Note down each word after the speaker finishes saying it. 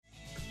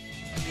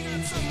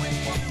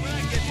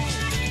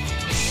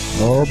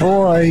Oh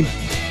boy.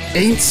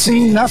 Ain't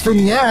seen nothing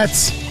yet.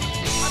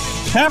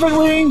 Haven't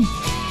we?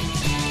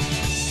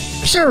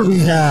 Sure we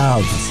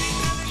have.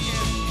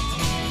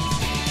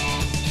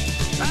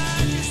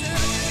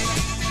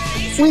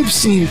 We've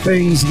seen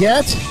things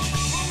yet.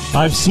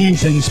 I've seen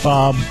things,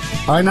 Bob.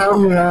 I know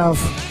you have.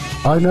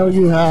 I know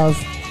you have.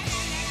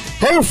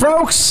 Hey,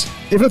 folks,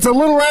 if it's a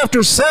little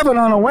after 7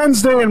 on a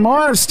Wednesday in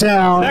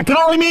Morristown... That can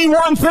only mean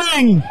one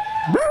thing.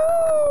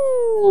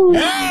 Woo!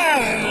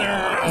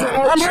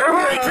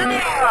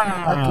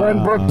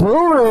 Glenbrook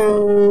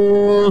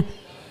Brewery.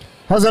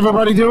 How's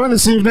everybody doing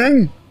this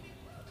evening?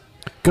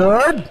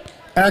 Good.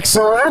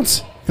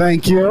 Excellent.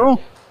 Thank you.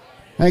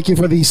 Thank you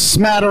for the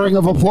smattering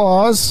of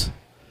applause.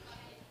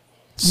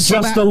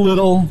 Just a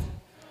little.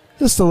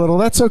 Just a little.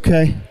 That's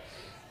okay.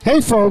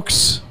 Hey,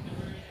 folks.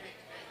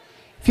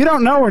 If you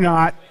don't know or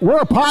not, we're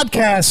a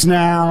podcast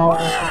now.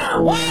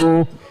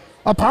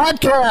 A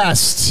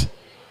podcast.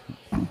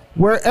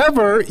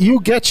 Wherever you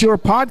get your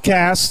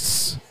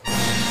podcasts.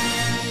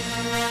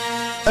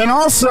 And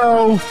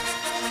also,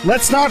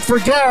 let's not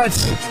forget,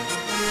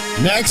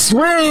 next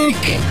week,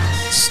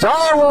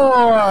 Star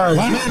Wars.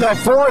 May the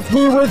 4th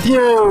be with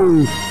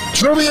you.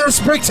 Trivia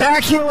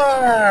Spectacular.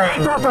 I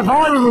thought the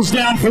volume was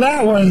down for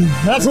that one.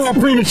 That's a little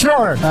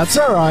premature. That's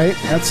all right.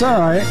 That's all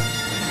right.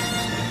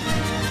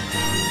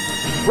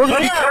 We're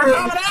going to be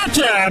coming at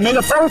you. May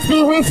the 4th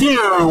be with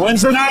you.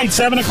 Wednesday night,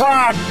 7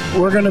 o'clock.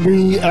 We're going to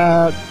be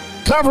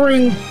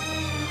covering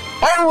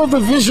all of the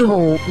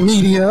visual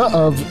media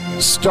of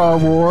Star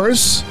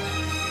Wars.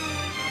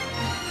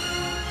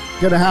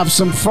 Going to have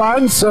some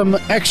fun, some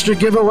extra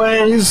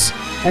giveaways.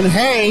 And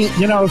hey,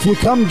 you know, if you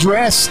come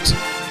dressed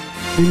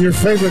in your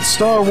favorite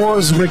Star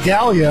Wars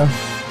regalia,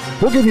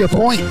 we'll give you a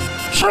point.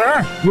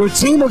 Sure. Your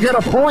team will get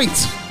a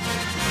point.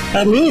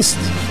 At least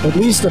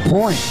a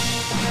point.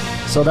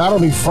 So that'll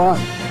be fun.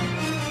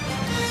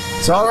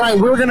 So, all right,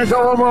 we're going to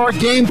go over our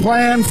game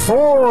plan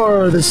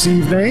for this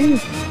evening.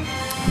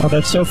 Oh,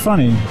 that's so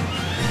funny.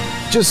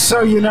 Just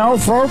so you know,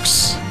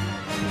 folks,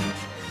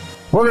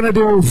 we're going to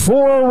do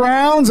 4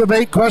 rounds of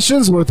 8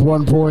 questions with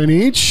 1 point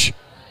each.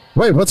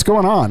 Wait, what's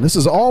going on? This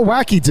is all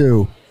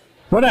wacky-do.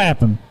 What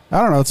happened?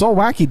 I don't know. It's all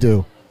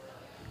wacky-do.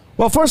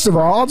 Well, first of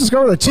all, I'll just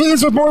go with the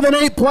teams with more than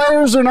 8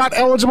 players are not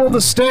eligible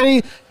to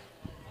stay.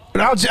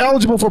 Not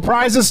eligible for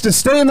prizes. To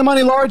stay in the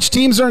money, large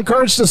teams are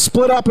encouraged to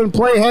split up and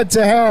play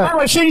head-to-head. Oh,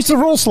 I changed the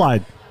rule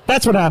slide.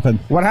 That's what happened.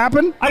 What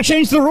happened? I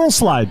changed the rule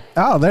slide.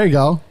 Oh, there you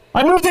go.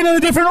 I moved it in a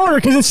different order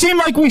because it seemed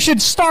like we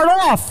should start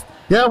off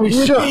Yeah, we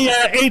with should. the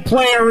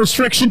 8-player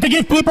restriction to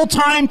give people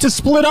time to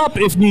split up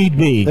if need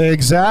be.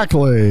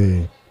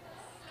 Exactly.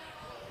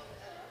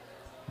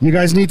 You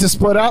guys need to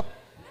split up?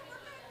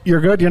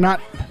 You're good? You're not?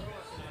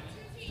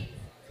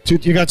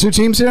 You got 2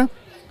 teams here?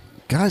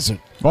 Guys are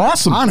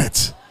Awesome. on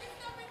it.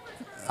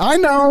 I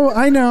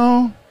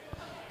know.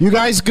 You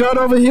guys good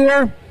over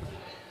here?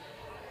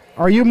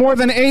 Are you more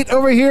than 8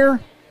 over here?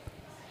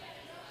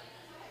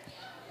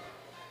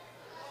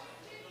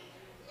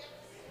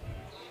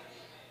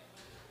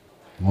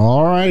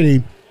 All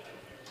righty.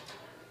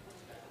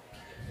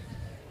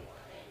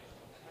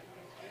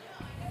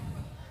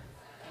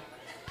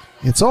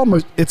 It's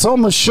almost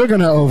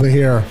Sugarna over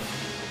here.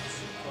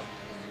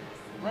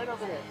 Right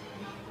over here.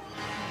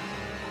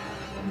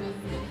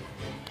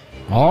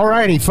 All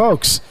righty,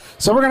 folks.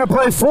 So we're going to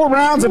play 4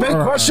 rounds of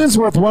 8 questions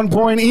with 1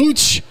 point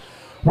each.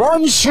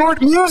 1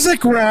 short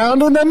music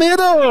round in the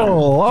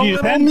middle. A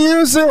little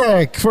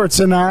music for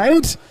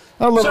tonight.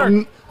 A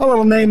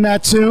little name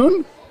that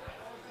tune.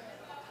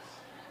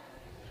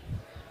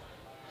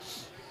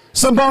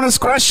 Some bonus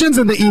questions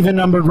in the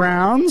even-numbered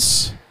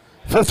rounds.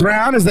 5th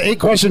round is the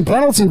 8-question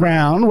penalty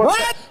round.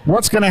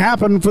 What's going to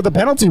happen for the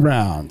penalty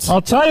round?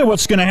 I'll tell you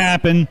what's going to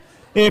happen.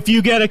 If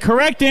you get a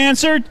correct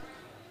answer,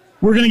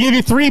 we're going to give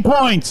you 3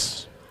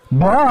 points.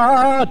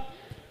 But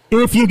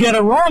if you get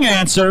a wrong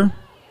answer,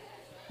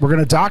 we're going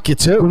to dock you,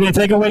 too. we're going to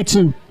take away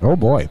 2. Oh,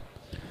 boy.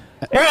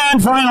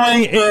 And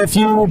finally, if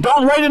you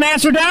don't write an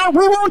answer down,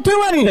 we won't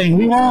do anything.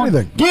 We won't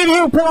give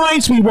you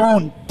points. We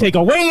won't take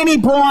away any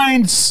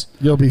points.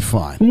 You'll be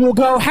fine. We'll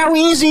go, how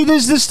easy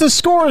is this to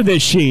score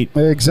this sheet?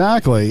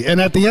 Exactly. And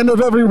at the end of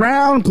every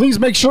round, please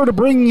make sure to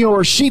bring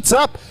your sheets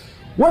up.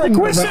 Well,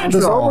 Quiz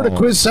Central. Over to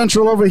Quiz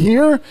Central over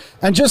here.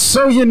 And just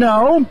so you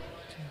know,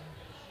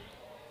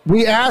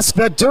 we ask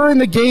that during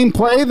the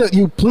gameplay that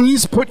you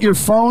please put your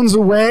phones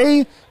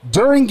away.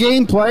 During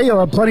gameplay, you'll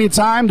have plenty of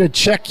time to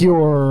check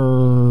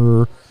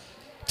your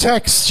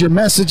texts, your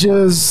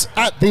messages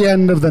at the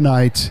end of the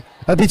night,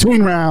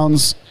 between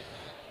rounds.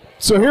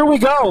 So here we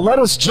go. Let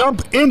us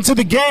jump into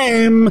the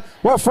game.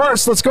 Well,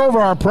 first, let's go over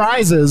our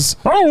prizes.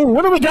 Oh,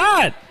 what do we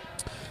got?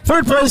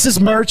 3rd place is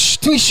merch,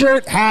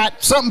 T-shirt,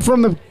 hat, something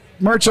from the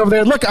merch over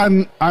there. Look,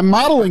 I'm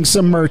modeling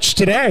some merch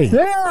today.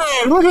 Hey,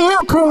 look at you,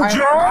 cool I'm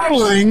George.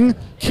 modeling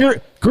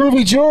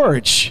Groovy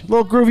George.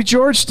 Little Groovy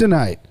George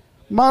tonight.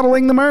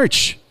 Modeling the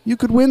merch. You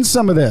could win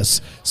some of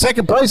this.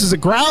 2nd place is a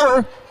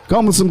growler.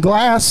 Going with some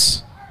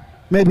glass.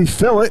 Maybe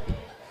fill it.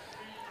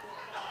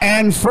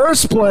 And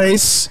 1st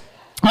place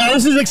Oh,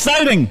 this is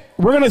exciting.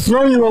 We're going to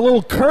throw you a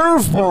little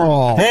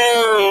curveball.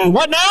 Hey,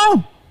 what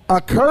now? A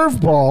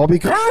curveball.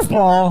 Because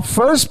Curveball.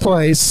 first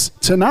place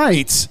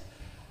tonight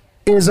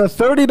is a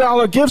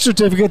 $30 gift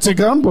certificate to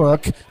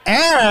Gunbrook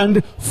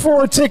and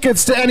 4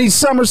 tickets to any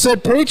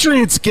Somerset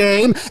Patriots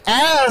game.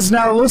 As,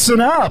 now listen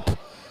up,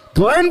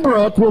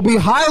 Glenbrook will be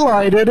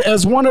highlighted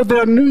as one of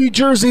their New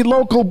Jersey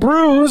local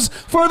brews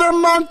for the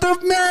month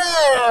of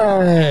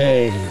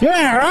May.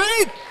 Yeah,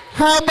 right?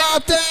 How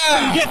about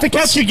that? You get to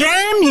catch a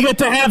game. You get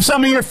to have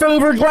some of your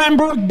favorite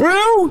Glenbrook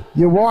brew.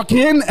 You walk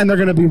in and they're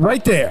going to be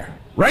right there.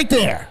 Right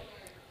there.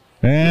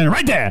 And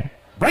right there.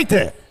 Right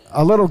there.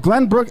 A little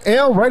Glenbrook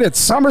ale right at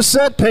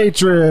Somerset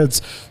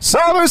Patriots.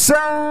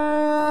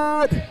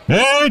 Somerset!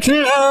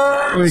 Patriots.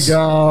 There we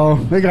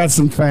go. We got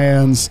some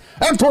fans.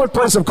 And fourth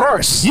place, of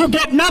course. You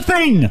get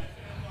nothing.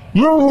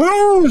 You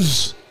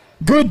lose.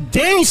 Good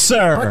day,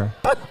 sir.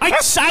 I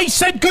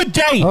said good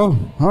day. Oh,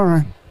 all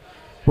right.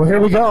 Well,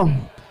 here we go.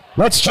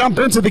 Let's jump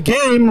into the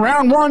game.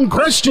 Round 1,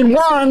 question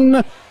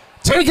 1.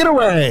 Take it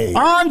away.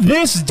 On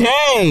this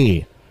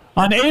day,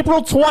 on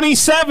April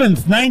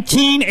 27th,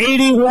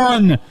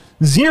 1981,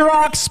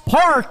 Xerox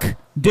PARC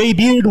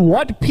debuted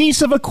what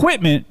piece of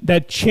equipment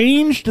that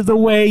changed the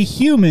way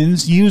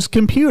humans use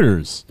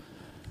computers?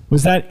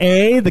 Was that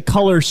A, the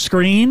color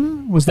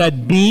screen? Was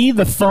that B,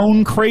 the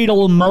phone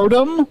cradle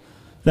modem?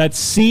 That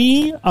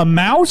C, a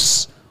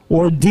mouse?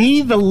 Or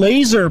D, the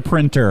laser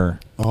printer?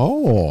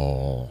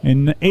 Oh.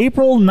 In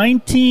April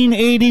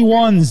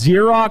 1981,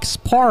 Xerox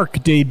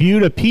PARC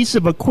debuted a piece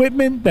of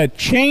equipment that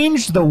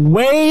changed the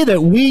way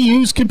that we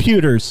use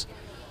computers.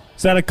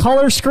 Is that a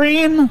color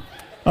screen,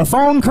 a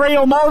phone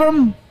cradle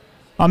modem,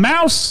 a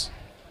mouse,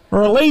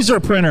 or a laser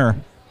printer?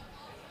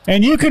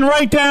 And you can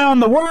write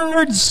down the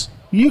words,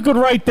 you could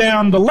write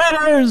down the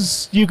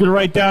letters, you could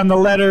write down the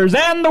letters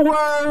and the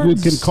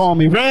words. You can call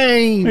me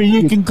Ray. Or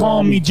you can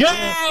call me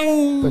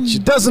Joe. But you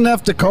doesn't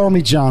have to call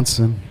me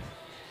Johnson.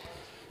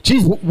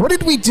 Geez, what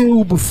did we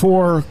do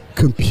before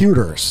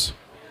computers?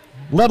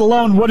 Let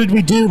alone what did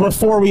we do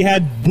before we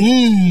had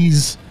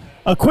these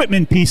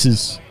equipment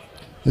pieces?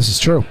 This is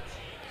true.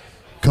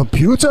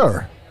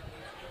 Computer.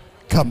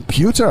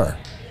 Computer.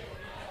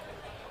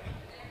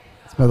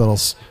 It's my little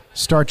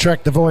Star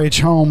Trek The Voyage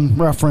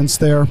Home reference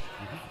there.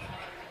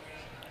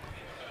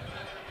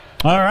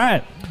 All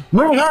right.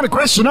 Moving on to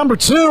question number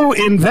 2.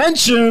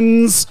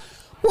 Inventions.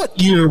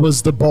 What year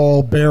was the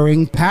ball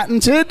bearing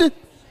patented?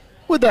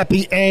 Would that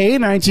be A,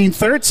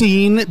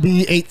 1913,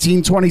 B,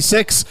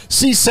 1826,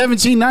 C,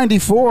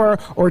 1794,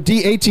 or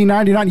D,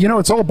 1899? You know,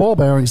 it's all ball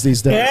bearings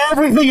these days.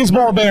 Everything is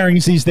ball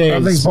bearings these days.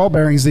 Everything's ball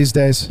bearings these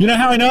days. You know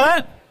how I know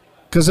that?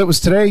 Because it was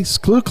today's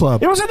Clue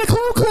Club. It was in the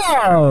Clue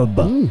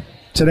Club.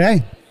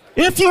 Today.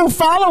 If you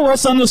follow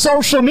us on the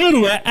social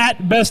media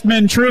at Best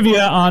Men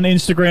Trivia on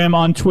Instagram,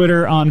 on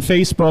Twitter, on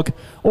Facebook,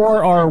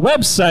 or our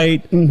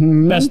website,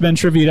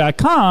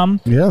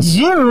 bestmentrivia.com, Yes.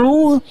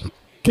 you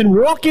can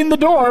walk in the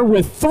door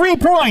with 3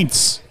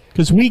 points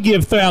because we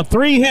give out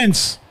 3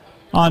 hints.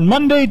 On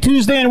Monday,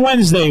 Tuesday, and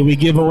Wednesday, we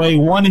give away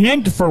 1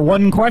 hint for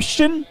 1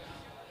 question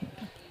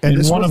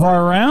in one of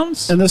our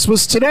rounds. And this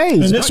was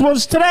today's. And this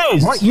was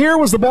today's. What year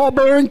was the ball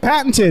bearing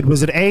patented?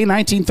 Was it A,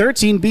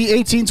 1913, B,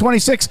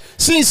 1826,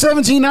 C,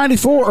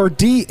 1794, or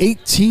D,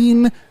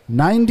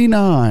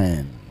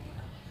 1899?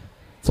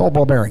 It's all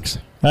ball bearings.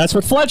 That's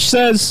what Fletch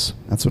says.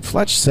 That's what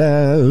Fletch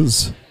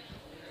says.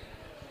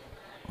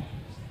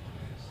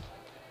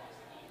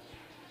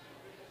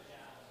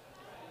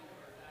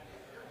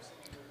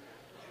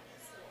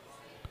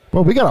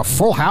 Well, we got a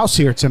full house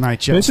here tonight,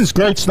 Joe. This is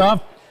great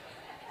stuff.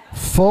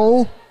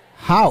 Full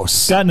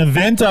house. Got an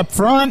event up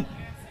front.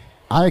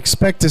 I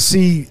expect to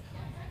see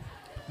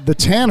the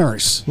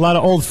Tanners. A lot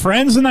of old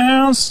friends in the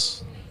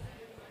house.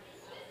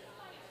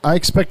 I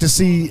expect to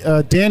see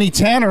Danny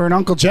Tanner and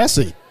Uncle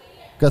Jesse.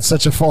 Got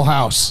such a full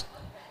house.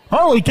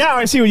 Holy cow,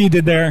 I see what you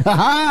did there.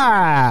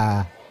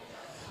 Ha-ha!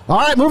 All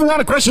right, moving on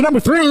to question number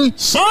 3.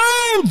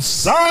 Science!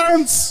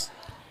 Science!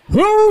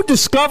 Who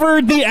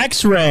discovered the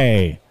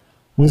X-ray?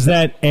 Was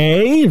that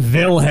A,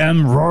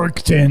 Wilhelm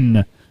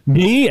Röntgen,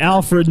 B,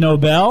 Alfred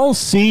Nobel,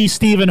 C,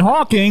 Stephen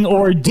Hawking,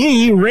 or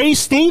D, Ray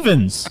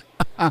Stevens?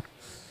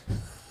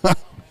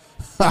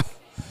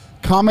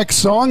 Comic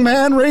song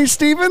man, Ray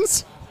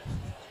Stevens?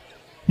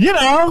 You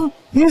know,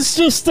 he's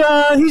just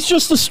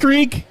a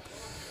streak.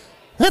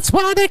 That's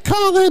why they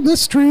call him the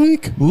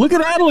streak. Look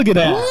at that, look at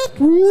that.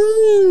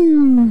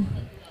 Woo!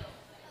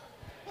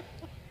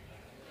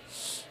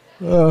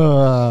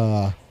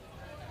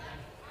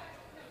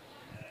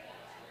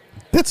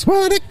 That's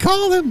why they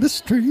call him the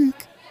streak.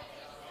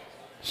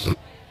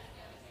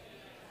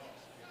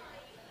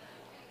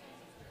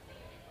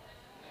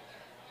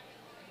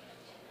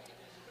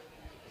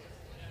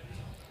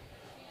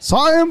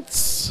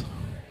 Science.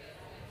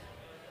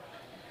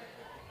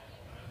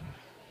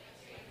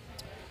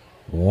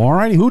 All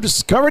righty, who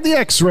discovered the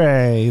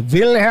X-ray?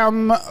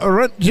 Wilhelm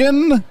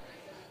Röntgen,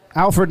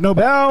 Alfred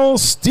Nobel,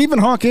 Stephen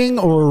Hawking,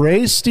 or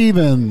Ray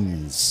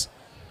Stevens?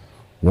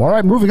 All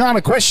right, moving on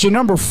to question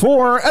number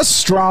 4,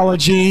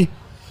 astrology.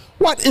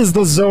 What is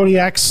the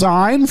zodiac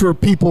sign for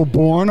people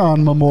born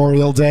on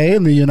Memorial Day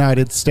in the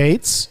United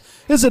States?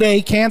 Is it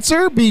A,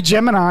 Cancer, B,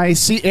 Gemini,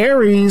 C,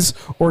 Aries,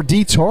 or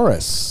D,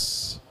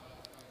 Taurus?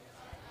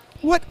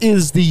 What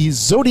is the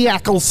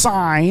zodiacal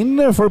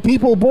sign for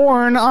people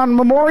born on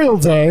Memorial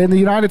Day in the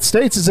United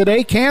States? Is it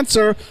A,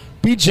 Cancer,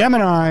 B,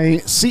 Gemini,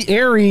 C,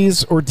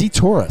 Aries, or D,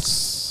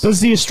 Taurus? Does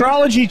the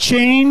astrology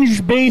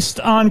change based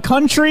on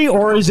country,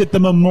 or is it the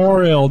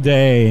Memorial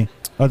Day?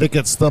 I think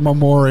it's the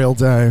Memorial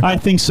Day. I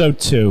think so,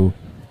 too.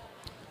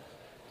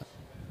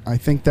 I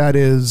think that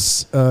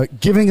is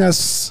giving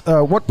us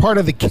what part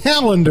of the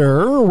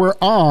calendar we're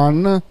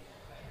on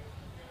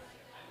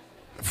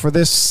for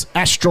this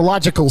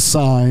astrological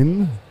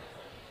sign.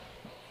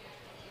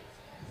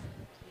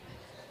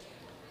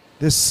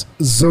 This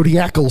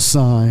zodiacal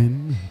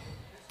sign.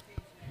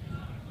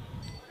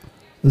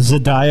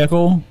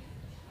 Zodiacal?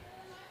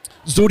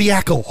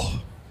 Zodiacal.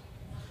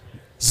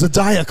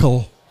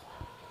 Zodiacal.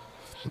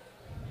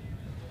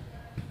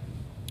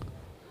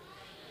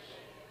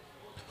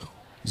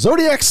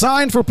 Zodiac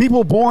sign for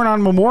people born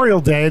on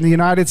Memorial Day in the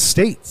United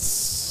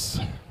States.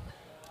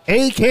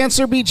 A,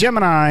 Cancer, B,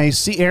 Gemini,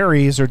 C,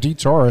 Aries, or D,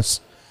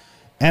 Taurus.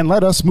 And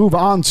let us move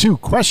on to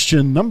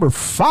question number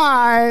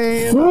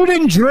 5. Food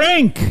and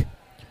drink.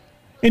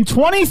 In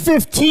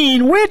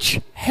 2015,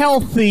 which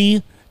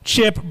healthy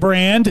chip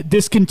brand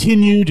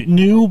discontinued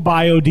new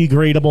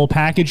biodegradable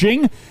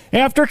packaging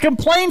after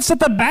complaints that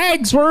the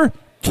bags were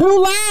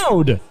too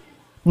loud?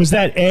 Was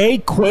that A,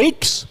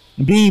 Quakes,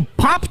 B,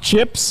 Pop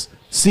Chips,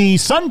 C,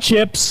 Sun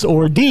Chips,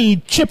 or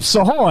D, Chips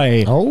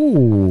Ahoy?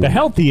 Oh. The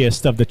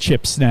healthiest of the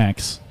chip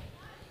snacks.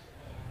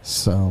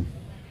 So,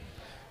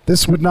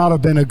 this would not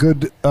have been a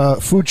good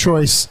food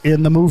choice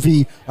in the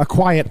movie A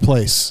Quiet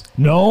Place.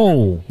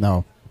 No.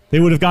 No. They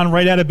would have gone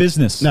right out of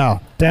business.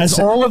 No. As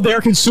all of their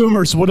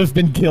consumers would have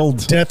been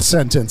killed. Death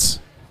sentence.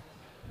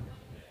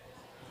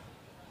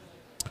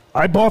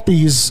 I bought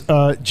these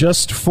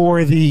just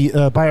for the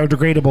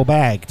biodegradable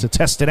bag to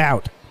test it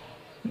out.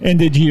 And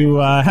did you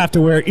have to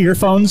wear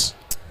earphones?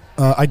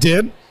 I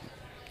did.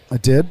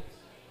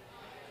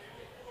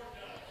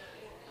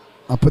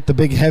 I'll put the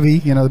big heavy,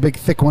 the big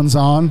thick ones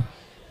on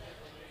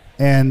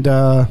and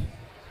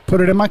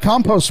put it in my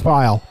compost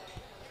pile.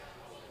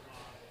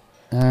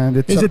 And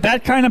Is it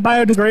that kind of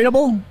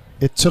biodegradable?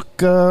 It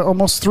took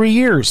almost 3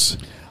 years.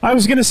 I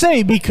was going to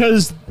say,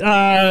 because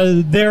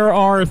there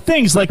are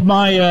things like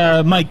my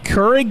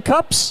Keurig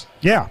cups.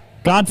 Yeah.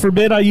 God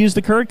forbid I use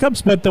the Keurig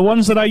cups, but the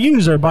ones that I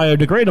use are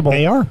biodegradable.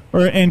 They are.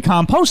 And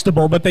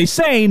compostable, but they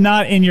say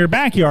not in your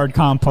backyard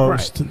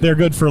compost. Right. They're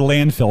good for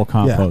landfill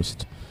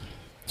compost. Yeah.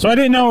 So I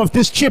didn't know if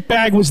this chip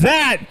bag was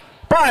that,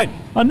 but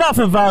enough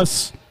of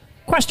us.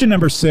 Question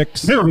number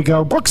 6. There we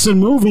go. Books and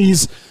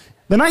movies.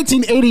 The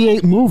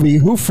 1988 movie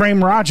Who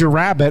Framed Roger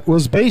Rabbit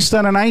was based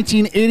on a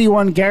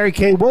 1981 Gary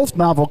K. Wolfe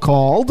novel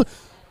called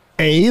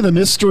A, The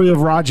Mystery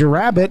of Roger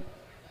Rabbit,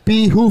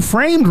 B, Who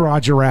Framed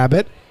Roger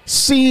Rabbit,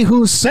 C,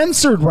 Who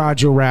Censored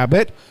Roger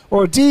Rabbit,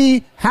 or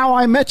D, How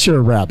I Met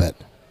Your Rabbit.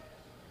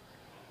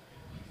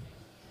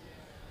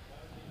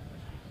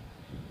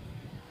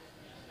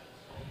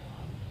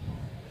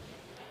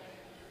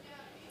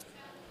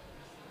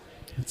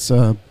 It's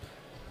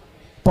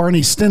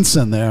Barney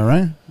Stinson there,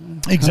 right?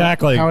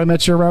 Exactly. How I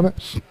Met Your Rabbit.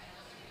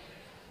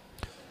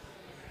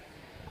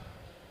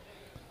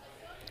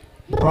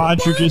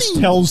 Roger just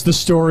tells the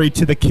story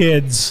to the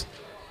kids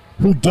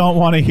who don't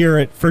want to hear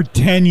it for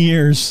 10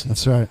 years.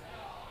 That's right.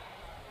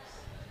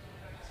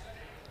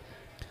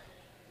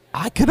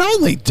 I can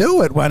only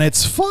do it when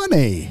it's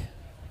funny.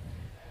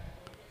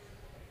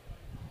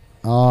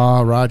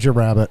 Roger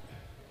Rabbit.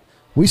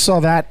 We saw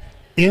that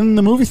in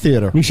the movie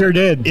theater. We sure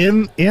did.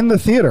 In the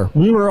theater.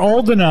 We were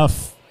old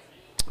enough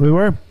We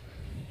were.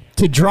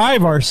 to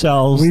drive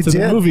ourselves We to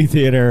did. the movie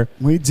theater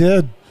We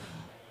did.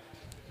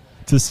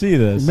 to see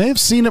this. May have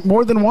seen it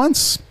more than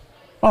once.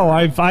 Oh,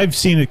 I've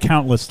seen it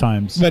countless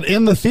times. But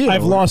in the theater.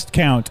 I've lost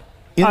count.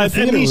 In the At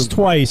theater. least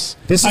twice.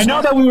 This I is know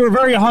why- that we were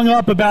very hung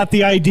up about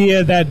the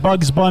idea that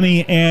Bugs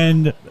Bunny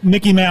and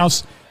Mickey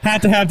Mouse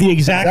had to have the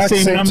exact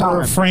same number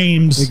time. of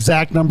frames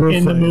Exact number of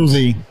in the frames.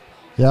 movie.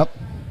 Yep.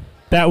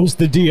 That was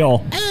the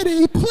deal.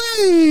 Eddie,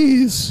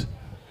 please.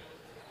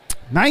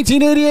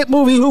 1988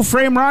 movie Who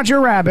Framed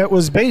Roger Rabbit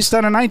was based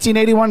on a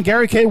 1981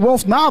 Gary K.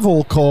 Wolfe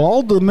novel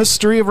called The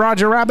Mystery of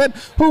Roger Rabbit,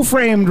 Who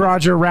Framed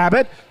Roger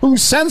Rabbit, Who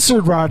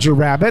Censored Roger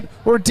Rabbit,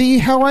 or D,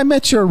 How I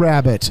Met Your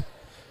Rabbit.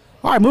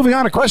 All right, moving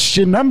on to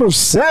question number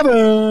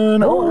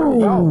 7.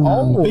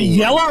 Oh. The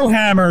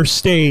Yellowhammer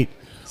State.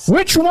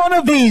 Which one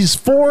of these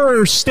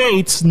 4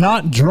 states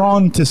not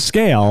drawn to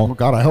scale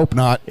God, I hope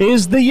not.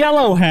 is the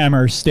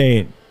Yellowhammer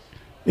State?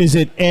 Is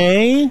it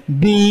A,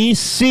 B,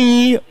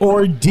 C,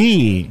 or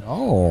D?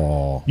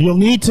 Oh. You'll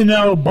need to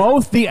know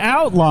both the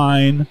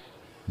outline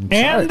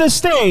and right. the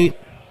state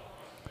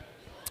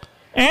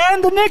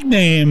and the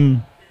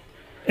nickname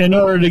in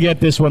order to get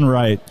this one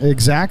right.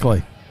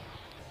 Exactly.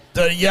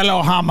 The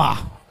Yellowhammer.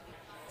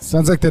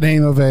 Sounds like the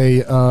name of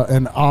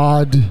an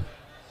odd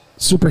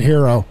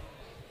superhero.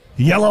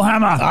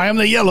 Yellowhammer. I am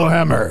the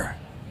Yellowhammer.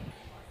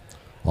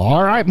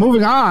 All right,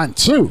 moving on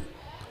to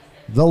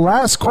the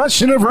last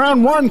question of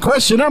round one,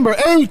 question number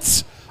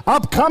 8.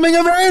 Upcoming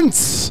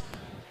events.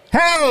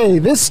 Hey,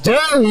 this day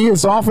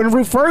is often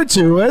referred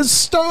to as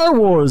Star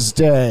Wars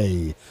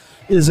Day.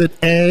 Is it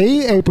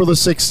A, April the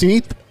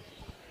 16th,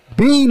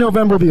 B,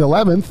 November the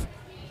 11th,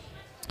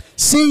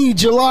 C,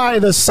 July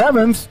the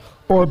 7th,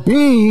 or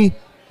B,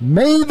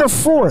 May the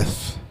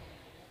 4th?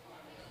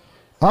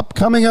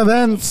 Upcoming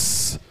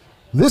events.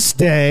 This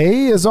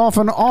day is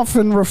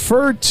often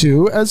referred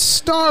to as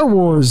Star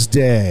Wars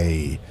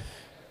Day.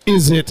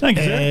 Is it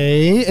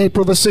A,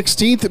 April the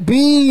 16th,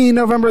 B,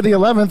 November the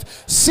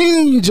 11th,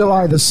 C,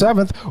 July the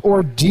 7th,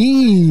 or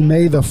D,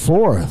 May the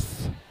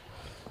 4th?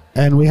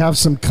 And we have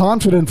some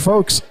confident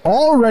folks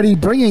already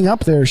bringing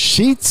up their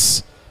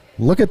sheets.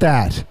 Look at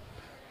that.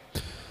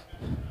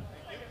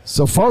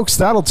 So, folks,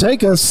 that'll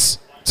take us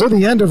to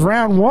the end of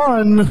round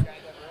one.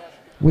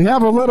 We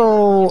have a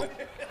little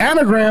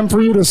anagram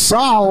for you to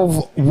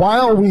solve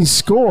while we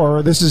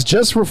score. This is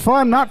just for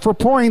fun, not for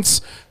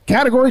points.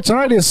 Category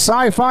tonight is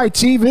Sci-Fi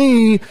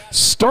TV,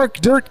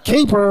 Stark Dirt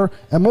Caper,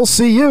 and we'll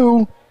see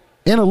you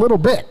in a little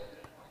bit.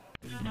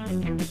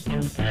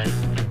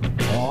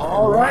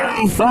 All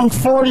right, Funk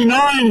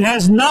 49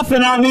 has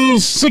nothing on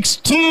these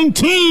 16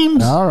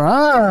 teams. All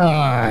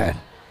right.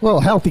 A little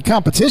healthy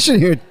competition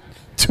here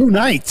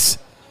tonight.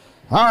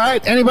 All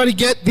right, anybody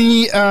get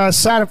the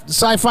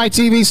Sci-Fi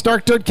TV,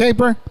 Stark Dirt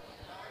Caper?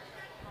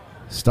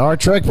 Star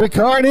Trek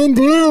Picard,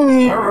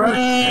 indeed. All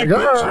right,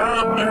 good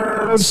job,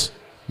 nerds.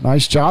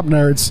 Nice job,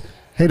 nerds.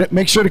 Hey,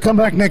 make sure to come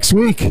back next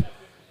week.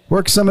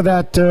 Work some of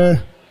that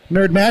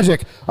nerd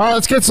magic. All right,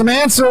 let's get some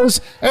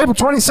answers. April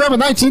 27,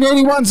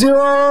 1981,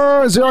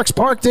 Xerox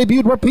PARC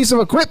debuted what piece of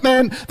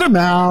equipment? The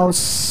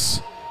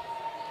mouse.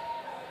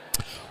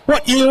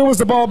 What year was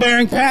the ball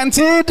bearing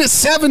patented?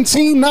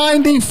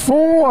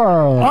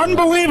 1794.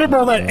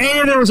 Unbelievable that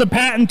A, there was a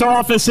patent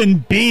office,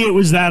 and B, it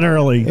was that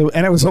early.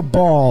 And it was a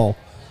ball.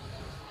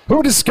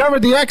 Who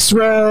discovered the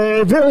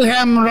X-ray?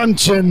 Wilhelm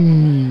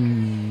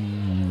Röntgen.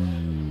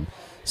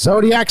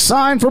 Zodiac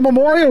sign for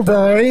Memorial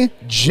Day?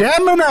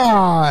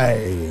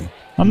 Gemini.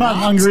 I'm not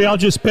hungry. I'll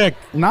just pick.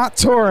 Not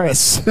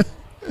Taurus.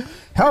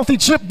 Healthy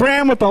chip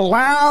brand with a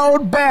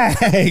loud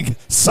bag.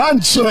 Sun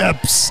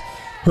Chips.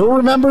 Who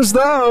remembers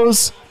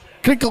those?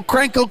 Crinkle,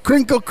 crankle,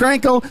 crinkle,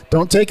 crankle.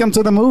 Don't take them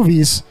to the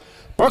movies.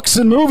 Books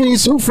and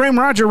movies. Who Framed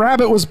Roger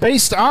Rabbit was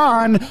based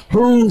on?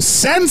 Who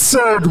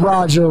censored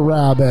Roger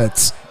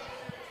Rabbit?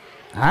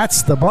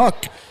 That's the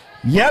book.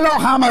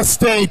 Yellowhammer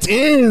State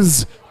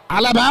is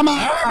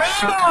Alabama.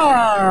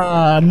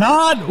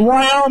 Not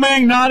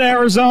Wyoming, not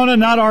Arizona,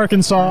 not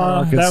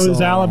Arkansas. That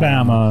was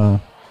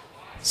Alabama.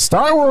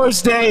 Star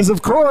Wars Days,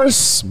 of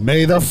course.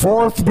 May the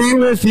 4th be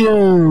with you.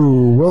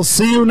 We'll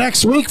see you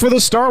next week for the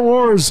Star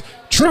Wars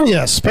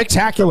Trivia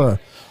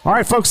Spectacular. All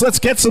right, folks, let's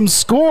get some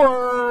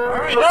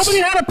scores. Nobody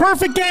had a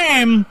perfect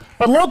game,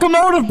 but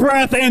Locomotive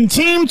Breath and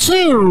Team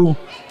 2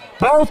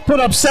 both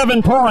put up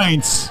 7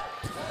 points.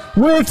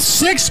 With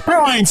 6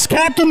 points,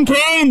 Captain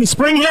Kane, the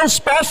Spring Hill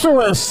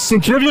Specialists,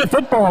 and Trivia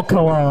Football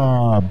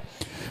Club.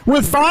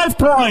 With 5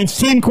 points,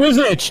 Team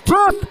Quizich,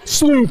 Turf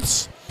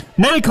Sleuths,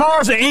 may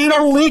cause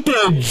anal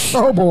leakage.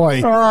 Oh,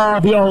 boy.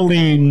 The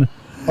Olean.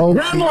 Oh,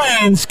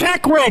 Gremlins,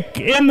 Keckwick,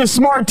 and the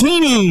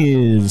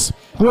Smartinis.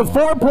 With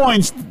 4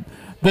 points,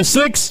 the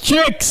 6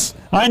 Chicks,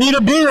 I need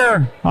a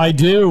beer. I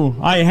do.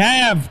 I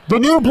have. The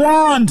New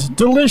Blonde,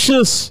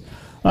 delicious.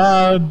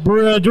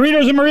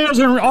 Doritos and Maritos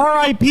and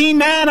R.I.P.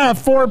 Nana,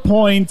 4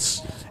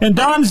 points. And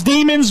Don's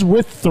Demons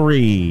with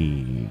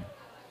 3.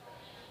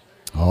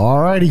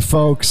 all righty,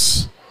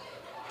 folks.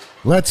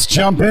 Let's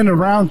jump into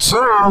round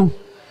 2.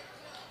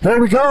 Here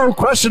we go.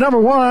 Question number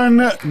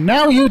 1.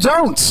 Now you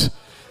don't.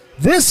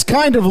 This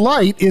kind of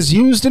light is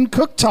used in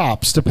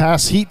cooktops to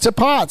pass heat to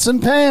pots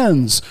and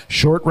pans,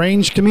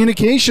 short-range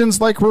communications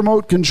like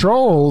remote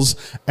controls,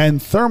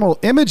 and thermal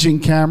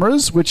imaging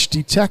cameras which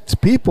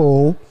detect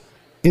people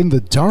in the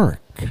dark.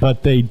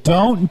 But they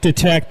don't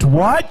detect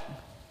what?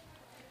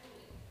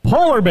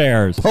 Polar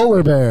bears.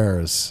 Polar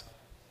bears.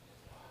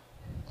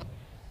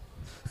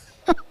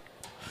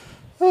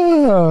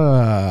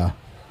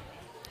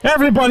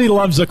 Everybody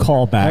loves a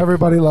callback.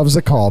 Everybody loves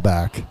a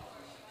callback.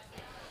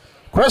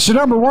 Question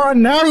number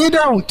 1. Now you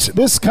don't.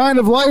 This kind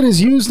of light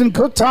is used in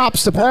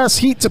cooktops to pass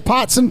heat to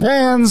pots and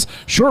pans,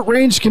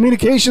 short-range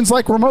communications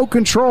like remote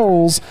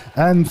controls,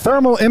 and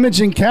thermal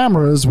imaging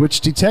cameras which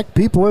detect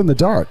people in the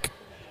dark.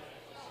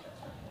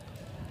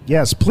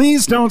 Yes,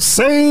 please don't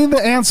say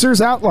the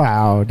answers out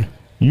loud.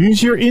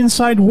 Use your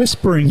inside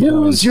whispering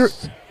Use voice. your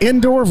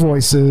indoor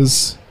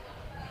voices.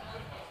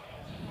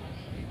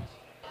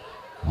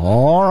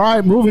 All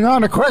right, moving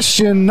on to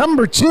question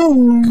number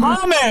 2.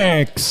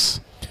 Comics.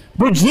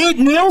 Brigitte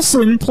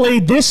Nielsen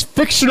played this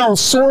fictional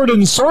sword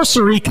and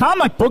sorcery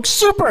comic book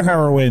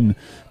superheroine,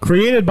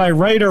 created by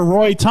writer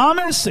Roy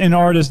Thomas and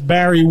artist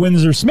Barry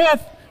Windsor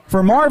Smith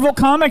for Marvel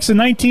Comics in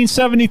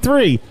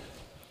 1973.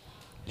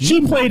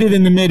 She played it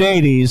in the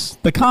mid-'80s.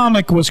 The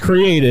comic was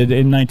created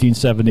in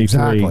 1973.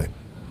 Exactly.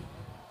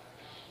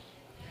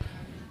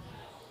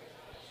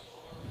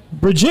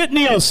 Brigitte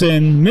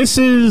Nielsen,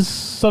 Mrs.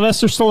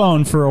 Sylvester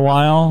Stallone for a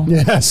while,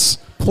 Yes.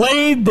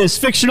 played this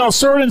fictional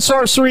sword and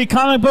sorcery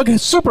comic book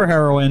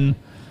superheroine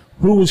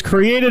who was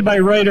created by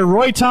writer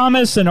Roy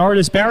Thomas and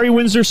artist Barry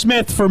Windsor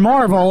Smith for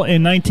Marvel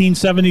in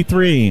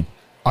 1973.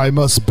 I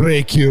must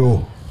break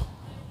you.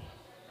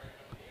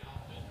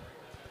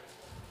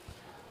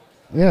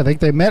 Yeah, I think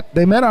they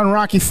met on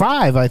Rocky V,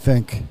 I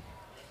think.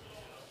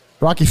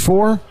 Rocky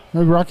IV?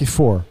 Maybe Rocky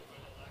IV.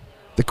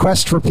 The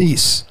Quest for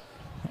Peace.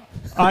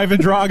 Ivan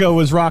Drago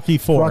was Rocky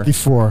IV. Rocky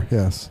IV,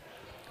 yes.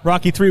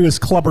 Rocky III was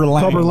Clubber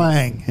Lang. Clubber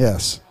Lang,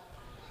 yes.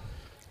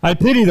 I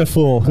pity the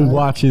fool who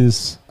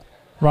watches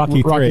Rocky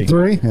III. Rocky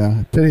III?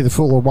 Yeah. Pity the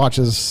fool who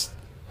watches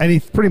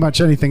pretty much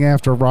anything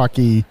after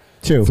Rocky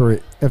II. III.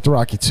 After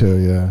Rocky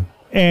II,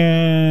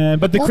 yeah.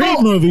 But the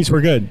Creed movies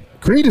were good.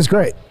 Creed is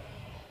great.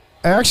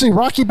 Actually,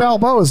 Rocky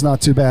Balboa is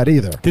not too bad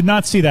either. Did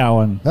not see that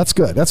one. That's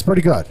good. That's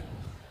pretty good.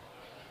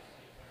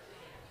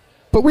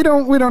 But we're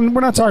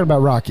not talking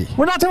about Rocky.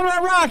 We're not talking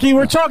about Rocky.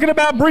 We're talking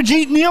about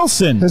Brigitte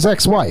Nielsen. His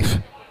ex-wife.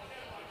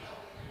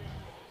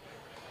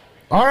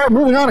 All right,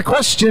 moving on to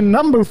question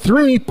number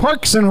 3,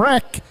 Parks and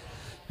Rec.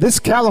 This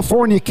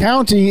California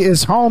county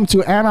is home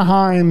to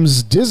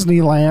Anaheim's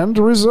Disneyland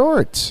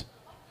Resort.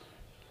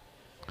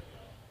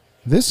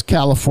 This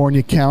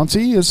California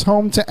county is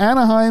home to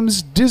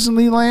Anaheim's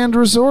Disneyland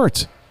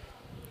Resort.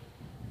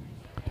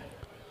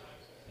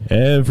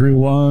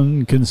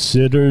 Everyone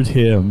considered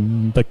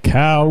him the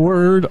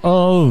coward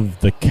of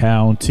the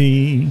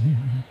county.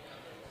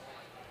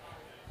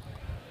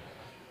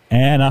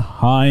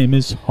 Anaheim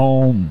is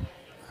home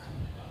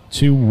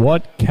to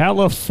what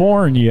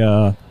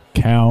California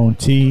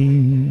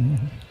county?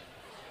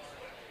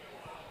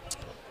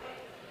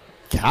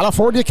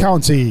 California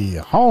county,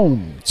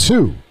 home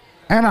to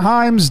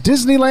Anaheim's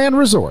Disneyland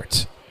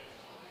Resort.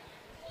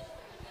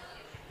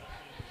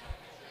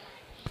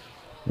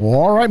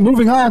 All right,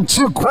 moving on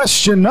to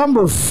question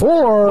number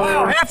 4.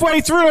 Wow, halfway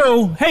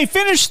through. Hey,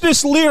 finish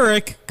this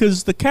lyric,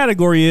 because the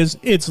category is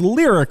it's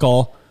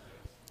lyrical.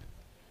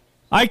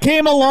 I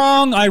came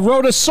along, I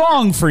wrote a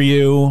song for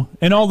you,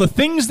 and all the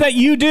things that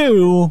you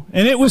do,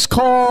 and it was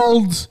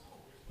called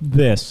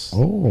this.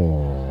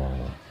 Oh.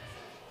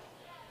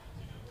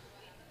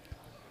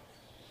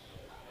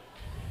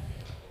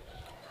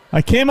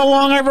 I came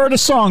along, I wrote a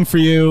song for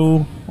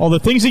you, all the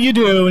things that you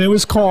do, and it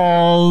was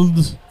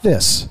called...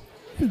 This.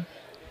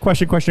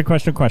 Question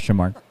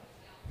mark.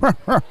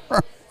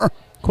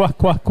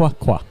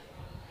 Qua.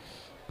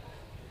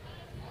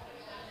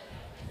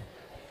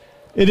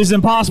 It is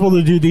impossible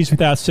to do these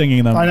without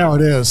singing them. I know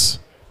it is.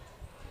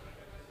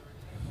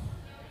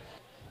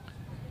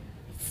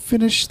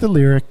 Finish the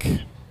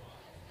lyric.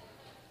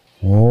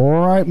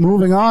 All right,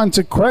 moving on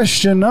to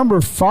question number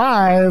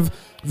 5.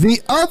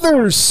 The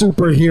other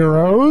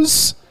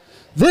superheroes.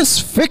 This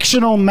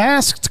fictional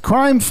masked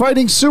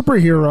crime-fighting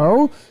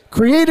superhero,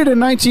 created in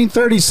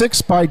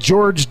 1936 by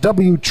George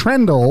W.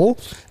 Trendle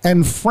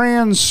and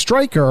Fran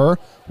Stryker,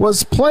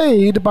 was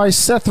played by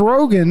Seth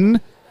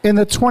Rogen in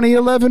the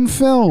 2011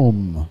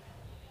 film.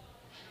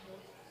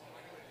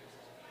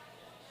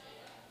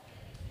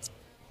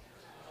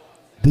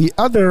 The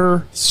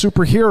other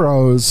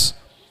superheroes.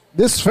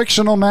 This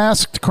fictional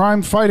masked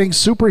crime-fighting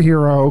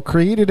superhero,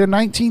 created in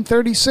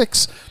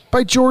 1936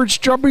 by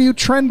George W.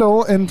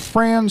 Trendle and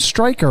Fran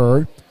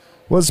Stryker,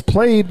 was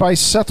played by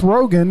Seth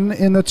Rogen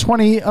in the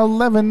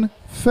 2011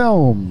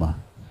 film. A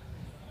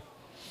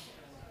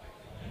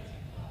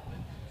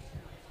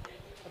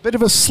bit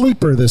of a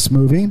sleeper, this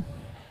movie.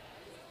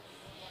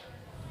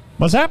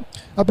 What's that?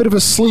 A bit of a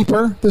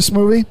sleeper, this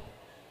movie.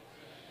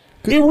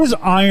 It was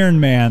Iron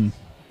Man.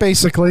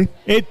 Basically.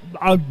 It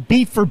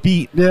beat for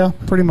beat. Yeah,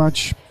 pretty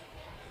much.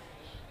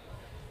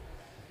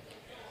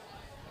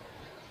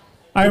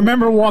 I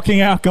remember walking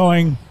out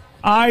going,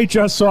 I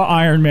just saw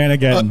Iron Man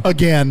again.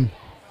 Again.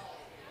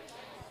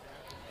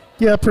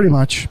 Yeah, pretty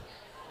much.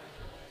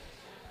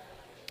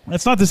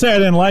 That's not to say I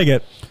didn't like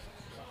it.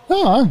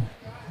 No,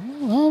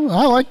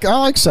 I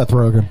like Seth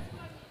Rogen.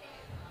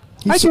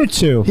 I do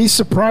too. He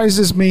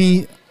surprises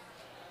me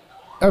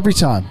every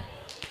time.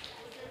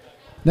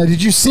 Now,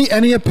 did you see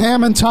any of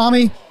Pam and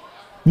Tommy?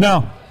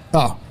 No.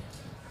 Oh.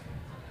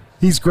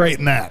 He's great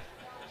in that.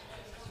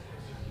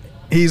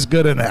 He's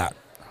good in that.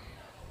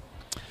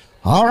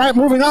 All right,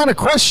 moving on to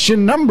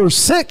question number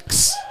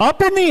 6.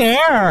 Up in the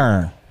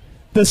air.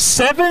 The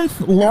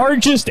 7th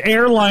largest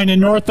airline in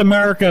North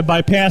America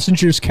by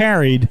passengers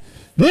carried.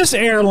 This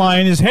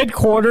airline is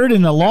headquartered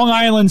in the Long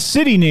Island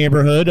City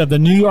neighborhood of the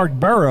New York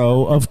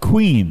borough of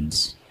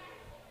Queens.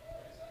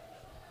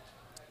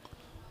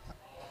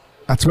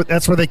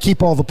 That's where they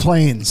keep all the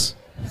planes.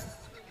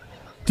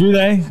 Do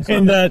they?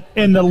 In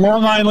the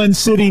Long Island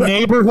City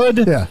neighborhood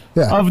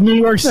of New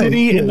York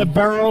City in the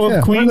borough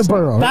of Queens? In the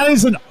borough. That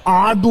is an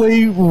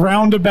oddly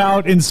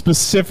roundabout and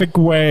specific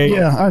way.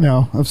 Yeah, I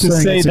know. I'm to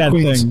saying say it's in that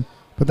Queens. thing.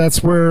 But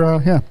that's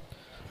where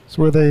it's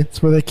where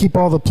they keep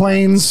all the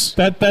planes.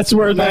 That's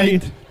where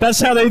that's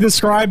how they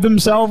describe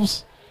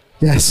themselves?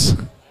 Yes.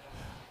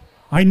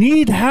 How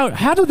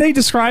do they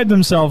describe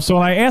themselves? So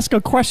when I ask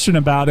a question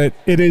about it,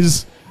 it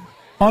is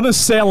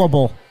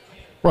Unassailable.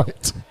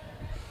 Right.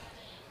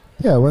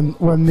 Yeah,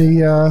 when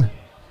the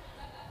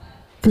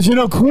Because,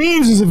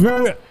 Queens is a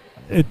very...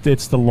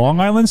 it's the Long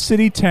Island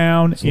City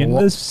town in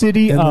the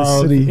city in the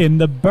of... city. In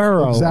the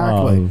borough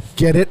exactly. of...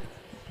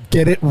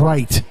 Get it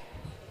right.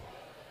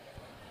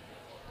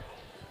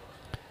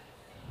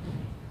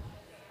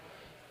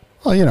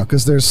 Well,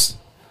 because there's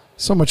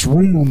so much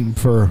room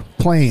for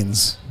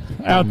planes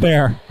Out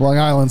there. Long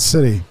Island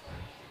City.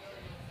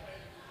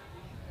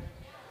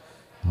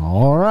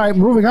 All right,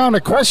 moving on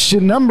to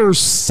question number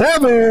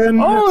 7.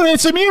 Oh,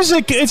 it's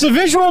a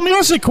visual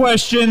music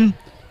question.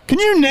 Can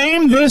you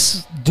name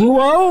this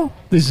duo,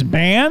 this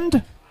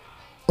band?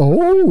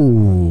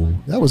 Oh,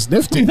 that was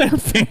nifty.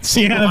 That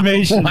fancy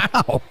animation.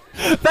 Wow.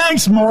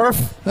 Thanks,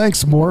 Morph.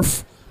 Thanks,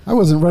 Morph. I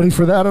wasn't ready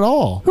for that at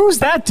all. Who's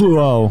that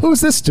duo?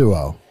 Who's this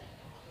duo?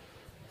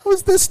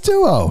 Who's this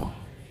duo?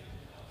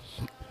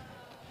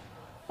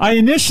 I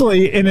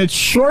initially, in its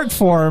short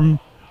form,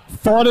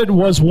 thought it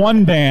was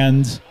one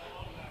band.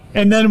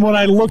 And then when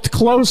I looked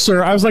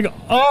closer, I was like,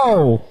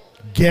 oh.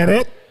 Get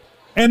it?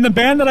 And the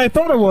band that I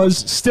thought it was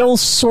still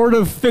sort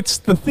of fits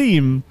the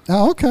theme.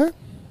 Oh, okay.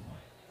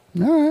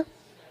 All right.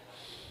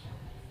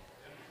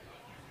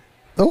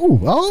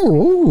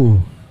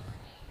 Oh.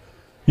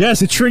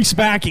 Yes, it shrinks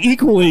back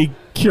equally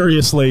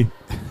curiously.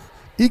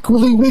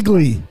 Equally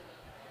wiggly.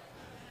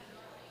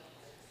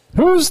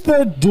 Who's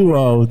the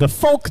duo, the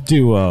folk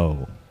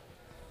duo?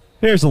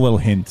 There's a little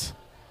hint.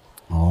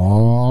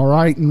 All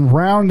right, and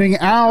rounding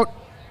out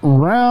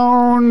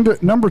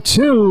round number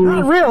 2.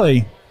 Not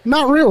really.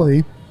 Not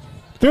really.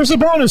 There's a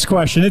bonus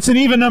question. It's an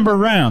even number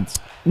round.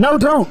 No,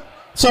 don't.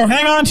 So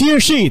hang on to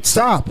your sheets.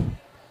 Stop.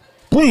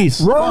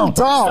 Please. Roald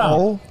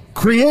Dahl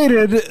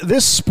created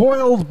this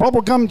spoiled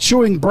bubblegum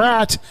chewing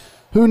brat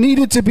who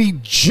needed to be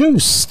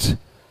juiced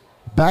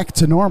back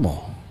to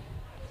normal.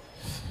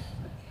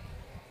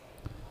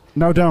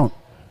 No, don't.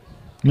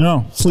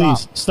 No,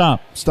 please.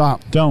 Stop.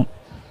 Stop. Don't.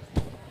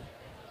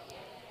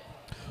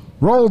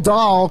 Roald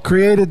Dahl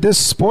created this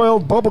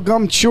spoiled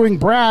bubblegum chewing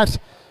brat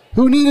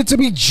who needed to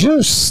be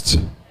juiced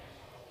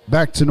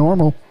back to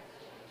normal.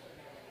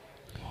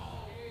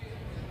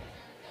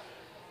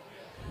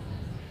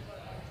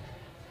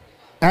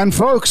 And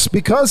folks,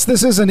 because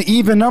this is an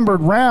even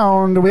numbered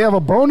round, we have a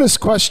bonus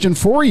question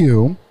for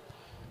you.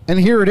 And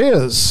here it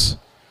is.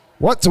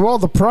 What do all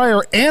the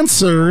prior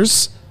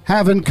answers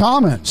have in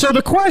common? So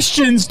the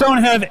questions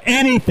don't have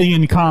anything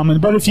in common,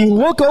 but if you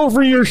look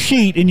over your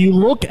sheet and you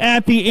look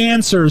at the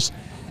answers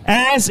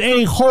as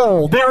a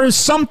whole, there is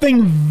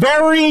something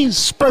very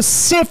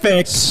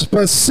specific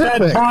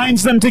that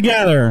binds them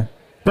together.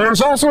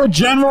 There's also a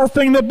general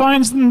thing that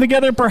binds them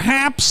together,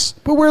 perhaps.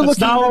 But That's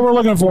not what we're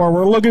looking for.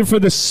 We're looking for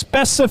the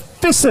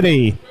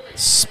specificity.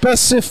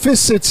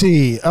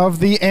 Specificity of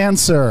the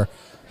answer.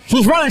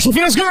 She's running. She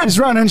feels good. She's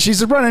running.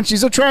 She's running.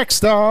 She's a track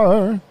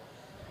star.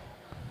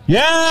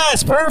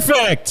 Yes,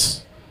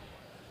 perfect.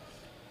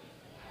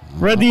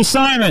 Read the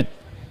assignment.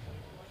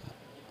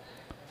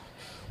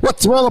 What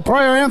do all the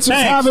prior answers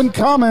have in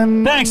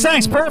common?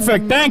 Thanks,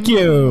 perfect. Thank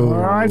you.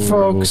 All right,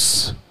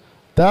 folks.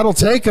 That'll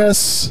take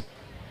us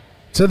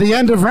to the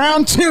end of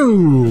round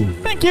 2.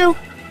 Thank you.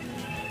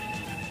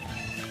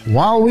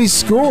 While we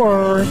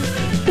score,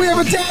 we have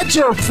a dad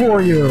joke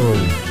for you.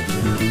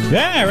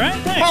 Yeah, right.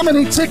 Thanks. How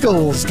many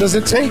tickles does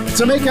it take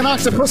to make an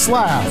octopus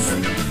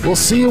laugh? We'll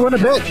see you in a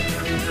bit.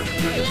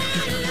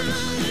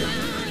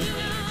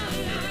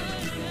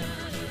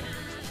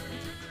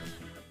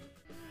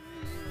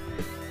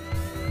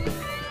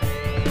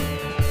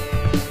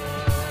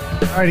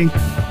 Alrighty.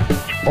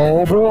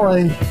 Oh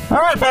boy. All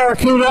right,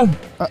 Barracuda.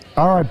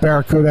 All right,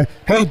 Barracuda.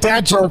 Hey,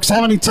 dad jokes.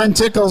 How many 10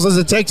 tickles does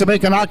it take to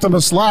make an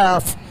octopus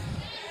laugh?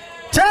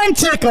 10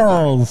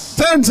 tickles.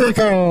 10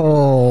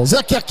 tickles.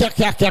 Yuck, yuck, yuck,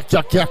 yuck, yuck,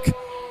 yuck, yuck.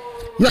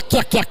 Yuck,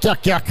 yuck, yuck,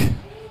 yuck, yuck.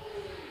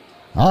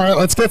 All right,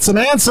 let's get some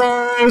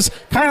answers.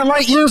 Kind of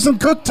light use in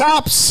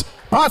cooktops,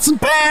 pots and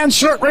pans,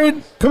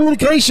 short-range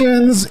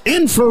communications,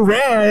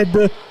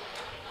 infrared.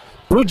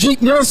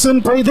 Brigitte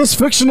Nielsen played this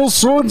fictional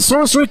sword and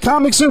sorcery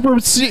comic super...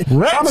 Red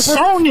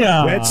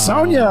Sonja. Red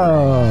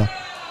Sonja.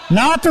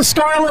 Not the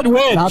Scarlet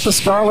Witch. Not the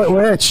Scarlet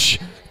Witch.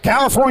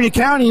 California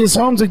County is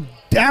home to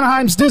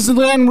Anaheim's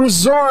Disneyland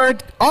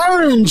Resort,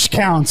 Orange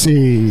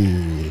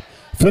County.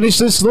 Finish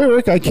this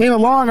lyric. I came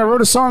along, I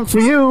wrote a song for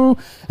you,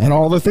 and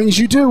all the things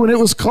you do, and it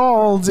was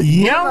called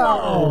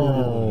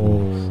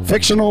Yellow.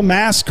 Fictional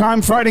mass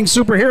crime fighting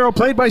superhero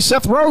played by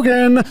Seth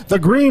Rogen, the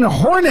Green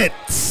Hornet.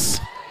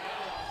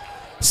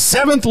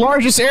 7th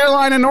largest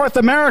airline in North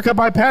America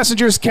by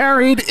passengers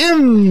carried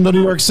in the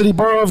New York City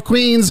borough of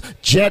Queens,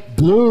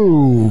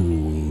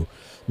 JetBlue.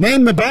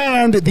 Name the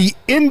band, the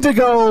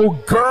Indigo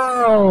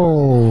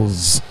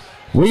Girls.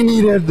 We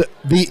needed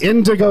the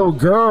Indigo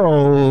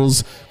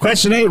Girls.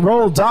 Question 8,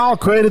 Roald Dahl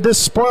created this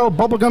spoiled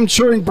bubblegum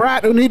chewing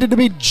brat who needed to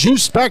be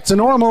juiced back to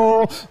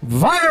normal.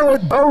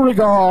 Violet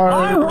Beauregard.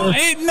 I want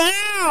it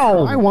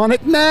now. I want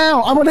it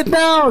now. I want it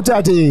now,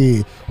 Daddy.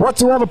 What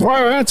do all the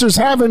prior answers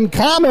have in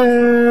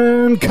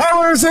common?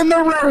 Colors in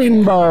the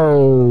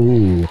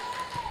rainbow.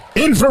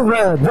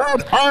 infrared,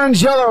 red,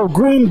 orange, yellow,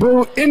 green,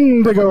 blue,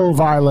 indigo,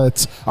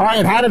 violet. All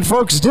right, how did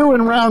folks do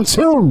in round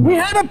 2? We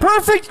had a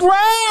perfect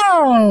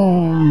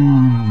round.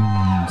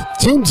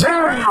 Team 2.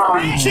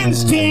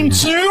 Congratulations, Team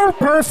 2.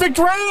 Perfect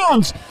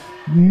rounds.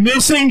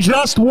 Missing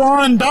just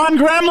one. Don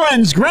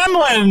Gremlins.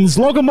 Gremlins,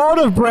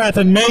 locomotive breath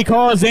and may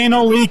cause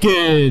anal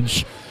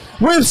leakage.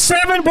 With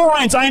 7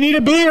 points, I Need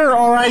a Beer,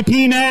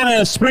 R.I.P.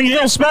 Nana, Spring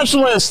Hill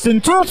Specialist,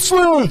 and Tooth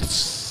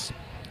Sleuths.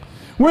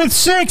 With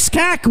 6,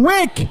 Cack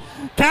Wick,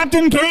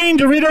 Captain Kane,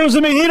 Doritos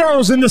and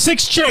Mojitos, and the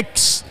 6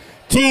 Chicks.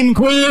 Team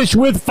Quiz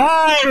with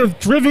 5,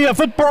 Trivia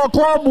Football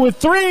Club with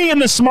 3,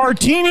 and the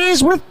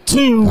Smartinis with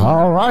 2.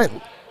 All right.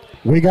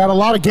 We got a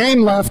lot of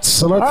game left,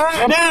 so let's... All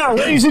right, now,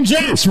 ladies and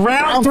gents,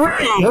 round 3.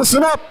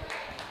 Listen up.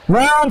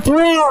 Round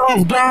 3,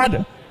 we've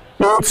got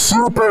it's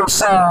Super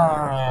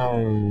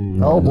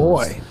Sound. Oh,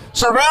 boy.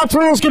 So round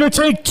 3 is going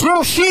to take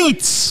 2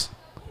 sheets.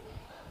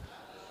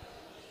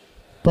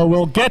 But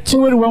we'll get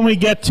to it when we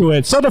get to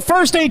it. So the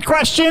first 8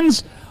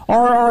 questions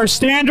are our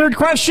standard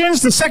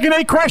questions. The second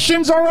 8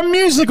 questions are a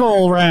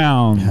musical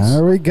round.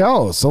 There we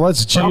go. So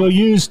let's So jump you'll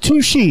use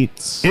 2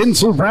 sheets.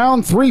 into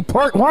round 3,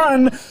 part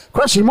 1.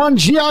 Question 1,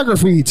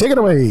 geography. Take it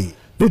away.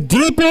 The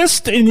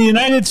deepest in the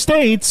United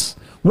States,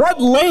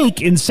 what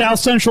lake in south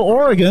central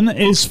Oregon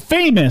is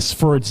famous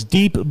for its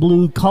deep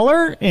blue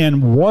color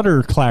and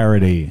water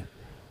clarity?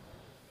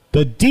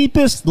 The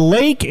deepest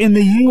lake in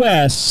the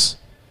U.S.,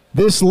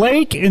 this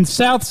lake in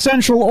south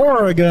central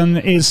Oregon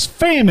is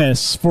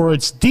famous for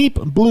its deep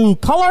blue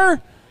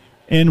color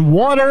and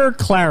water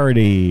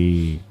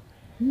clarity.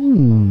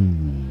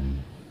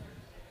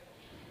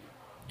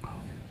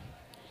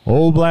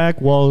 Old black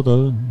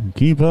water,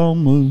 keep on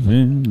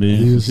moving.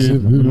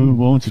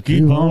 Won't you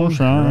keep on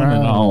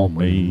shining on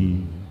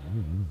me?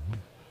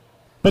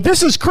 But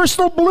this is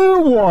crystal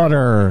blue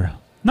water,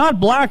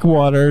 not black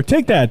water.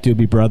 Take that,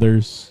 Doobie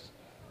Brothers.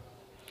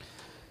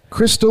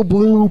 Crystal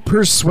blue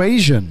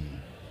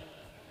persuasion.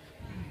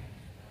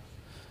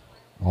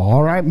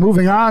 All right,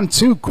 moving on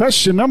to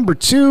question number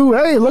 2.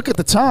 Hey, look at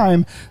the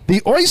time.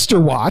 The Oyster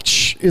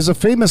Watch is a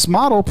famous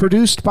model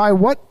produced by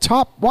what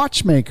top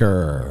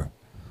watchmaker?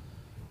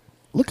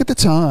 Look at the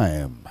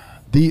time.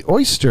 The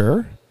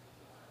Oyster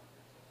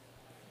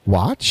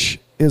Watch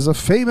is a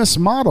famous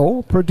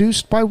model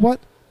produced by what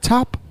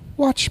top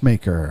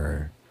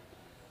watchmaker?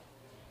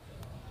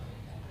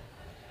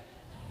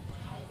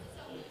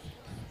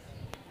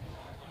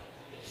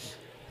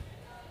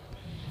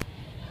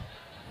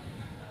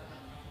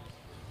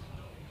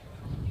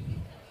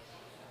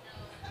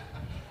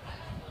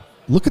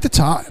 Look at the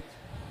time.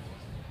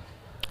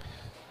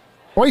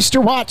 Oyster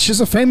Watch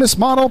is a famous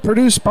model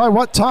produced by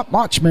what top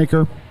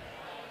watchmaker?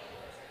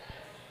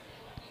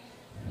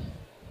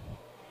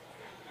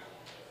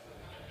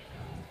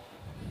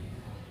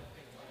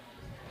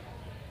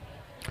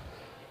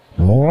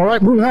 All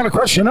right, moving on to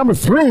question number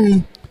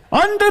 3.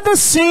 Under the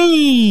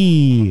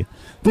sea,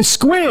 the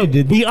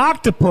squid, the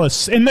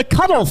octopus, and the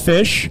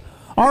cuttlefish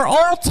are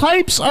all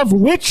types of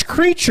which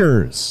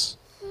creatures?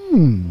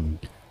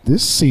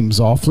 This seems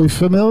awfully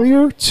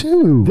familiar,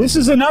 too. This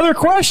is another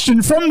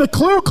question from the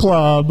Clue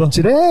Club.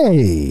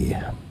 Today.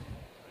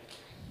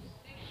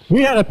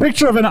 We had a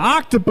picture of an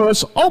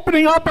octopus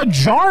opening up a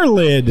jar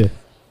lid.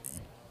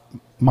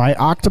 My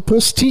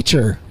octopus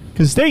teacher.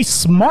 Because they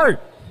smart.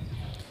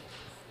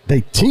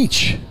 They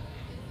teach.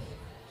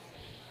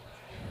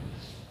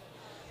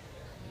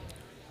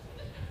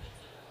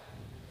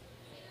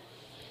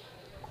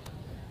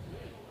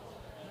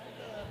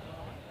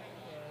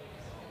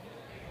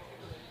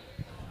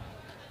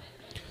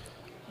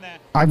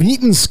 I've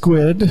eaten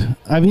squid.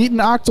 I've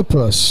eaten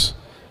octopus.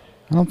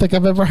 I don't think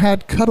I've ever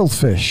had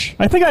cuttlefish.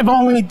 I think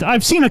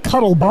I've seen a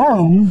cuttle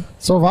bone.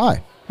 So have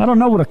I. I don't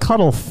know what a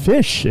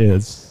cuttlefish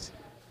is.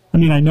 I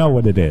mean, I know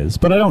what it is,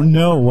 but I don't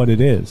know what it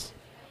is.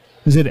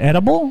 Is it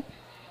edible?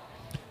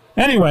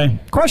 Anyway,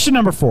 question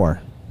number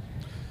 4.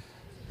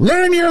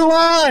 Learn your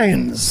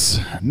lines.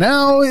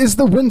 Now is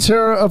the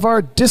winter of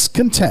our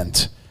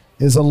discontent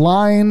is a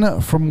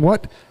line from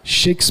what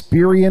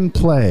Shakespearean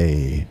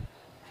play?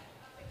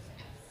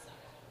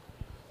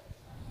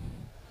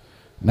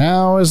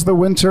 Now is the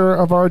winter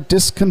of our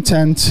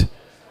discontent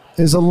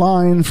is a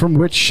line from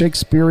which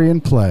Shakespearean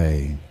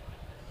play?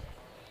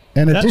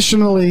 And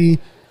additionally,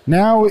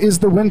 now is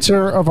the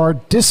winter of our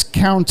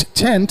discount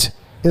tent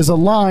is a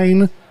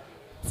line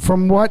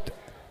from what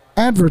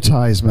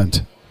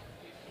advertisement?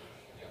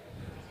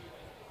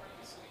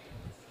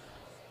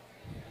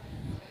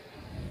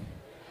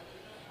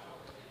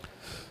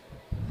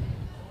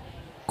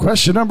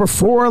 Question number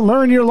 4,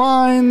 learn your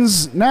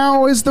lines.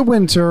 Now is the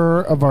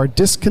winter of our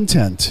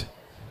discontent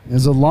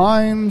is a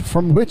line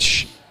from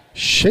which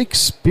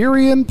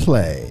Shakespearean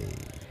play?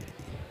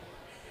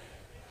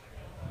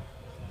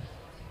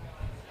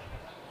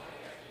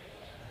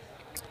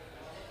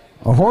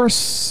 A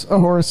horse,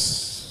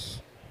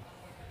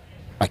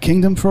 a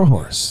kingdom for a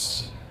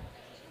horse.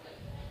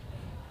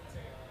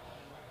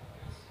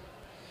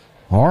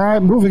 All right,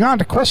 moving on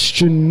to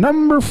question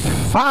number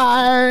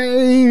 5.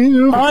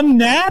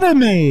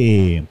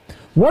 Anatomy.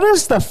 What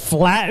is the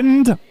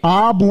flattened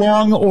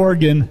oblong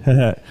organ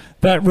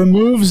that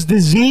removes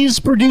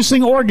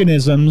disease-producing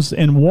organisms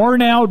and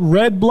worn-out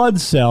red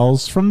blood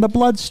cells from the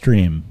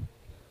bloodstream?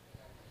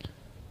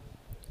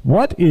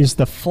 What is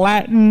the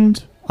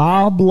flattened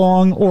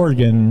oblong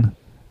organ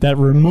that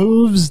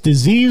removes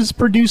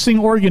disease-producing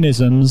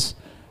organisms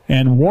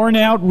and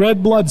worn-out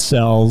red blood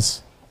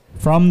cells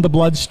from the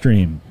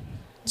bloodstream?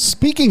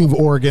 Speaking of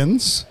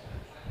organs,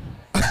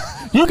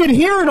 You could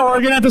hear an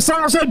organ at the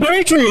Somerset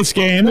Patriots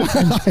game.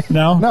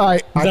 No,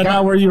 I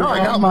not where you? No,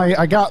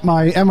 I got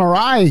my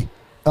MRI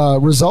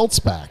results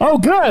back. Oh,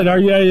 good. Are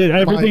you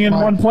everything in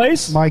one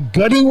place? My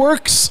gutty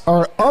works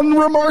are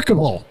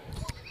unremarkable,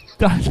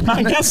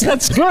 I guess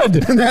that's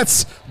good. and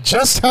that's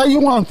just how you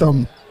want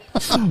them.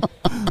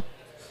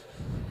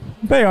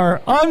 They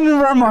are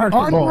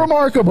unremarkable.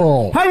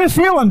 Unremarkable. How you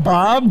feeling,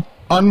 Bob?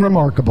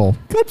 Unremarkable.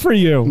 Good for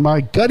you.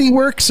 My gutty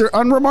works are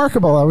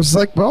unremarkable. I was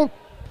like, well,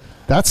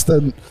 that's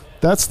the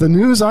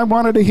news I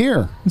wanted to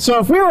hear. So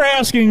if we were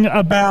asking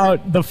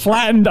about the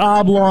flattened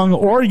oblong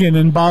organ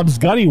in Bob's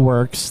gutty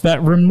works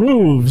that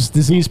removes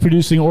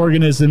disease-producing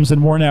organisms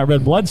and worn-out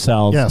red blood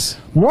cells, Yes.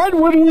 what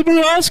would we be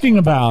asking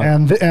about?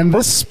 And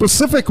this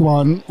specific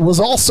one was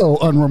also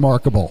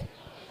unremarkable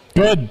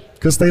Good.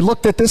 because they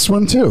looked at this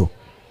one too.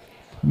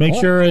 Make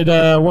sure it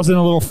wasn't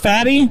a little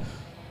fatty.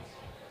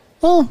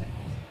 Oh,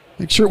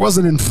 make sure it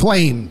wasn't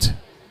inflamed.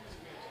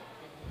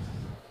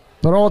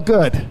 But all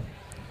good.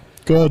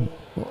 Good.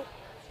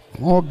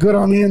 All good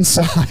on the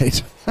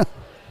inside.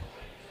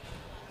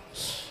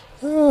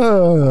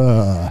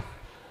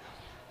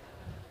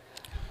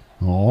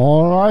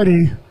 All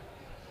righty.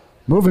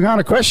 Moving on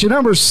to question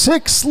number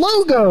 6,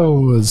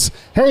 logos.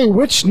 Hey,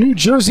 which New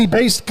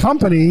Jersey-based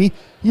company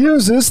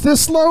uses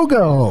this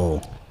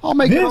logo? I'll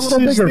make it a little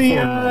bigger for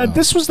you.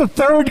 This was the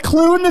third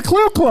clue in the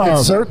Clue Club.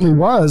 It certainly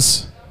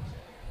was.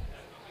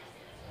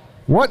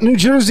 What New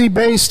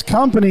Jersey-based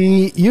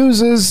company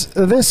uses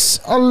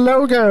this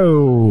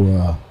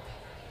logo?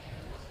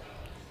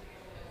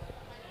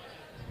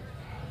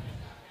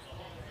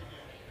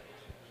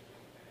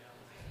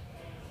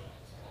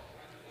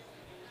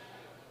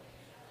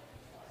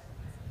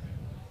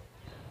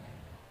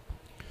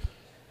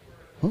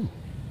 Oh.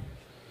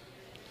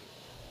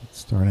 It's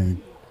starting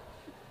to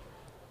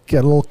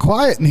get a little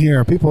quiet in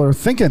here. People are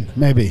thinking,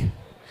 maybe.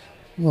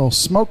 A little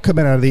smoke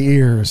coming out of the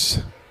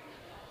ears.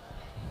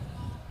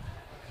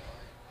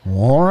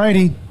 All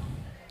righty.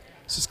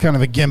 This is kind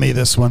of a gimme,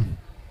 this one.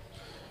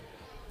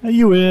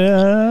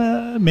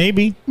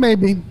 Maybe.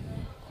 Maybe.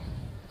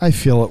 I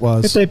feel it If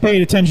was. they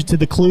paid attention to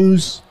the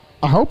clues.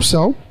 I hope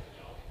so.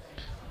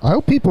 I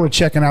hope people are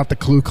checking out the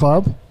Clue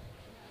Club.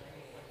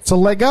 It's a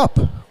leg up.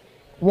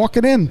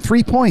 Walking in,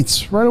 3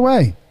 points right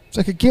away. It's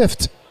like a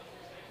gift.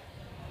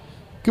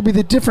 Could be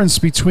the difference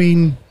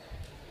between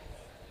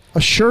a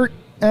shirt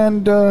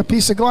and a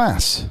piece of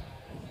glass.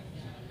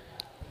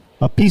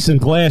 A piece of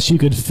glass you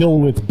could fill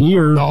with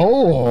beer.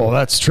 Oh,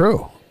 that's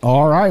true.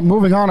 All right,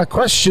 moving on to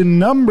question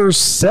number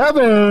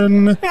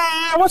 7.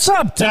 Hey, what's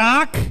up,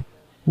 Doc?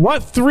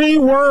 What 3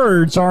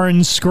 words are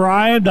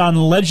inscribed on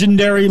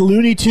legendary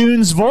Looney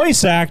Tunes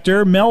voice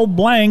actor Mel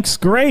Blanc's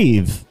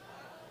grave?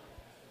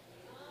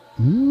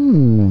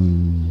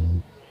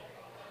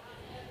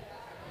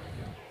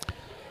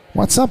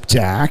 What's up,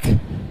 Jack?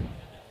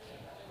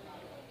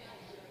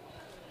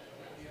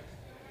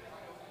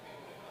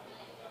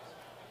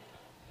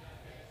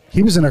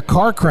 He was in a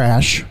car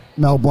crash.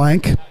 Mel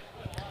Blanc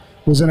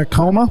was in a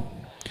coma,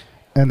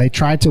 and they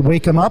tried to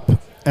wake him up,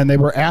 and they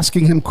were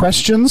asking him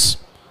questions,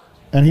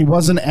 and he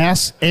wasn't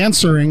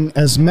answering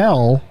as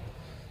Mel.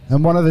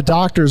 And one of the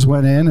doctors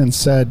went in and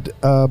said,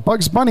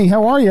 Bugs Bunny,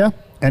 how are you?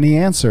 And he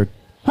answered.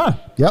 Huh.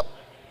 Yep.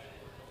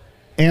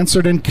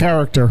 Answered in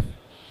character.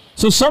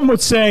 So some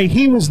would say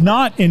he was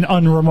not in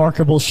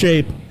unremarkable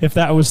shape if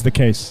that was the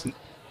case.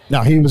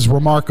 Now, he was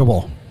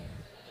remarkable.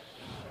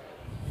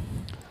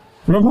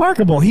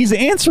 Remarkable. He's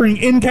answering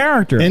in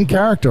character. In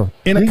character.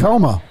 In a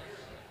coma.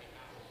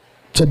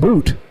 To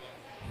boot.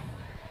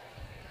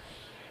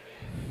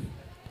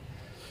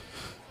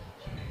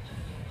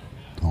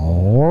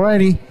 All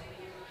righty.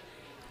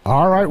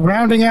 All right,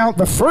 rounding out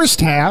the first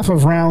half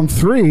of round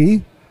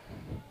 3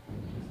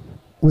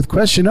 with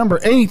question number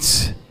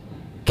 8.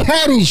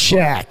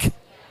 Caddyshack.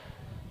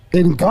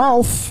 In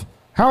golf,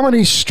 how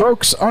many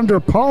strokes under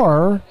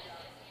par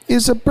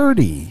is a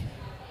birdie?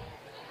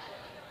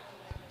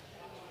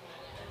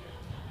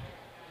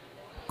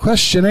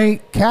 Question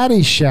 8,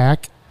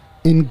 Caddyshack.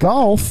 In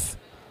golf,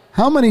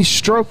 how many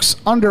strokes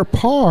under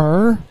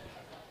par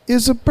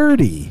is a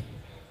birdie?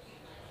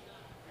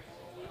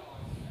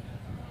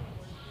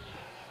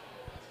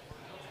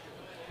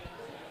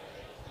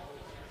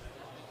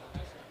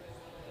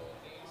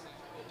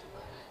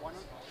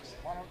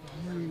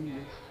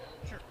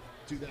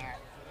 Do that.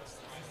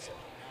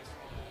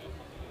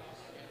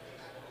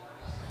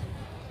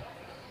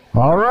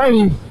 All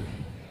righty.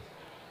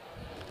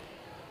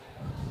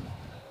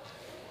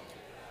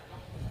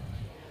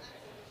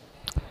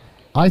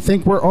 I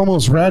think we're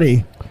almost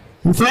ready.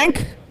 You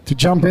think? to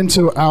jump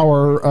into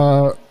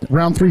our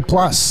round 3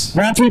 plus.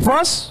 Round 3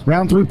 plus?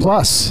 Round 3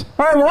 plus.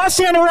 All right, well, that's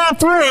the end of round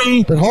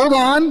 3. But hold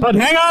on. But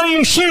hang on to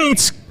your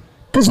sheets,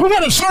 because we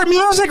got a short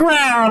music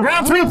round.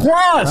 Round 3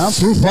 plus. Round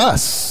 3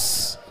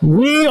 plus.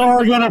 We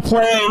are going to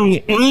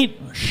play 8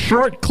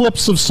 short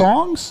clips of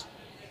songs,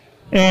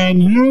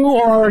 and you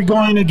are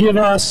going to give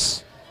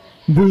us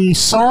the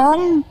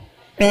song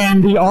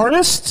and the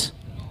artist.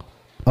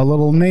 A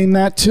little name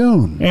that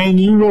tune. And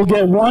you will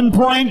get 1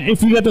 point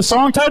if you get the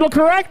song title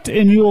correct,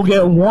 and you will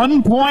get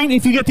 1 point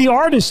if you get the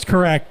artist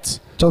correct.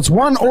 So it's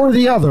one or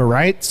the other,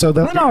 right? So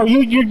that No,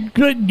 you're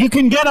good. You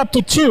can get up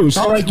to 2.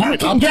 So like you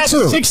can get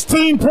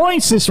 16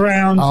 points this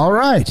round. All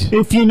right.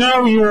 If you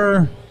know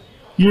your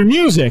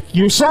music,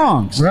 your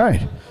songs.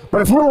 Right.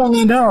 But if you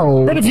only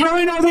know... But if you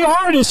only know the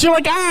artist, you're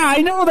like,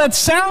 I know what that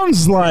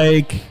sounds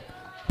like.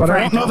 But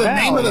I don't know the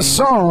name of the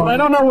song. But I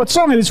don't know what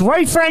song it is.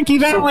 Right, Frankie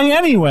Valli,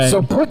 anyway.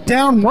 So put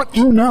down what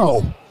you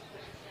know.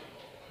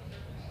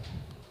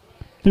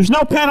 There's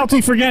no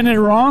penalty for getting it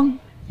wrong.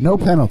 No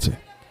penalty.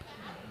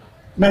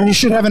 Now, you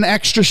should have an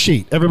extra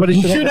sheet. Everybody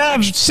You should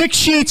have 6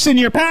 sheets in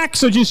your pack,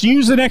 so just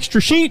use an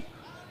extra sheet.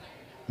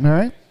 All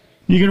right.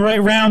 You can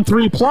write round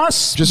 3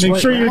 plus. Just make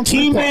write sure your round 3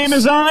 team plus. name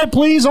is on it,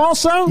 please,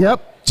 also.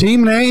 Yep.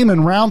 Team name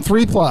and round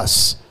 3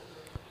 plus.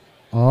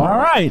 All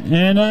right,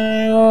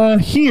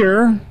 and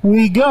here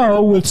we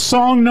go with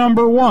song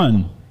number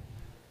 1.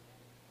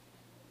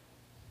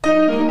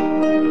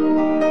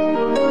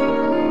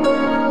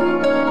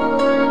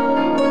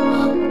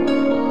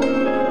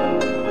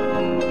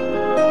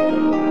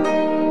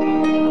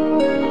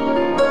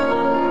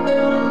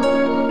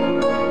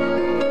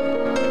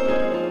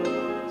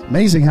 It's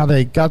amazing how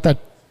they got that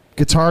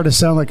guitar to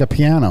sound like a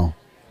piano.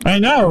 I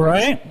know,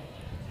 right?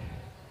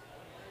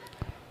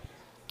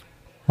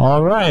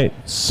 All right,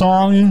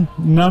 song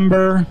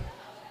number...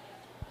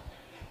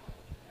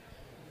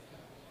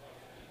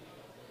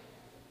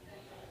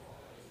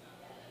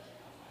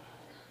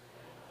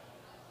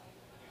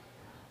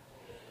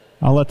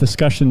 I'll let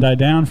discussion die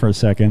down for a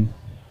second.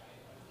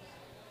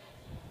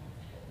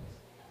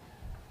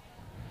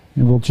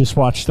 And we'll just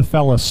watch the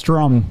fella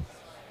strum.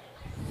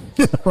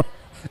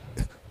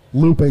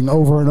 Looping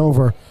over and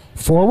over.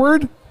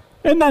 Forward.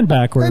 And then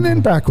backward. And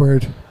then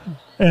backward.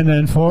 And then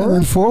And forward.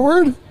 then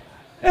forward.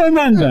 And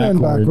then And then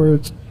backward.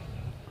 backwards.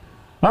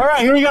 All right,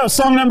 here we go.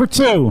 Song number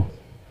 2.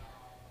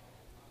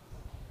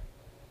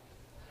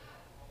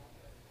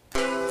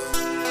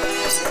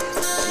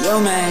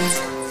 Yo,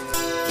 man.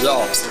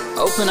 Yo,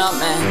 Open up,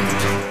 man.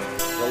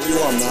 what do you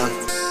want, man?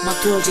 My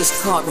girl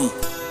just caught me.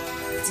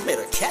 You made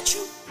her catch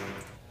you?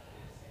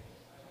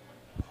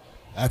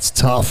 That's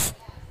tough.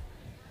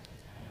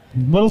 A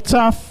little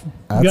tough.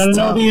 That's You got to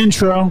know tough. the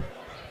intro.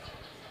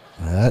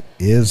 That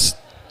is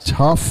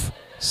tough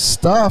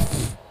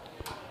stuff.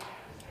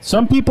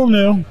 Some people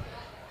knew.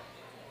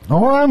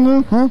 Oh, I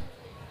know, huh?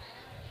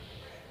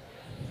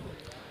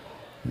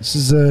 This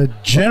is a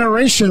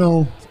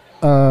generational.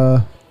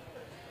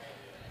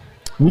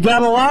 We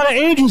got a lot of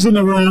ages in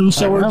the room,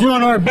 so we're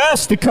doing our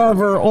best to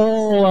cover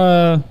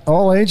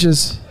All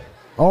ages,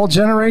 all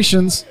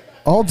generations,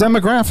 all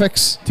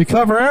demographics. to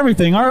cover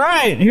everything. All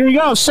right, here we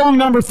go. Song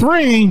number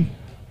 3.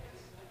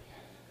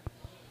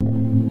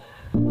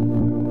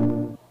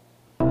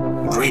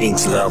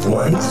 Greetings, loved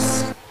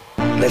ones.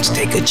 Let's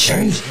take a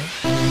journey.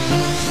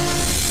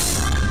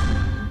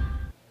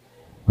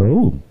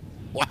 Oh.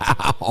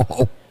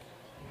 Wow.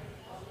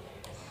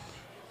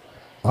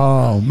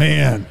 Oh,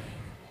 man.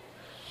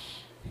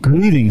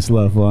 Greetings,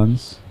 loved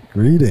ones.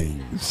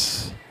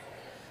 Greetings.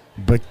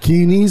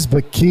 Bikinis,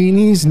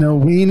 bikinis, no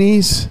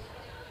weenies.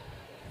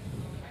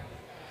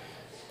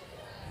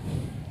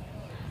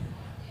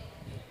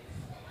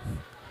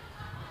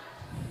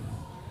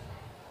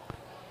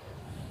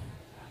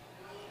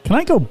 Can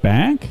I go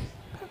back?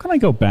 How can I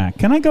go back?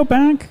 Can I go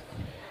back?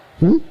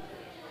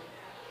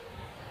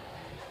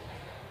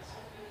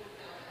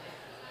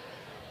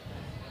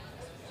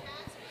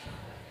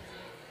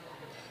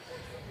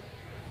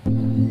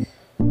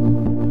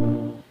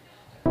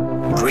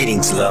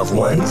 Greetings, loved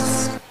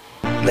ones.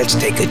 Let's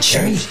take a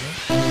journey.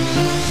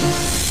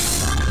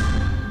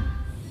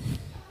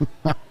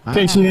 In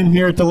case you didn't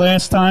hear it the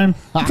last time.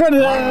 I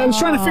was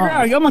trying to figure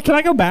out. I'm like, can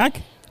I go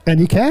back? And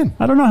you can.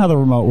 I don't know how the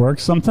remote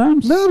works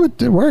sometimes. No,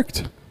 but it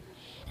worked.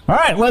 All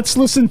right, let's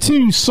listen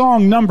to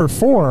song number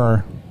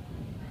 4.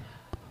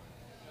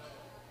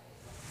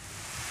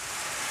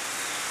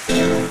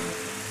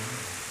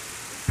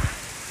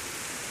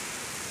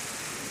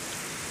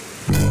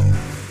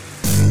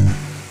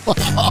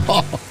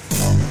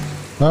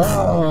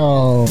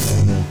 Oh.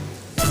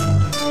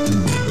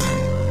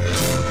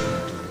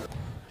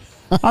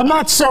 I'm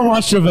not so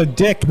much of a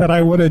dick that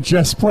I would have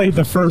just played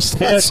the first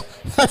hit.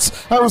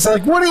 I was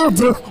like, what are you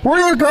doing?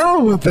 Where are you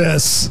going with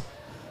this?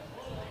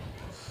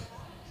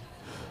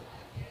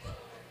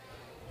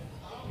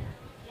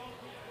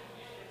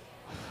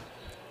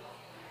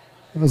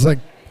 I was like,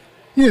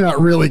 you're not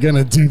really going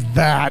to do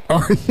that,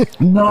 are you?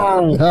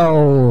 No.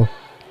 No.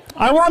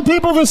 I want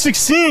people to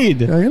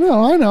succeed. I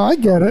know, I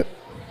get it.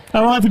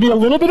 I want it to be a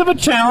little bit of a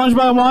challenge,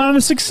 but I want him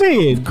to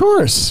succeed. Of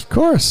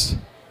course.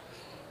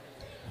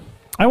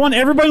 I want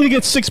everybody to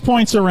get 6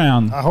 points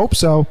around. I hope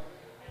so.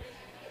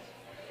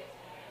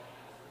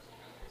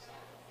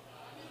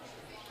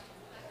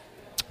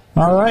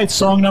 All right,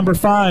 song number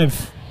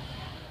 5.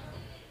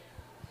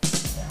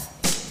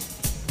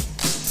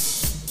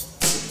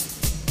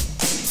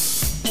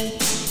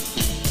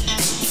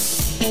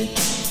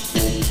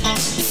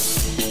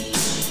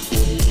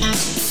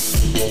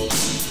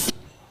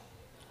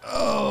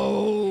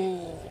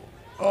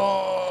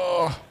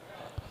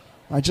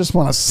 I just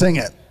want to sing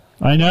it.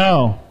 I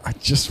know. I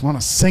just want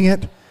to sing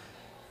it,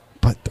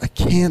 but I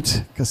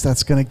can't because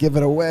that's going to give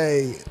it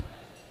away.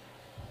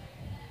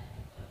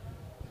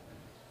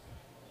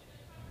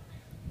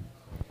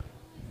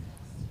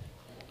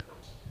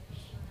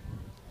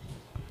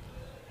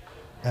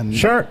 And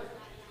Sure.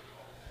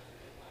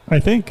 I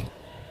think.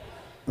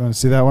 Want to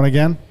see that one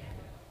again?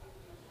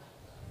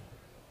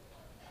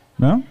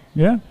 No?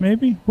 Yeah,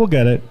 maybe. We'll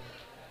get it.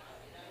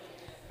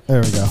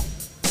 There we go.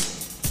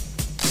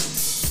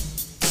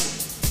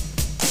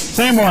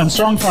 Same one,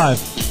 song 5.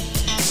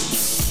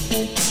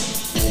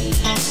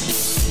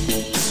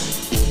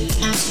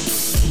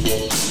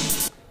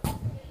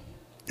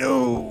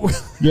 Oh,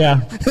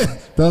 Yeah,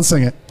 don't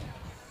sing it.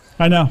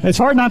 I know. It's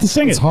hard not to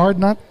sing It's it. hard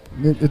not.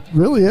 It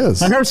really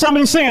is. I heard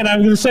somebody sing it. I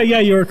was going to say, yeah,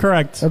 you were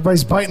correct.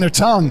 Everybody's biting their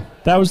tongue.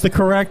 That was the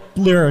correct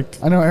lyric.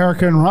 I know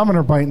Erica and Raman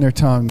are biting their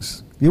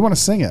tongues. You want to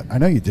sing it? I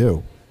know you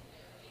do.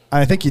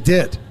 I think you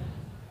did.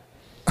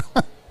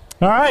 All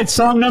right,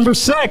 song number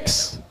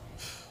 6.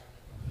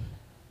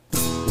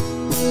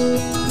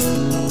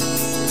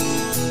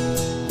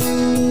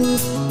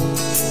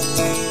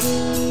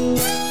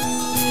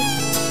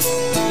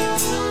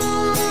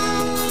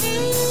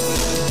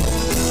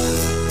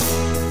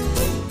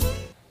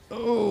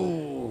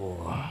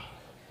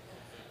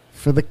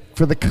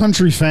 For the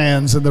country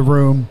fans in the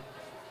room.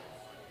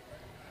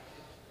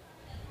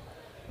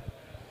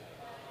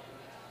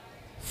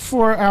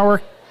 For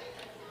our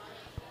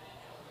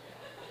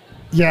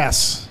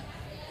Yes.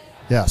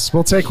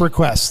 We'll take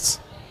requests.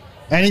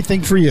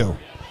 Anything for you.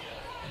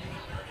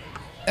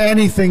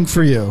 Anything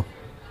for you.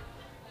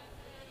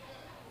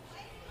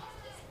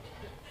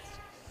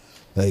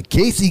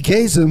 Casey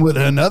Kasem with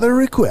another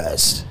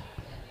request.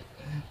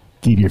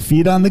 Keep your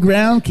feet on the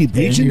ground. Keep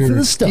reaching for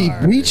the stars.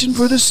 Keep reaching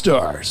for the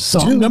stars.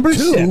 Song number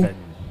 7.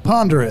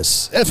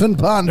 Ponderous. Effing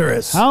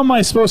ponderous. How am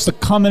I supposed to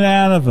come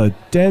out of a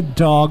Dead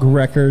Dog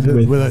record with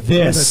this? With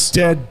a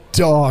dead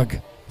dog.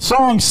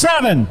 Song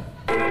 7.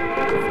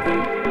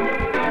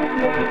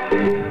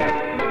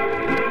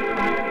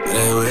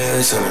 They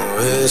wish and they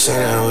wish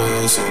and they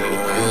wish and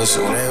they wish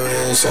and they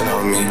wish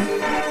on me.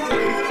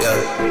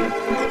 Yeah.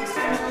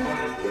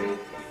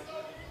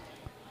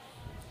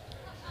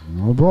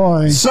 Oh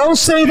boy. So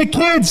say the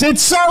kids.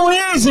 It's so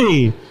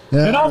easy.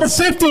 Yeah. And all the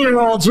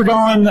 50-year-olds are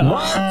going,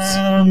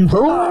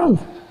 Who?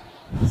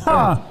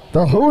 huh.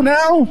 The who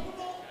now?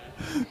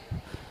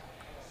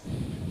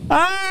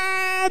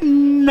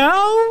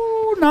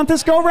 No, not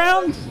this go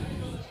round.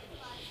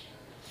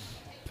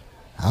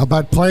 How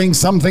about playing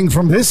something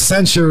from this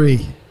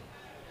century?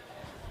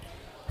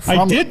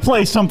 I did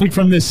play something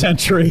from this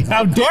century.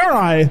 How dare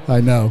I?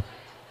 I know.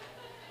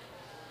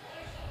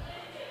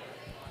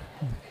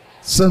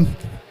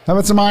 How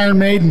about some Iron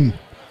Maiden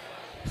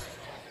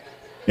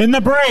In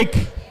the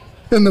break.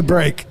 in the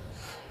break?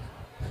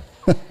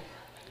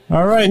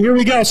 All right, here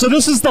we go. So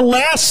this is the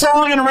last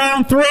song in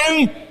round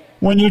 3.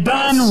 When you're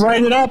done,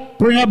 write it up.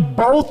 Bring up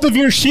both of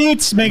your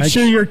sheets. Make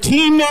sure your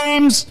team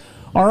names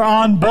are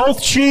on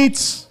both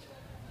sheets.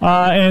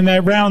 And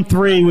that round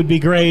 3 would be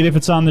great if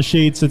it's on the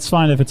sheets. It's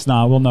fine if it's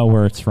not. We'll know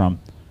where it's from.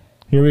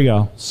 Here we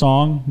go.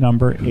 Song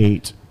number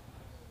 8.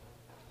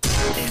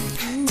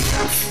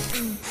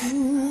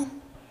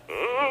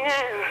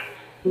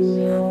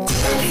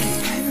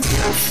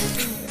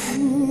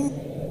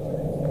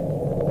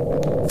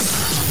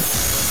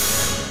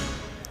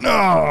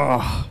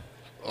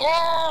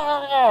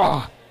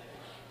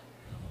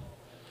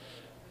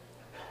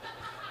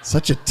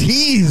 Such a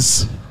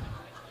tease.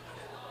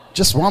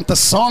 Just want the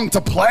song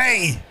to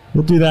play.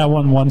 We'll do that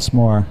one once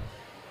more.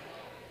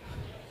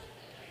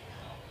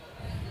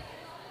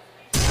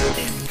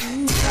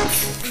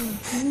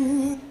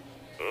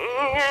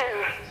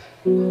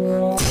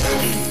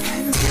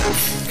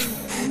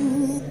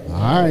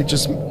 All right,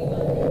 just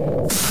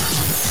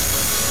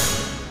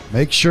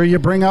make sure you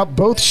bring out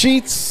both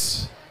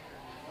sheets.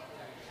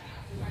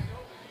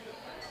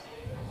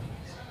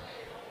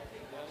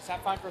 Is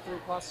that fine for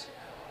 3+?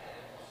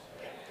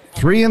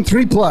 3 and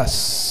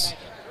 3+.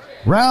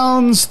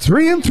 Rounds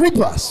 3 and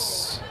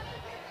 3+.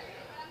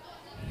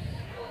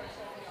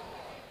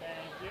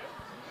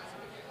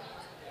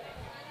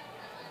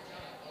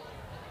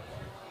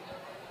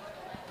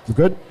 We're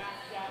good?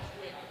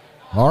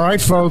 All right,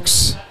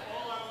 folks.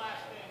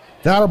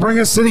 That'll bring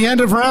us to the end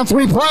of round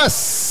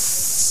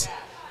 3+.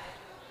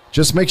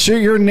 Just make sure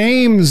your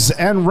names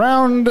and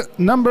round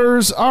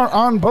numbers are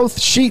on both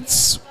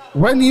sheets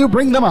when you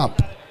bring them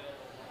up.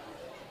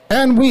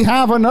 And we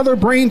have another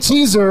brain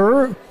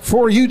teaser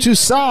for you to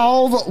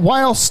solve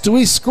whilst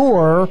we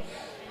score.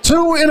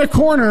 2 in a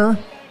corner,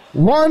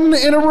 1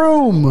 in a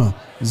room,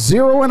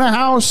 0 in a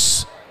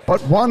house,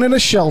 but 1 in a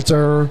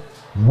shelter.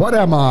 What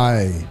am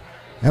I?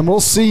 And we'll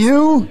see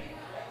you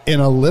in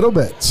a little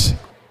bit.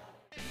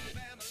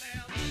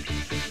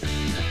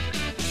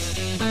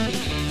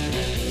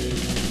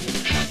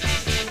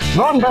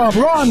 Run, Bob,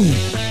 run!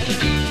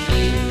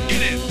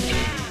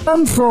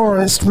 Run,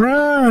 Forrest,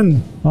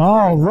 run!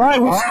 All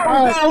right, we've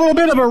got a little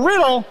bit of a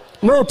riddle.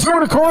 Little 2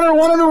 in a corner,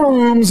 1 in a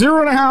room,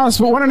 0 in a house,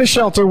 but 1 in a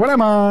shelter. What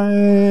am I?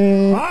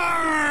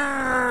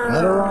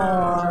 Letter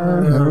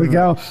R. There we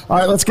go. All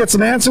right, let's get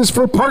some answers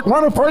for part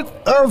 1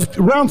 of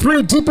round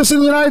 3. Deepest in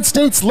the United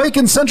States lake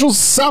in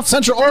South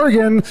Central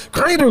Oregon,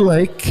 Crater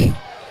Lake.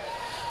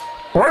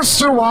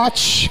 Oyster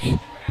Watch,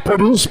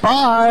 produced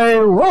by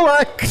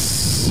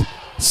Rolex.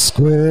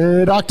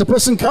 Squid,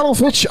 octopus, and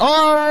cuttlefish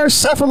are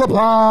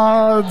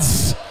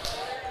cephalopods.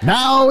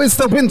 Now is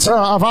the winter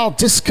of our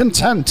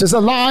discontent is a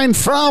line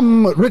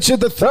from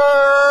Richard III.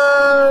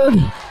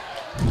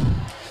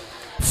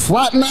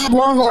 Flat and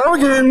oblong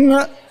organ,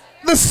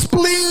 the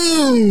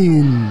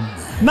spleen.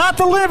 Not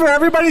the liver.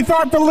 Everybody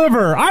thought the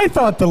liver. I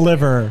thought the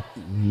liver.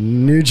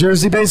 New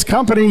Jersey-based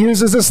company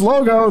uses this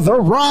logo, The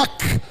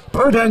Rock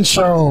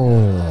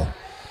Prudential.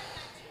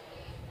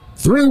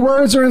 3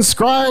 words are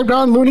inscribed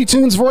on Looney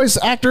Tunes voice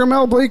actor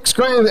Mel Blake's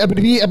grave.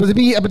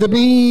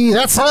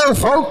 That's all,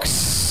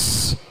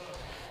 folks.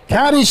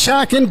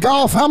 Caddyshack in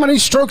golf. How many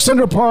strokes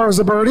under par is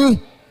a birdie?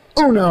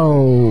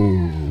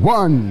 Uno.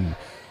 1.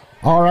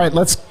 All right,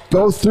 let's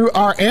go through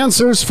our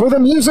answers for the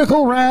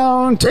musical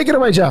round. Take it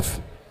away, Jeff.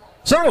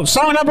 So,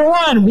 song number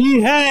 1,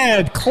 we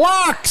had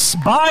Clocks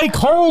by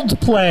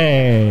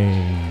Coldplay.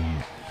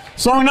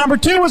 Song number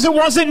 2 was It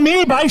Wasn't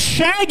Me by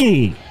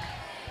Shaggy.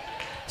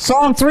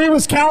 Song 3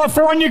 was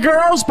California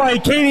Girls by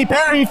Katy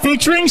Perry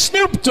featuring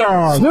Snoop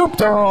Dogg. Snoop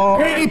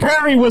Dogg. Katy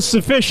Perry was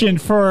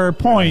sufficient for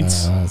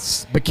points.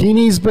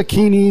 Bikinis,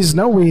 bikinis,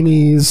 no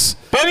weenies.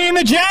 Benny and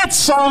the Jets,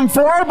 song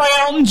 4 by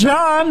Elton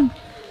John.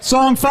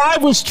 Song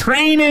 5 was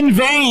Train in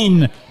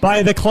Vain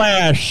by The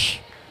Clash.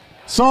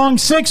 Song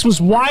 6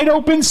 was Wide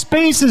Open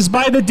Spaces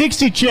by the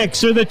Dixie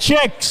Chicks or the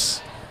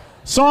Chicks.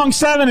 Song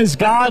 7 is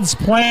God's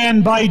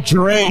Plan by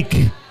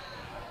Drake.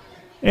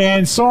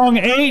 And song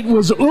 8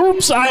 was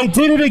Oops, I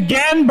Did It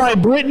Again by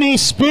Britney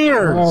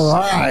Spears. All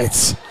right.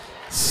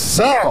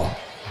 So,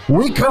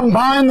 we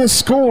combine the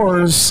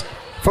scores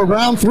for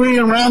round 3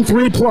 and round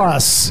 3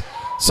 plus.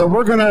 So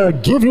we're going to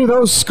give you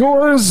those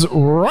scores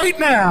right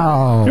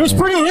now. It was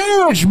pretty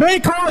huge. May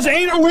cause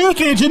anal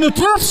leakage in the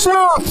Tooth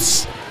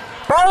Sleuths.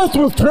 Both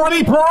with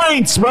 20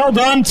 points. Well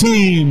done,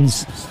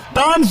 teams.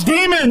 Don's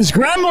Demons,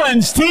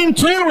 Gremlins, Team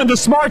 2, and the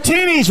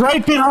Smartinis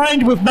right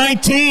behind with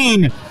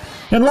 19.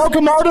 And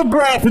Locomotive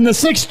Breath and the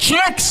 6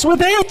 Chicks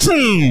with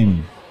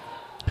 18.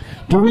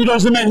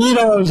 Doritos and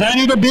Mojitos, I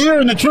Need a Beer,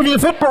 and the Trivia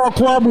Football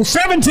Club with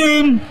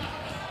 17.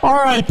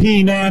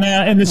 R.I.P. Nana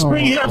and the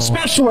Spring Hill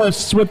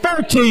Specialists with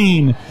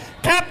 13.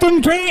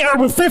 Captain Kane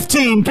with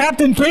 15.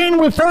 Captain Kane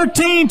with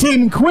 13.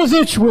 Team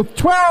Quizich with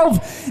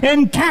 12.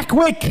 And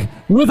Cackwick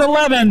with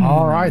 11.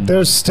 All right,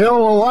 there's still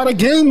a lot of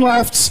game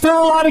left.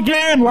 Still a lot of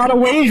game, a lot of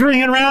wagering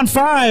in round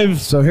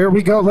 5. So here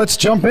we go. Let's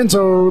jump into.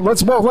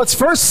 Let's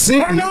first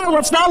see. Oh, no,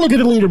 let's not look at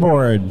the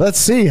leaderboard. Let's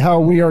see how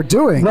we are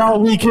doing. Well,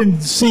 we can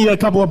see a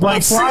couple of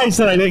blank slides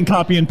that I didn't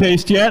copy and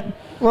paste yet.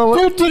 Well,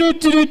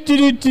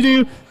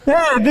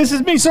 Hey, this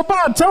is me. So,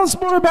 Bob, tell us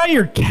more about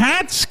your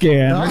CAT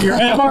scan or your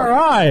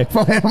MRI.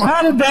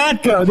 How did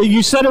that go?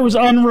 You said it was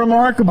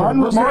unremarkable.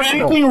 Was there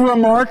anything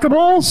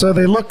remarkable? So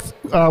they looked.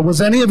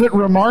 Was any of it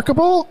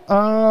remarkable?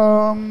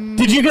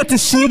 Did you get to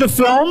see the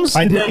films?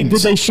 I didn't.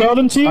 Did they show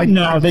them to you?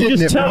 No, they didn't.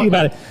 just tell you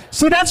about it.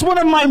 See, that's one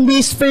of my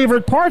least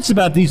favorite parts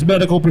about these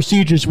medical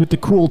procedures with the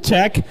cool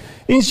tech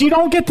is you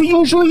don't get to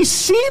usually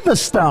see the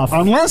stuff.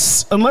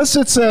 Unless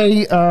it's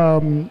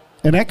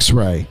an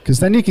X-ray, because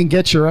then you can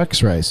get your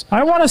X-rays.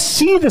 I want to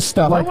see the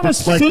stuff. I want to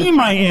see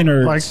my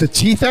innards. Like the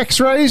teeth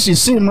X-rays, you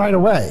see them right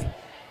away,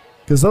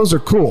 because those are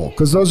cool.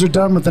 Because those are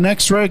done with an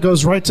X-ray,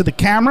 goes right to the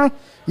camera.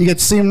 You get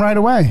to see them right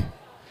away.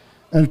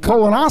 And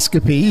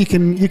colonoscopy,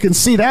 you can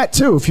see that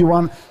too if you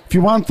want. If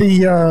you want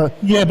the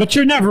yeah, but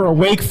you're never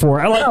awake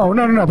for it.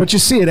 No. But you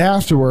see it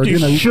afterward.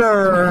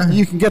 Sure.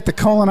 You can get the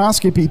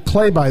colonoscopy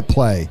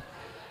play-by-play.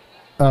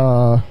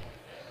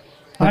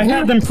 I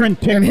had them print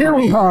pictures. And here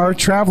we are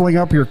traveling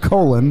up your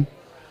colon.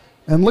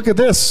 And look at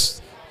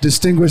this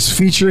distinguished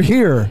feature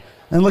here.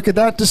 And look at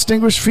that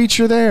distinguished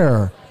feature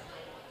there.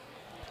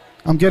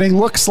 I'm getting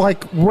looks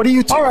like, what are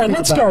you talking about? All right,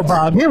 let's go,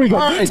 Bob. Here we go.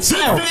 All right,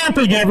 Good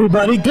vamping,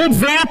 everybody. Good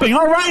vamping.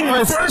 All right,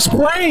 in first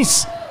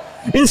place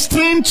is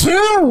Team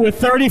 2 with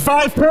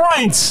 35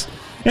 points.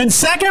 In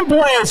second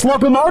place,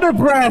 Locomotive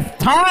Breath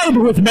tied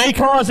with May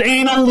Cause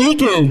Anal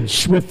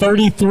Leakage with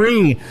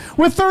 33.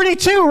 With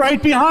 32,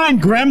 right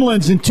behind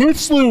Gremlins and Tooth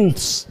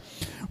Sleuths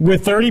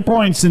with 30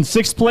 points. In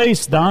sixth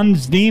place,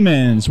 Don's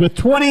Demons with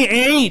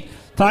 28.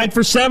 Tied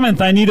for seventh,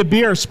 I Need a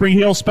Beer, Spring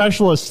Hill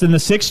Specialists and the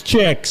 6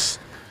 Chicks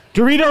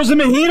Doritos and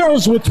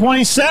Mojitos with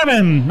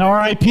 27.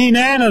 R.I.P.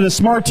 Nana. The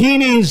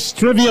Smartinis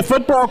Trivia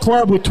Football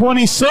Club with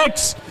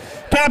 26.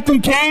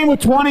 Captain Kane with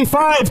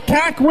 25.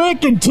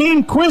 Cackwick and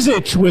Team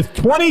Quizich with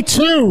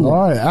 22. All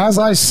right, as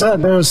I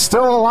said, there's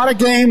still a lot of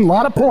game, a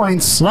lot of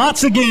points.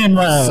 Lots of game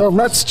left. So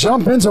let's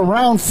jump into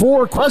round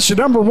 4. Question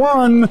number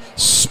 1,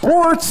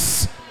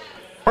 sports.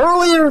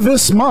 Earlier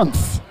this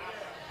month,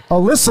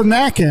 Alyssa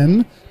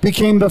Nakken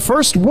became the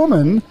first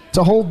woman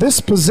to hold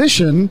this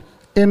position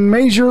in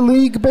Major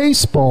League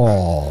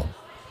Baseball.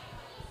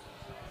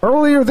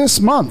 Earlier this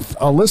month,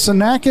 Alyssa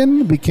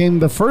Nakken became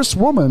the first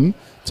woman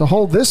to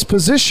hold this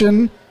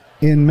position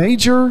in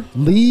Major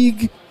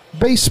League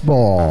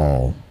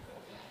Baseball.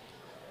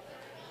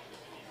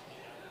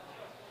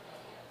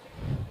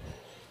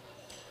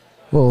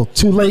 Well,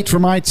 too late for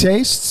my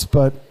tastes,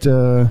 but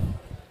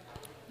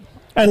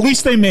At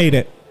least they made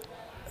it.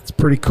 it's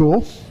pretty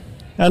cool.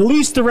 At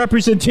least the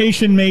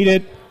representation made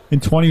it in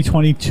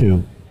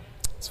 2022.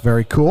 It's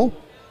very cool.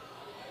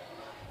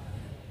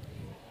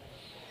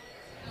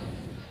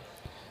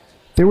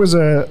 There was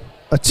a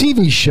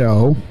TV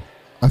show,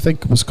 I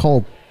think it was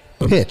called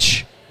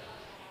Pitch,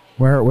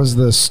 where it was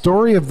the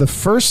story of the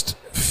first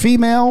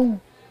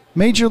female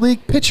major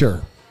league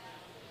pitcher.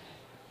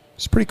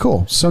 It's pretty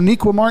cool.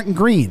 Soniqua Martin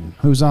Green,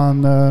 who's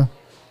on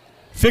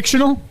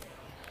Fictional?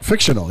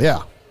 Fictional,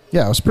 yeah.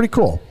 Yeah, it was pretty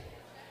cool.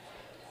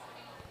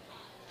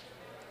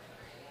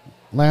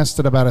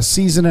 Lasted about a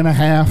season and a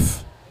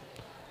half.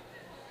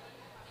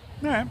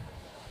 All right.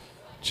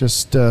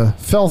 Just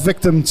fell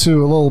victim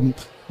to a little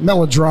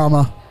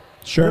melodrama.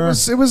 Sure.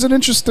 It was an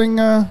interesting,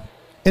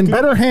 in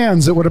better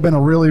hands, it would have been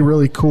a really,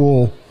 really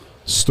cool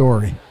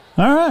story.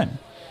 All right.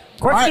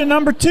 Question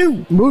number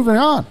 2. Moving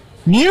on.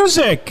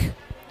 Music.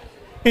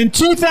 In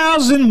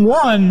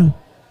 2001,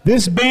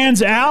 this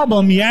band's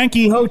album,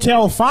 Yankee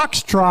Hotel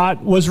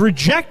Foxtrot, was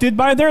rejected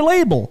by their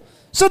label.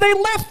 So they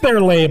left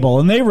their label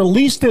and they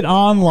released it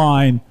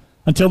online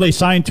until they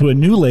signed to a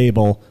new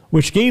label,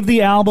 which gave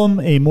the album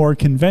a more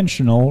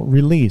conventional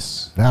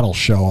release. That'll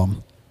show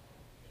them.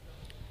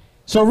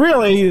 So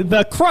really,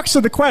 the crux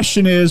of the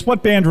question is,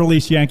 what band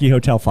released Yankee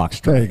Hotel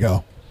Foxtrot? There you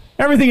go.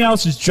 Everything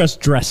else is just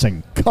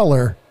dressing.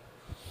 Color.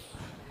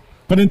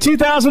 But in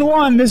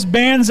 2001, this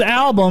band's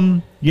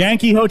album,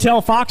 Yankee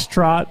Hotel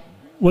Foxtrot,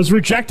 was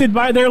rejected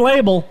by their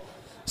label.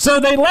 So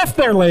they left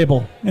their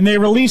label and they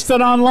released it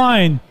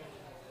online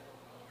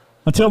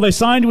until they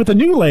signed with a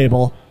new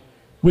label,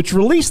 which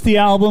released the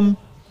album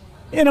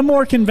in a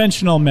more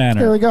conventional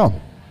manner. There we go.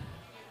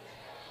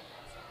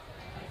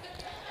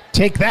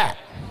 Take that.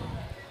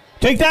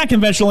 Take that,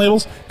 conventional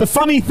labels. The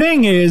funny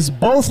thing is,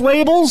 both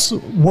labels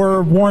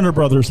were Warner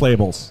Brothers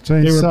labels.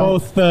 So- They were so-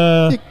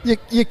 both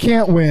You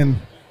can't win.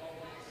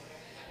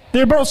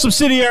 they're both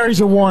subsidiaries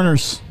of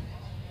Warner's.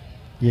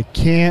 You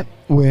can't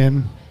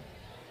win.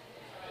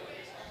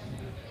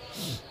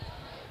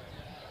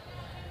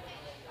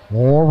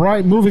 All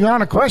right, moving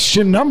on to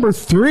question number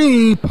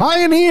 3.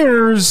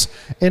 Pioneers.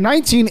 In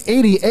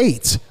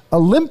 1988,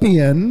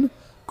 Olympian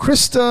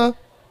Krista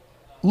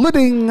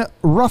Lidding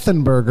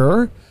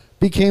Rothenberger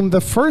became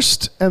the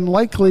first and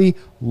likely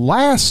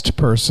last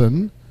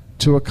person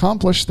to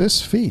accomplish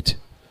this feat.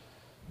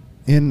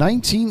 In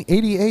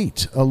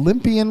 1988,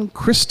 Olympian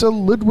Krista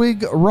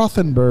Ludwig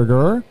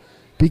Rothenberger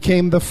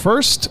became the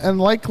first and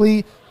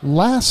likely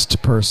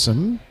last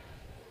person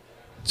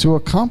to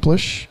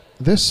accomplish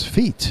this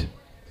feat.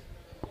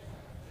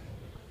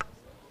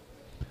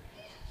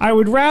 I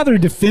would rather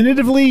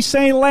definitively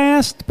say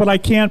last, but I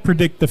can't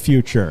predict the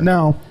future.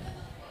 No.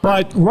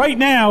 But right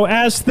now,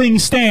 as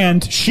things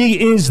stand, she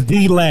is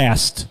the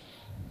last.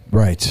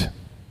 Right.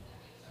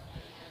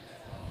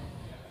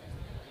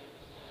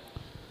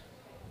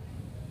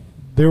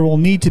 There will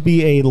need to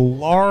be a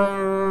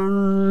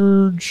large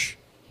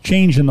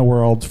change in the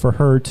world for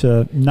her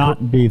to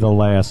not be the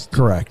last.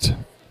 Correct.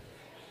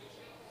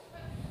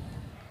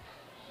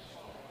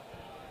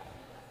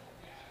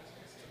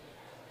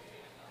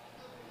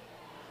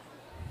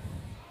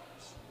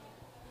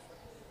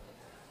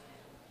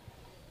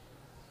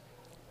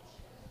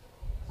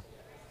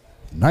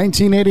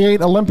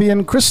 (1988)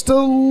 Olympian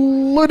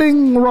Krista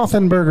Lidding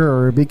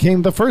Rothenberger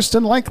became the first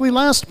and likely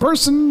last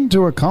person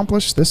to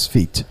accomplish this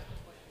feat.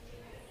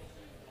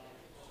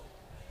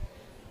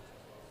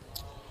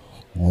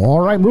 All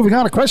right, moving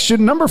on to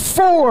question number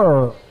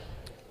 4.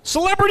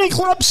 Celebrity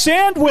Club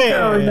Sandwich.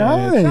 Very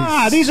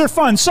nice. These are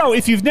fun. So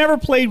if you've never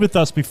played with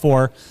us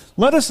before,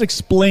 let us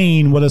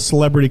explain what a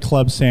Celebrity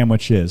Club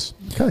Sandwich is.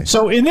 Okay.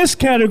 So in this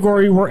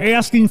category, we're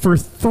asking for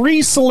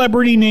 3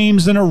 celebrity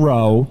names in a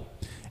row.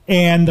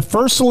 And the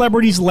first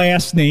celebrity's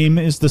last name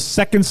is the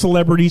second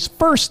celebrity's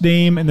first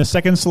name, and the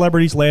second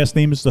celebrity's last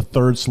name is the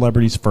third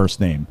celebrity's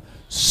first name.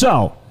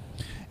 So,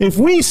 if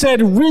we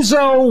said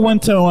Rizzo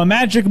went to a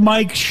Magic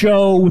Mike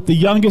show with the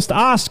youngest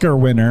Oscar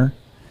winner,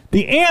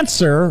 the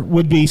answer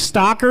would be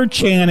Stockard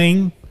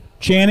Channing,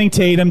 Channing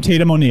Tatum,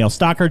 Tatum O'Neal.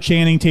 Stockard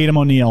Channing, Tatum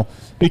O'Neal.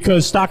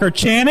 Because Stockard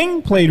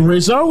Channing played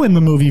Rizzo in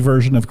the movie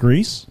version of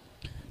Grease.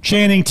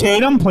 Channing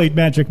Tatum played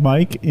Magic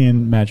Mike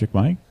in Magic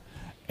Mike.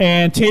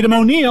 And Tatum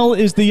O'Neal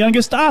is the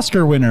youngest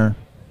Oscar winner.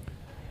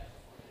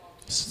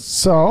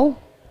 So,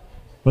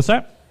 What's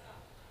that?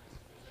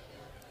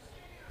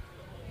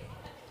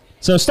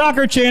 So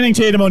Stockard, Channing,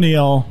 Tatum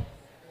O'Neal.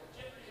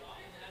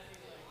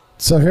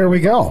 so here we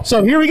go.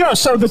 So here we go.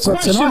 So the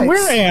question tonight-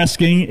 we're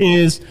asking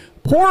is,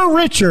 Poor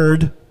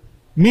Richard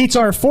meets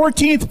our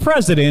 14th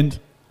president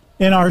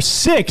in our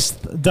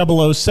 6th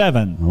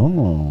 007.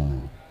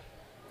 Oh.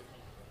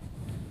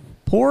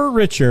 Poor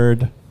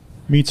Richard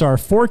meets our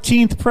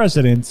 14th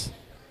president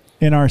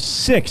in our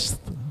 6th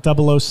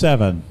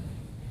 007.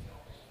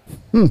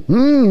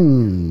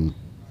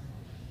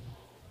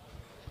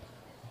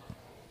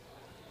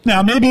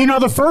 Now, maybe you know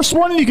the first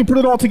one and you can put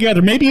it all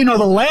together. Maybe you know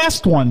the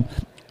last one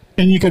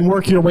and you can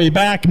work your way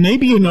back.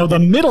 Maybe you know the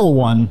middle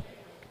one.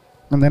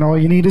 And then all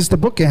you need is the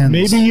bookends.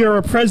 Maybe you're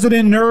a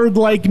president nerd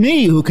like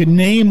me who can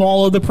name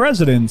all of the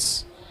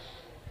presidents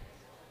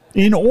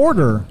in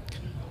order.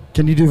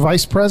 Can you do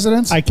vice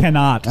presidents? I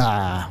cannot.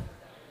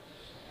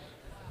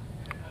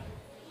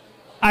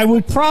 I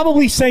would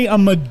probably say a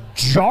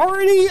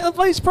majority of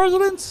vice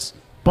presidents,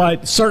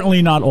 but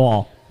certainly not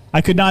all.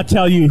 I could not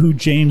tell you who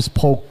James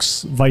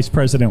Polk's vice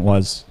president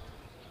was.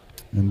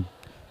 And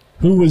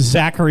Who was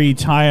Zachary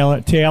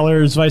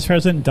Taylor's vice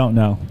president? Don't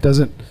know. does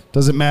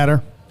it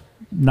matter?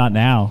 Not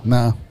now.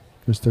 No.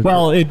 Just a-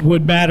 Well, it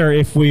would matter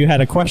if we had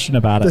a question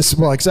about it.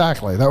 well,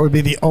 exactly. That would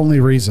be the only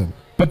reason.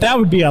 But that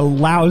would be a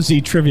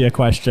lousy trivia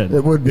question.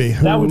 It would be.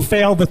 That would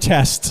fail the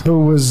test.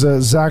 Who was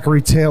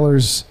Zachary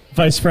Taylor's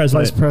Vice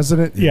president. vice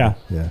president? Yeah.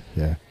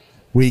 Yeah.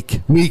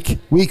 Weak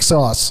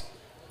sauce.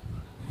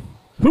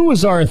 Who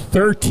was our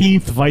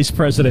 13th vice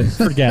president?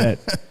 Forget it.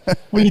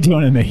 What are you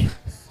doing to me?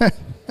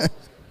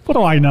 What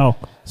do I know?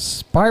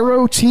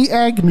 Spyro T.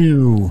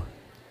 Agnew.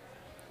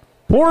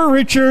 Poor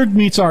Richard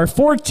meets our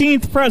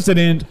 14th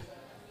president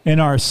in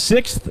our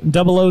 6th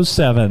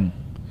 007.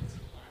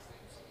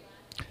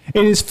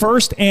 It is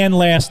first and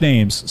last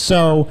names.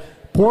 So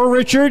Poor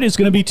Richard is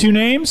going to be 2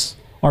 names.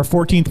 Our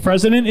 14th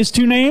president is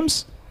 2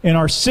 names. And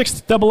our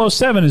 6th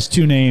 007 is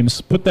 2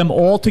 names. Put them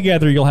all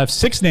together, you'll have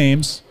 6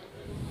 names.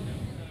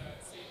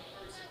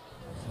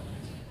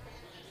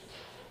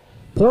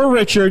 Poor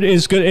Richard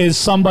is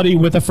somebody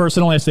with a first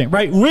and a last name,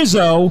 right?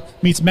 Rizzo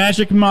meets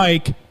Magic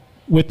Mike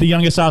with the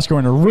youngest Oscar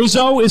winner.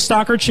 Rizzo is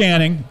Stockard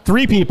Channing.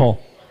 3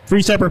 people,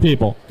 3 separate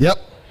people. Yep.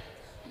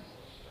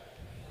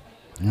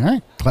 All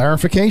right.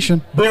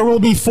 Clarification. There will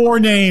be 4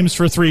 names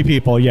for 3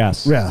 people.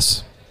 Yes.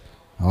 Yes.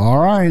 All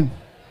right.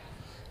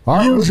 All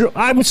right.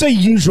 I would say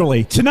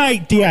usually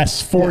tonight.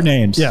 Yes, 4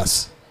 names.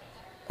 Yes.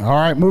 All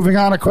right. Moving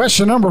on to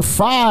question number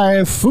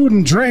 5. Food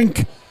and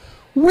drink.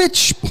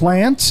 Which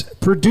plant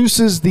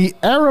produces the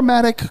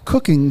aromatic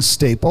cooking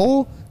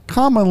staple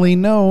commonly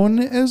known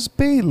as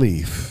bay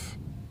leaf?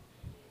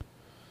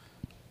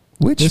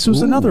 This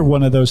was another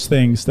one of those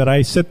things that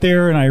I sit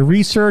there and I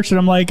research and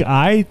I'm like,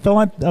 I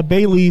thought a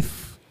bay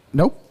leaf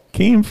Nope.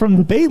 came from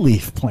the bay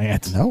leaf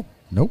plant.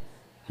 Nope.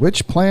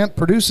 Which plant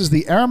produces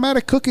the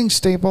aromatic cooking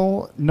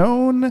staple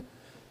known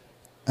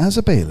as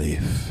a bay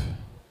leaf?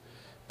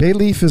 Bay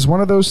leaf is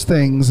one of those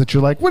things that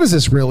you're like, what does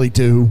this really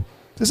do?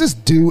 Does this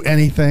do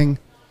anything?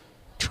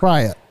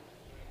 Try it.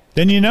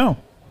 Then you know.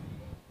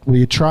 Will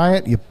you try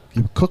it? You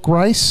cook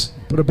rice,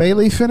 put a bay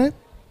leaf in it.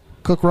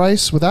 Cook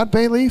rice without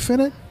bay leaf in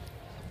it.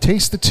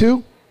 Taste the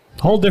 2.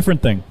 Whole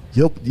different thing.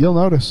 You'll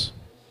notice.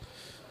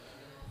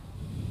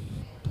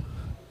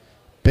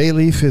 Bay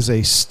leaf is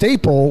a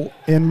staple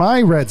in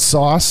my red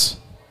sauce.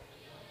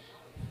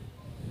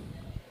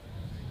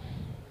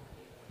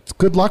 It's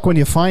good luck when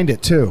you find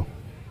it, too.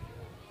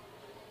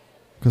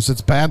 Because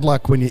it's bad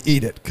luck when you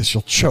eat it, because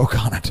you'll choke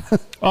on it.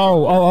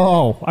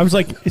 Oh. I was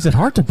like, is it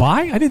hard to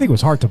buy? I didn't think it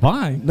was hard to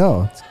buy.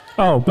 No.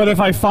 Oh, but if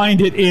I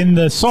find it in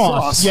the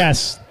sauce.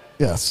 Yes.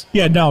 Yes.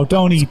 Yeah, no,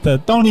 don't eat the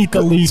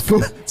leaf.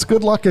 It's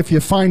good luck if you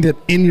find it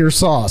in your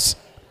sauce.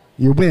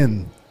 You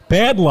win,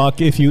 Bad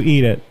luck if you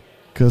eat it.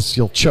 because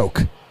you'll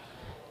choke.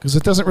 Because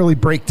it doesn't really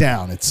break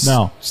down. It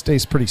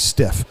stays pretty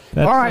stiff.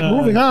 That's, All right,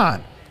 moving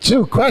on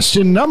to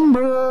question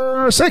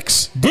number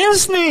 6.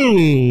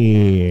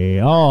 Disney.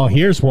 Oh,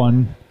 here's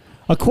one.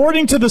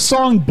 According to the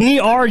song Be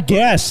Our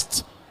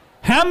Guest,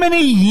 how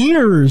many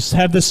years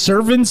have the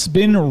servants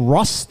been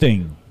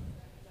rusting?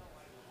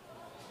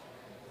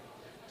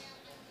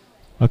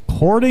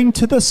 According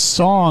to the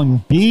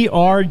song Be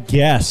Our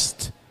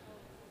Guest,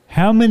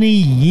 how many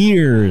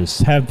years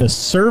have the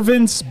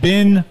servants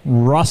been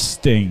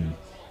rusting?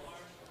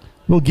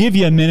 We'll give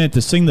you a minute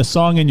to sing the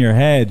song in your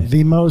head.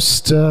 The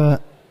most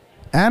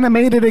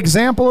animated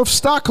example of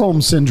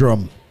Stockholm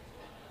Syndrome.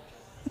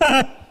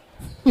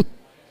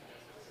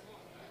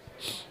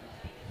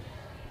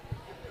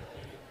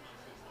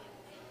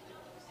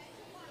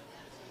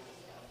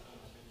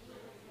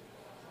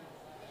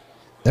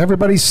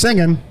 Everybody's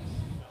singing.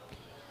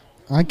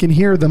 I can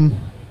hear them.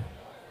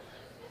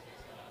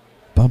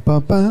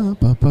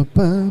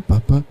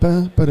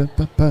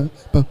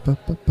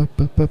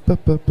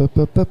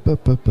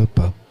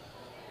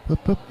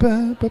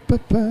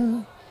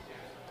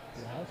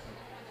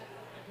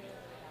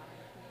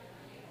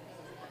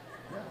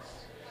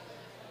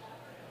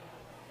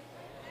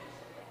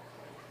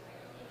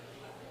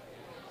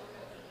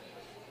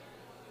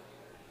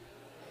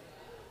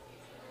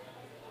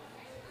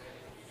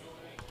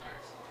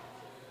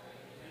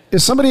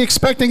 Is somebody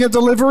expecting a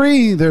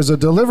delivery? There's a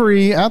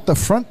delivery at the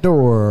front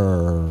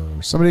door.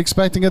 Somebody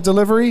expecting a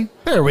delivery?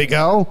 There we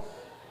go.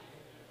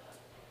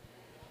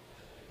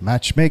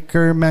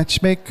 Matchmaker,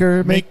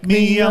 matchmaker, make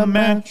me a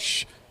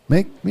match.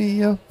 Make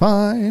me a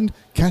find,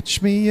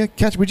 catch me a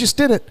catch. We just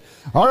did it.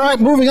 All right,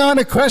 moving on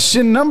to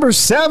question number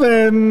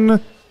 7.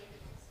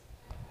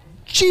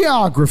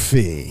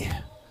 Geography.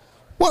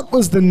 What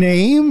was the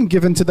name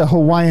given to the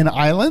Hawaiian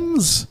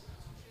Islands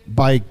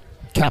by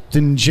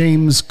Captain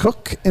James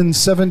Cook in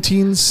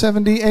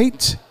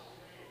 1778?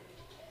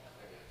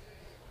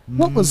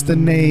 What was the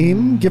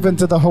name given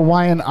to the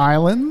Hawaiian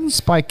Islands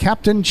by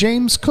Captain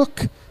James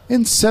Cook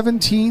in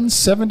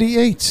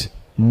 1778?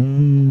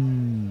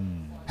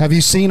 Have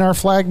you seen Our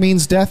Flag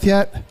Means Death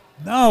yet?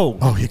 No.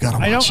 Oh, you gotta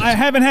watch it. I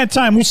haven't had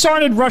time. We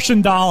started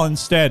Russian Doll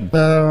instead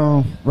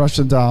Oh,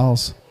 Russian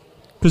dolls.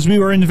 because we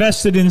were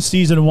invested in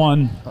season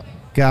 1.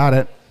 Got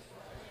it.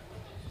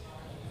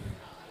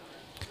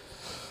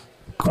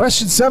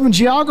 Question 7,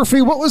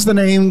 geography. What was the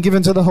name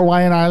given to the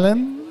Hawaiian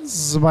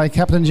Islands by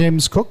Captain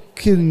James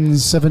Cook in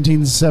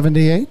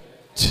 1778?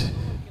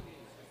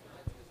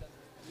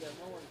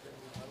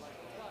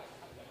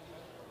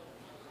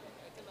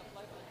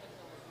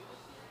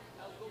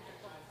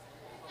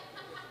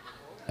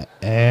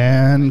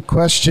 And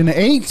question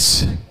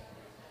 8,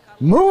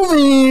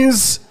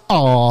 movies.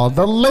 Oh,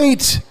 the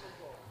late,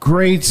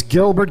 great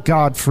Gilbert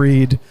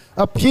Gottfried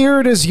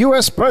appeared as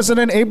U.S.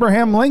 President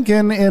Abraham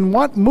Lincoln in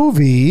what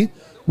movie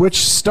which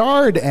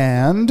starred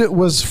and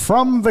was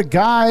from the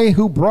guy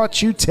who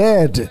brought you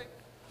Ted?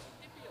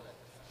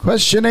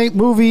 Question 8,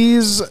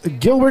 movies.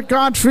 Gilbert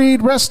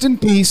Gottfried, rest in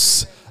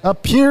peace,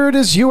 appeared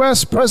as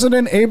U.S.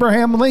 President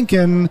Abraham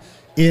Lincoln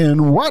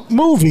in what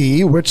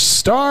movie which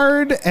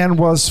starred and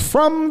was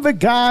from the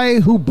guy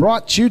who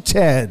brought you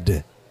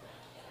Ted?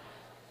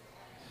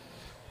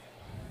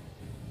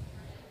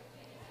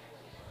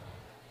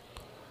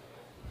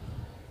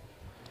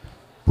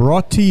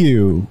 Brought to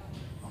you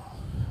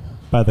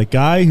by the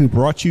guy who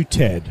brought you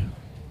Ted.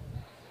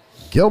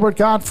 Gilbert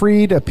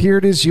Gottfried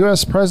appeared as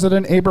U.S.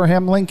 President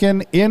Abraham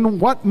Lincoln in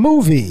what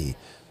movie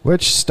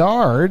which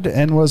starred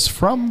and was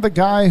from the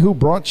guy who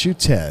brought you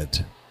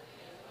Ted?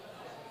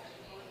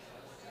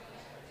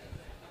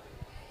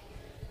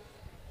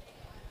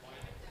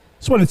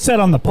 That's what it said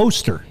on the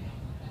poster.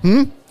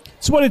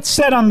 It's what it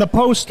said on the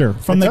poster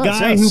from It the does,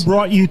 guy yes. who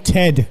brought you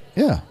Ted.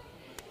 Yeah.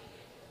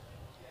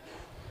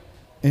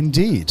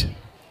 Indeed.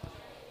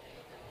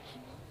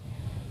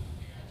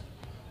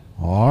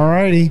 All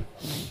righty.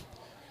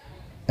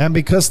 And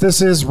because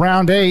this is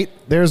round 8,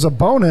 there's a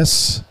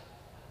bonus,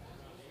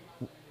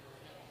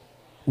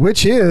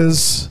 which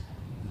is,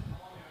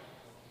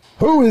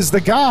 who is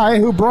the guy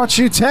who brought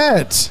you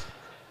Ted?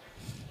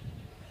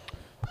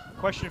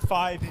 Question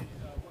 5.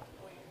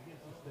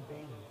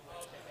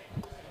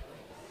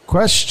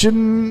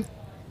 Question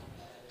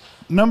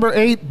number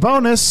 8,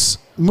 bonus,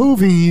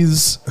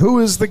 movies. Who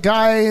is the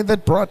guy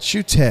that brought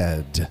you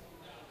Ted?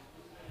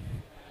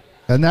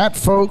 And that,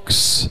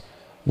 folks,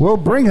 will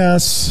bring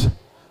us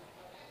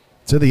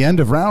to the end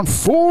of round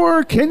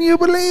 4. Can you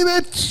believe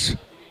it?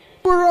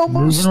 We're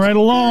almost Moving right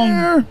along.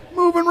 there.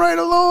 Moving right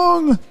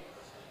along.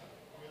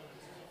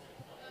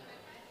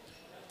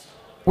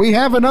 We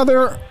have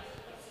another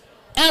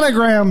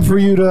anagram for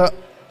you to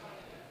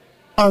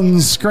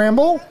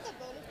unscramble.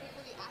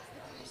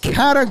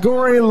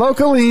 Category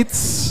local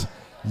eats,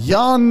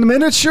 Yon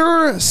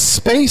miniature,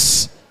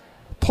 space,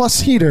 plus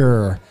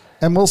heater.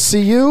 And we'll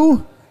see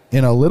you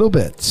in a little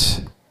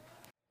bit.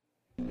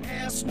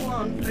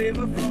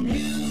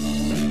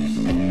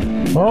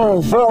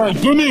 Oh, boy.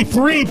 Give me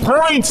 3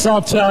 points,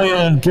 I'll tell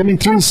you. Give me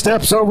 3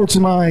 steps over to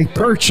my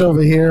perch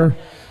over here.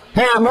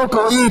 Hey,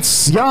 local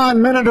eats,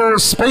 Yon miniature,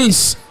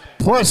 space,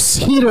 plus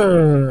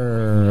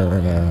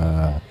heater.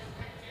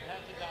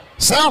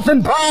 South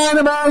and Pine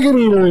American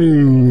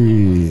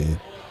Eatery.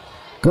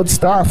 Good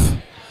stuff.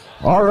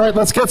 All right,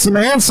 let's get some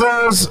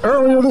answers.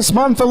 Earlier this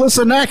month,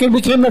 Alyssa Nacken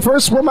became the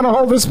first woman to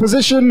hold this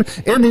position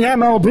in the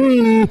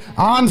MLB,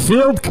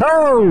 on-field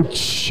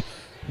coach.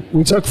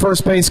 We took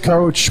first base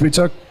coach. We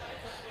took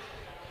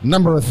a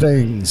number of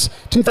things.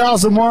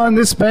 2001,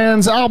 this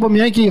band's album,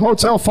 Yankee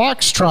Hotel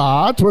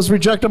Foxtrot, was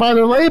rejected by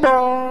their label,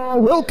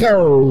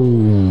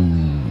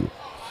 Wilco.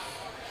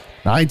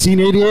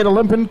 1988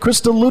 Olympian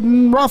Crystal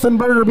Luden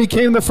Rothenberger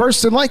became the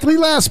first and likely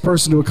last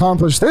person to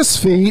accomplish this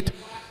feat.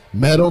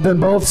 Medaled in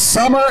both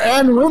summer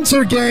and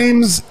winter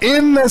games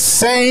in the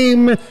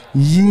same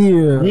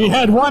year. We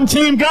had one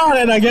team got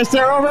it. I guess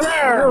they're over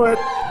there.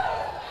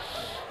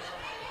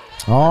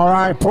 All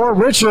right, poor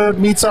Richard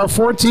meets our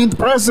 14th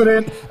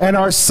president and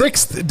our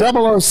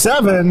 6th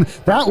 007.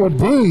 That would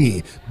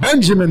be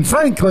Benjamin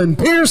Franklin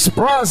Pierce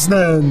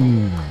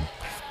Brosnan.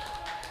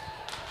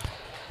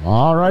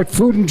 All right,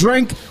 food and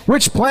drink.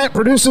 Which plant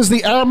produces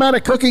the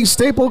aromatic cooking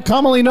staple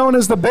commonly known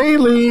as the bay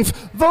leaf?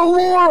 The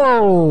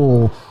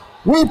laurel.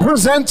 We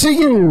present to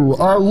you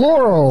a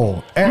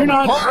laurel and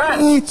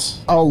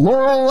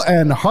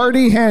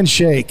hearty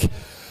handshake.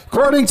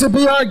 According to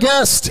Be Our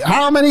Guest,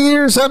 how many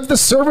years have the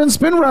servants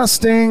been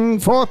resting?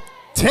 For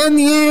 10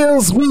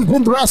 years we've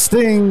been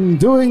thrusting,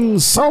 doing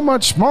so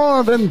much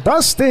more than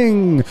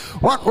dusting.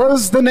 What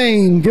was the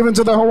name given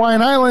to the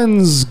Hawaiian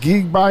Islands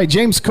by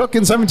James Cook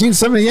in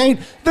 1778?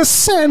 The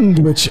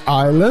Sandwich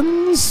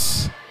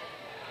Islands.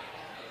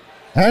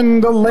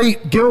 And the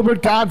late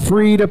Gilbert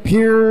Gottfried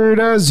appeared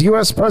as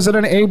U.S.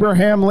 President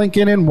Abraham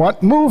Lincoln in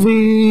what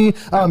movie?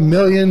 A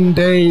Million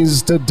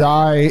Days to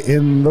Die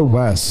in the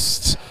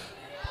West.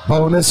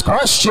 Bonus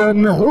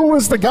question, who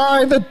was the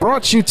guy that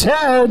brought you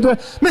Ted?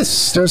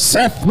 Mr.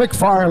 Seth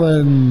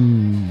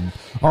MacFarlane.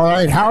 All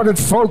right, how did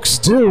folks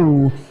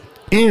do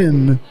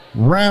in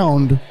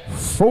round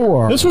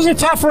 4? This was a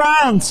tough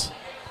round.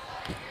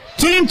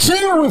 Team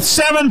 2 with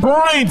 7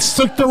 points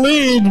took the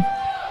lead.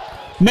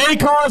 May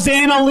caused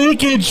anal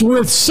leakage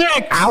with 6.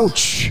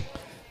 Ouch.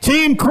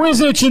 Team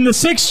Quizich and the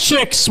 6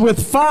 Chicks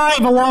with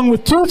 5, along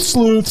with Tooth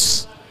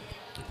Sleuths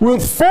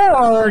with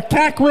 4.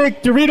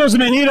 Cackwick, Doritos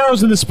and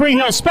Manitos, and the Spring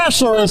Hill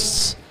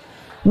Specialists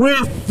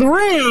with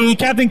 3.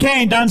 Captain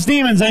Kane, Don's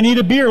Demons, I Need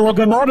a Beer,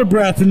 Locomotive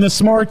Breath, and the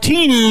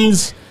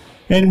Smartinis.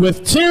 And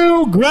with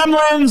 2,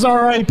 Gremlins,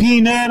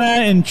 R.I.P. Nana,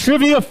 and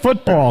Trivia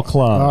Football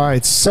Club. All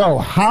right, so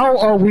how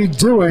are we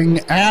doing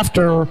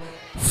after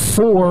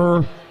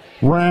 4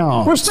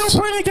 rounds? We're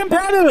still pretty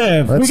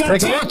competitive. Let's We got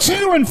take a Team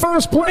look. 2 in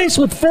first place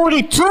with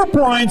 42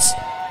 points,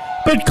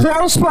 but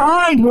close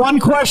behind, 1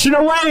 question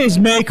away is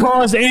May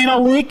Cause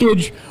Anal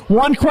Leakage.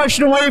 1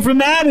 question away from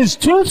that is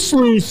Tooth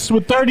Sleuths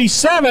with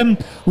 37,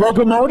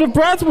 Locomotive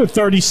Breath with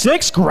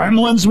 36,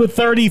 Gremlins with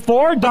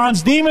 34,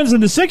 Don's Demons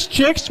and the 6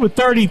 Chicks with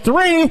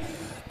 33,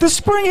 the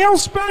Spring Hill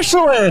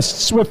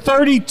Specialists with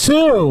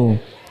 32.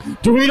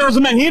 Doritos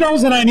and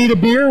Mojitos and I Need a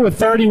Beer with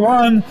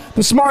 31.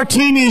 The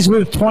Smartinis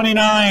with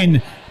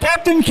 29.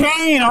 Captain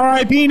Kane,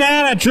 R.I.P.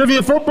 Nana,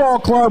 Trivia Football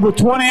Club with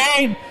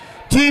 28.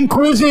 Team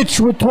Quizich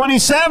with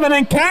 27.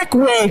 And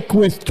Cackwick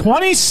with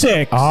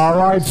 26. All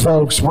right,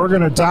 folks, we're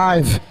going to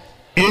dive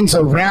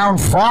into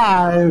round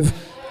 5.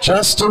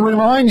 Just to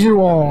remind you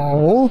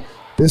all,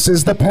 this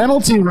is the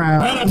penalty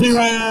round. Penalty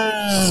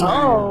round.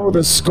 So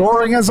the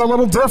scoring is a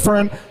little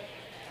different.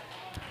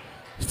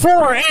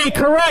 For a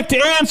correct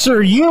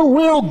answer, you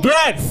will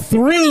get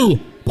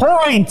 3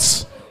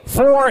 points.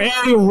 For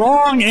a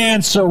wrong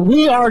answer,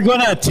 we are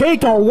going to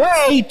take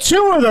away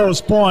 2 of those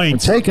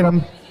points. Taking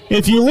them.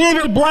 If you leave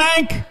it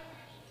blank,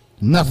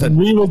 Nothing.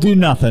 we will do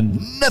nothing.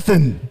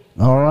 Nothing.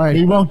 All We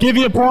right. won't give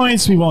you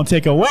points. We won't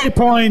take away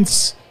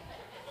points.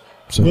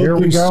 So We'll here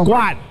we do go.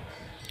 Squat.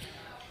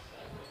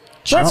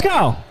 Let's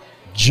go.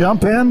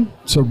 Jump in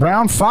to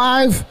round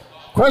 5.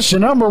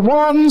 Question number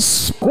 1,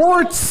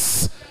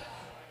 sports.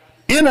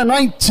 In a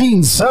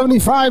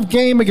 1975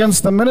 game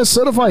against the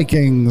Minnesota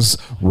Vikings,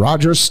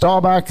 Roger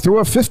Staubach threw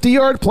a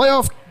 50-yard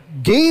playoff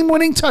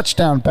game-winning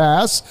touchdown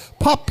pass,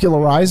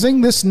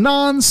 popularizing this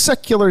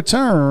non-secular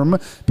term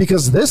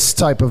because this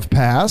type of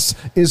pass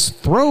is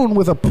thrown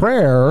with a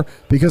prayer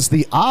because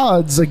the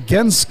odds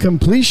against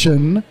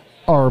completion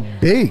are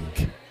big.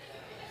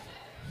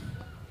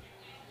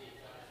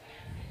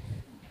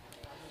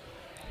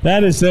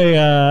 That is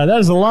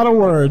a lot of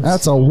words.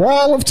 That's a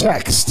wall of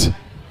text.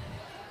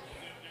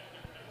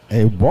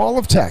 A wall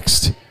of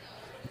text.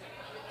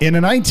 In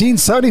a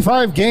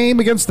 1975 game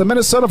against the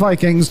Minnesota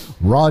Vikings,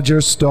 Roger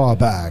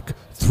Staubach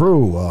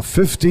threw a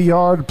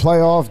 50-yard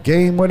playoff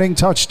game-winning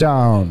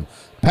touchdown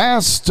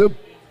pass to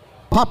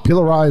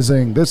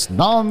popularizing this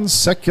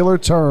non-secular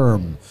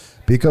term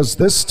because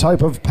this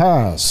type of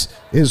pass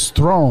is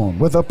thrown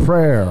with a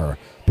prayer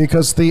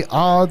because the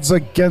odds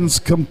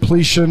against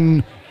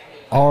completion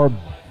are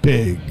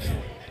big.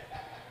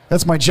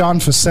 That's my John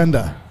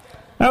Facenda.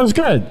 That was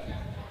good.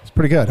 It's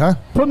pretty good, huh?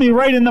 Put me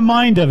right in the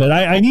mind of it.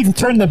 I need to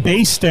turn the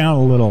bass down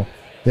a little.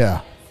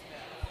 Yeah.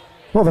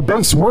 Well, the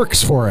bass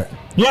works for it.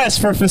 Yes,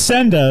 for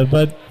Facenda,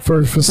 but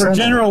For for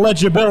general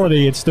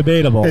legibility, it's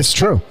debatable. It's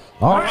true.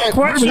 All right,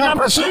 question moving on,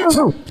 number question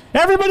 2.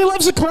 Everybody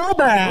loves a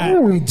callback.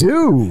 Oh, we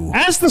do.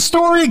 As the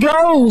story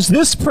goes,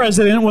 this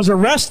president was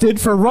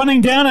arrested for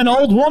running down an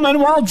old woman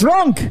while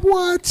drunk.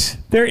 What?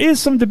 There is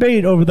some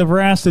debate over the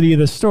veracity of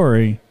the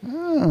story.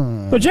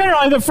 But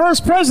generally, the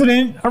first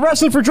president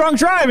arrested for drunk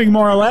driving,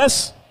 more or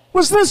less,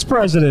 was this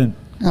president.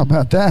 How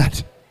about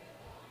that?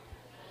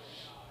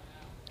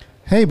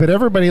 Hey, but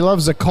everybody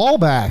loves a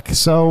callback,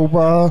 so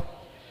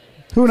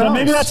who knows? So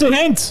maybe that's a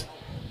hint.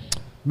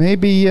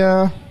 Maybe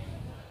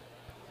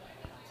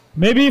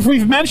Maybe if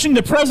we've mentioned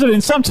the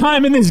president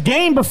sometime in this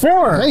game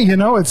before. hey, you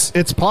know,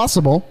 it's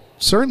possible.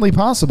 Certainly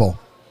possible.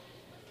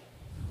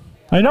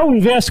 I know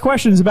we've asked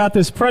questions about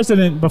this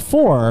president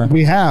before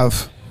We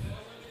have.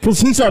 because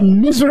he's a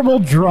miserable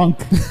drunk.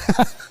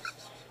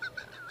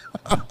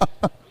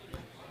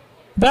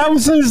 That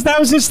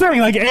was his thing.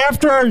 Like,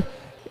 after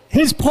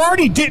his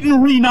party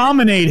didn't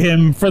renominate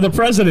him for the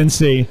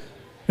presidency.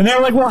 And they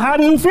were like, well, how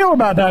do you feel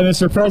about that,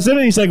 Mr.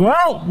 President? He's like,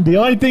 well, the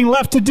only thing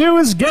left to do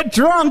is get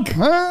drunk.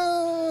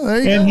 There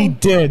you And go. he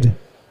did.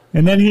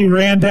 And then he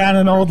ran down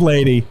an old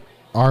lady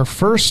Our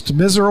first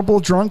miserable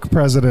drunk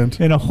president.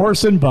 in a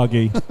horse and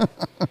buggy.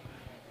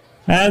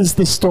 As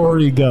the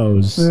story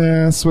goes.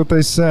 Yeah, that's what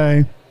they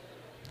say.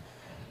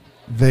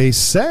 they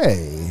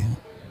say.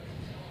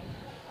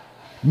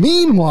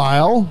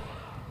 Meanwhile,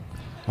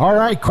 all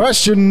right,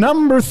 question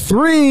number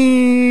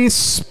 3,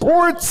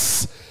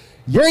 sports.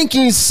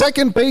 Yankees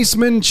second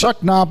baseman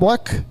Chuck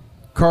Knobloch,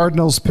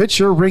 Cardinals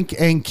pitcher Rink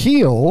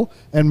Ankiel,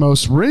 and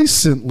most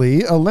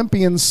recently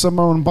Olympian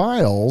Simone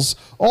Biles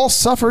all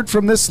suffered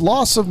from this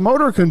loss of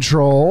motor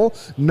control,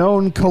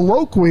 known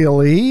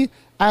colloquially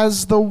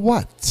as the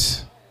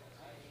what?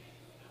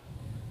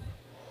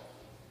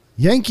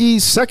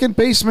 Yankees second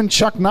baseman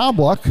Chuck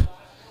Knobloch,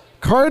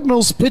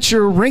 Cardinals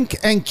pitcher Rink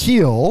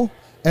Ankiel,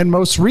 and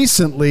most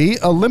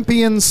recently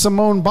Olympian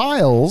Simone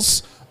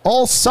Biles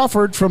all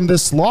suffered from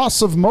this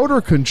loss of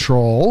motor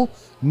control,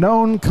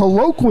 known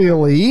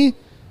colloquially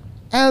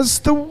as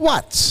the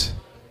what?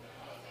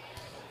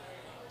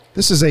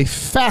 This is a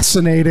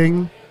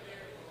fascinating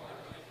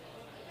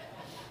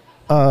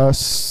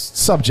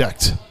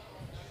subject.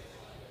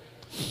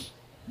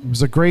 It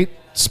was a great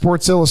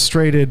Sports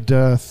Illustrated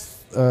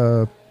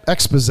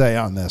expose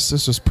on this.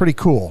 This was pretty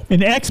cool.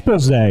 An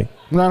expose.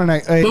 Not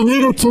an They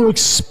needed to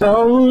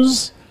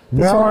expose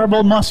this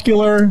horrible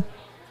muscular.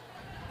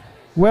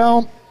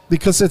 Well,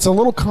 because it's a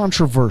little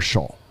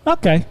controversial.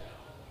 Okay.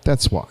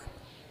 That's why.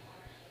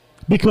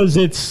 Because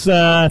it's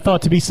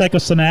thought to be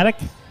psychosomatic?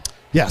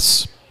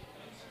 Yes.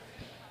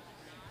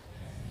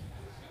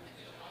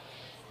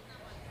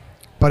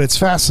 But it's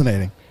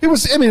fascinating. It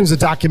was a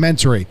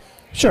documentary.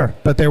 Sure.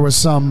 But there was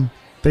some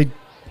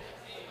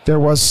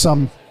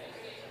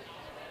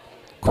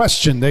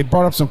question. They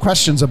brought up some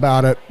questions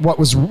about it.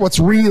 What's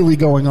really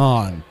going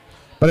on?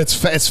 But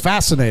it's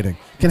fascinating.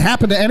 Can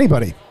happen to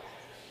anybody.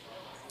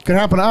 Can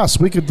happen to us.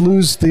 We could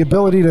lose the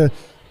ability to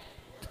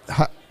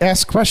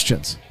ask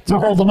questions. To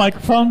hold the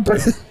microphone?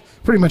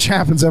 Pretty much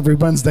happens every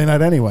Wednesday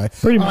night anyway.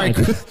 Pretty All much.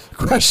 right,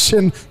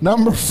 question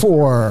number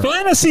 4.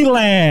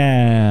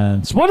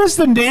 Fantasylands. What is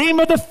the name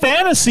of the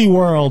fantasy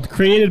world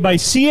created by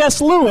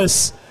C.S.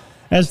 Lewis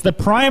as the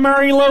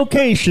primary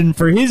location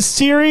for his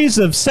series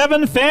of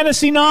 7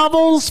 fantasy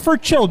novels for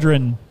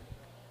children?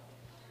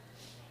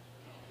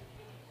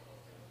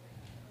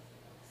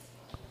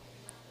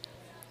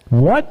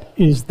 What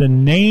is the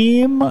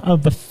name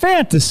of the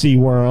fantasy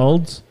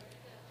world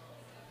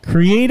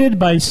created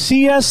by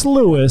C.S.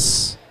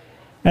 Lewis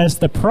as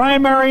the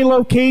primary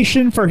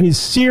location for his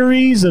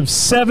series of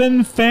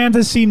 7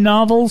 fantasy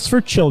novels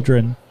for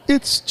children?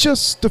 It's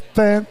just a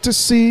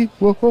fantasy.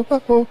 Whoa, whoa,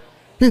 whoa.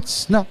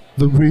 It's not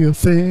the real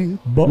thing.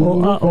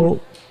 Bo-oh-uh-oh.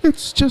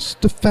 It's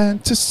just a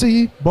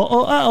fantasy.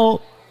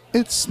 Bo-oh-uh-oh.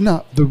 It's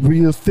not the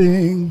real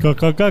thing.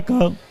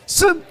 Go-go-go-go.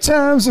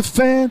 Sometimes a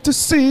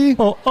fantasy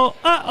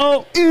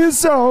Oh-oh-uh-oh.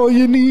 is all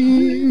you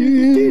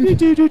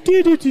need.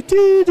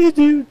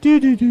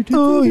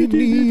 All you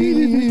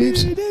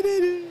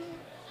need.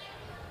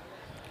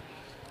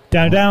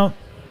 Down, down.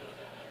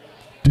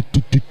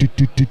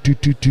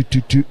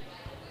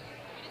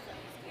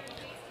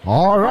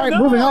 All right,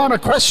 moving on to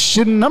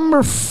question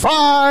number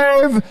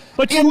 5.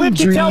 But you live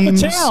to tell the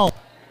tale.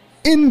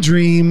 In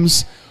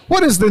dreams,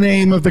 what is the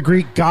name of the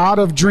Greek god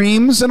of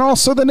dreams and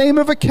also the name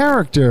of a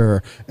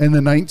character in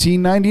the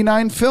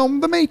 1999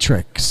 film The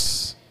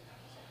Matrix?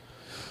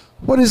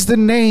 What is the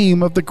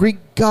name of the Greek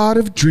god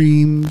of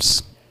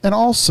dreams and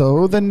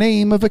also the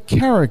name of a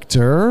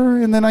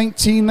character in the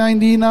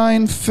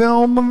 1999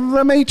 film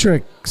The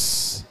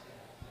Matrix?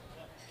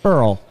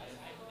 Earl.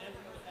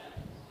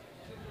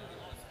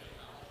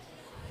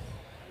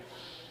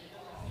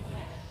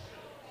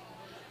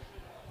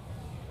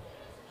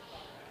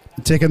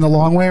 Taking the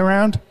long way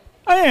around?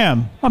 I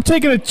am. I'm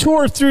taking a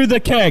tour through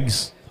the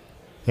kegs.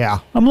 Yeah.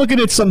 I'm looking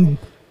at some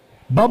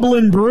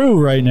bubbling brew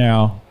right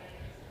now.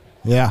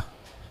 Yeah.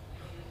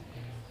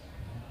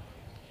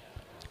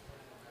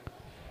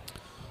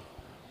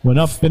 When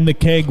up in the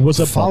keg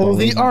was a Follow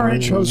the bubbling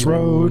orange brew. hose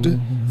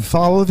road.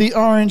 Follow the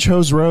orange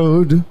hose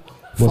road.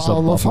 Was a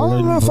Follow,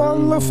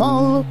 bubbling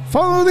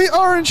follow the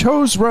orange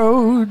hose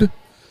road.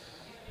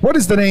 What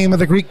is the name of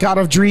the Greek god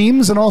of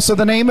dreams and also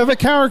the name of a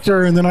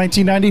character in the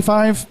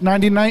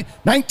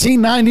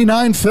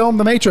 1999 film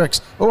The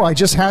Matrix? Oh, I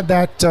just had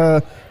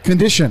that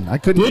condition. I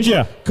couldn't. Did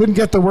ya? Couldn't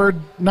get the word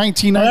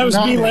 1999. That was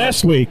me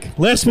last week.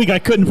 Last week I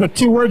couldn't put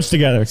 2 words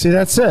together. See,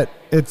 that's it.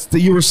 It's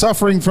that you were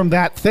suffering from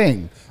that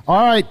thing.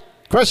 All right.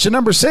 Question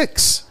number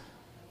 6.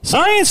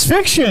 Science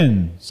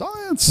fiction.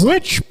 Science.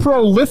 Which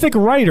prolific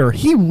writer,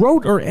 he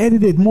wrote or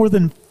edited more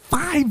than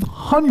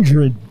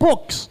 500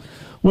 books,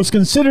 was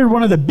considered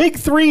one of the big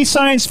 3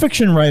 science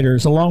fiction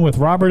writers, along with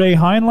Robert A.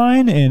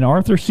 Heinlein and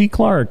Arthur C.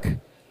 Clarke?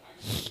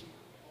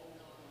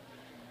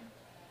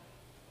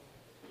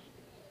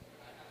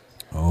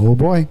 Oh,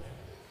 boy.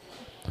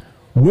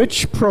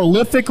 Which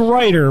prolific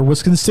writer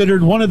was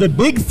considered one of the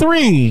big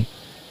 3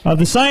 of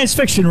the science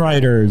fiction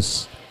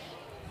writers?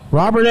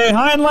 Robert A.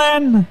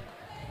 Heinlein,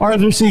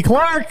 Arthur C.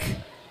 Clarke,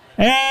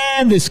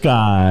 and this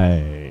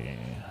guy.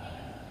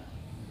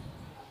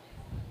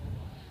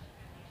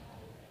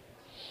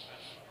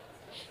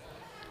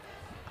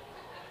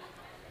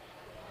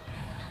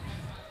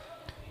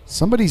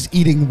 Somebody's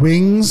eating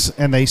wings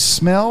and they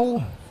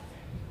smell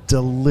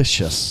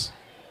delicious.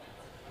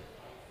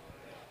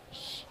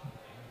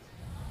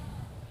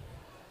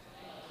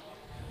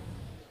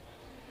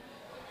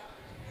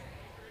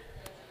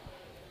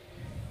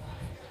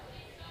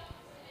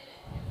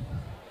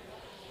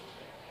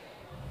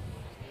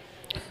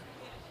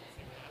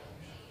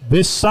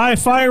 This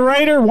sci-fi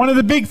writer, one of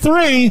the big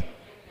three.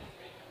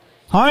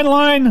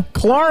 Heinlein,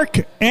 Clark,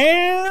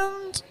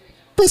 and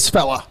This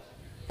fella.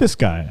 this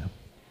guy.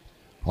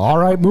 All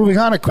right, moving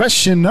on to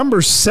question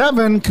number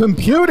 7,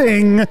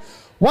 computing.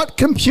 What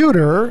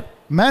computer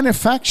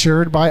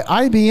manufactured by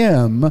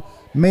IBM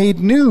made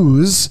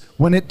news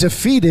when it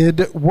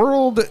defeated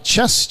world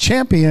chess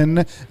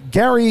champion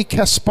Garry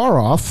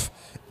Kasparov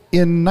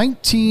in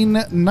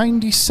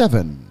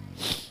 1997?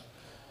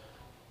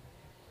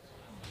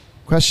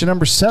 Question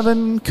number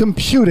 7,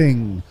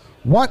 computing.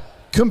 What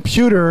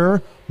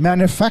computer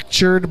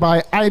manufactured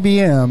by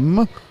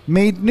IBM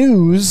made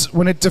news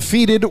when it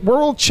defeated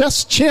world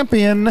chess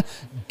champion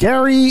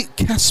Garry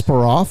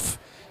Kasparov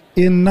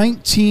in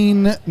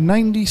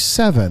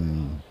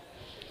 1997?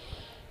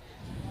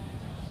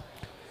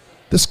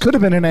 This could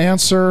have been an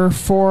answer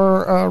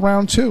for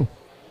round 2.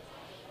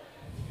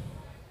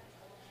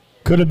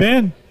 Could have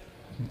been.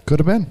 Could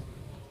have been.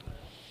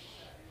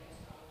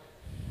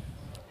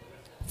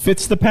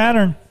 Fits the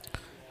pattern.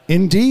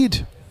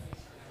 Indeed.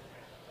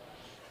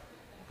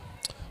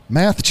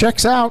 Math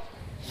checks out.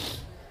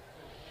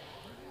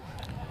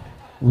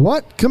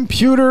 What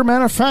computer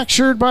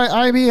manufactured by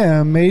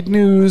IBM made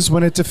news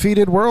when it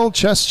defeated world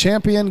chess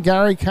champion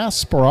Garry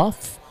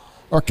Kasparov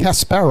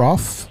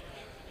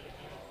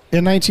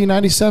in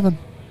 1997?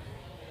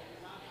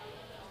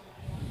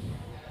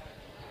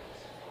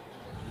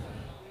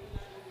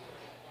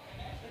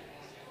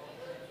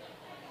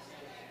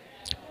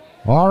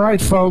 All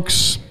right,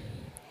 folks.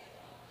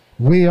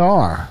 We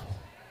are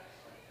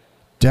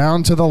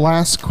down to the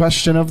last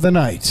question of the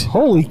night.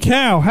 Holy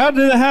cow, how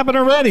did it happen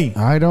already?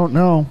 I don't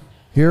know.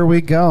 Here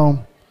we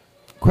go.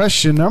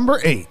 Question number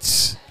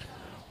 8.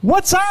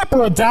 What's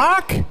opera,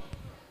 Doc?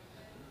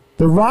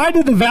 The Ride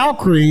of the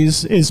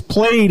Valkyries is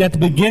played at the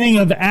beginning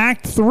of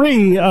Act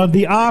 3 of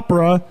the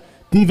opera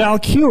Die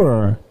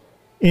Walküre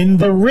in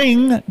the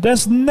Ring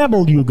des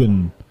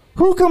Nebeljugen.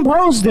 Who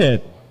composed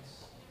it?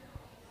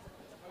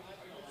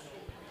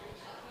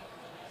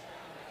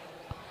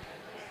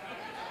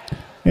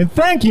 And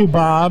thank you,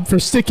 Bob, for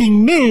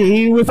sticking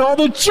me with all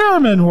the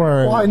German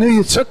words. Well, I knew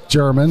you took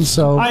German,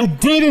 so... I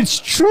did, it's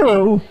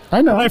true.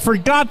 I know. But I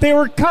forgot they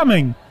were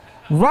coming.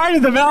 Ride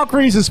of the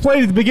Valkyries is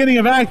played at the beginning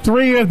of Act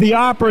 3 of the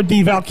opera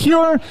Die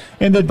Walküre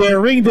in the Der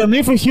Ring des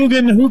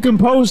Nebeljugen. Who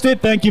composed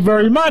it? Thank you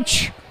very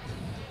much.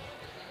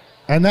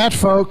 And that,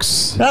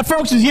 folks... That,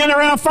 folks, is the end of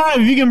round 5.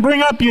 If you can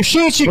bring up your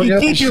sheets, you Bring can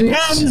up keep the your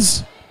sheets.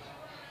 pens.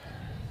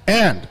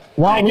 And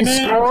while Thank we you,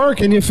 man. score,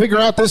 can you figure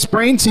out this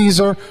brain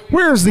teaser?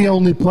 Where's the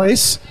only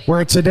place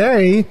where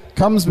today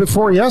comes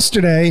before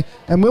yesterday?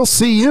 And we'll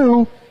see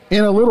you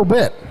in a little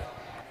bit.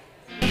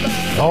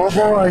 Oh,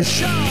 boy.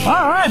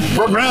 All right.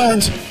 Good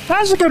round.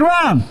 That's a good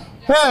round.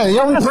 Hey,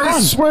 the only That's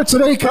place fun. where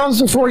today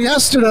comes before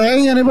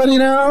yesterday. Anybody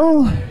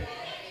know?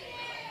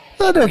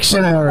 The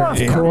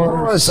dictionary. Of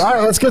course. All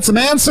right, let's get some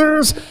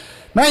answers.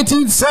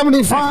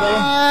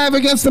 1975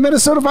 against the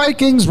Minnesota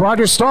Vikings.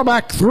 Roger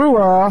Staubach threw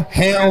a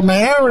Hail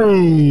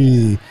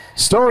Mary.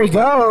 Story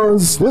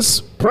goes,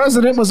 this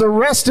president was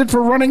arrested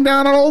for running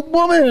down an old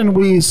woman.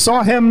 We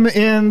saw him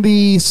in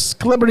the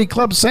Liberty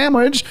Club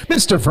sandwich,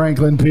 Mr.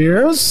 Franklin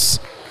Pierce.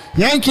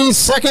 Yankees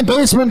second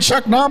baseman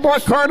Chuck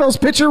Knobloch, Cardinals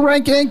pitcher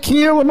Rank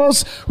Ankiel, and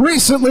most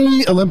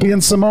recently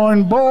Olympian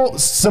Simone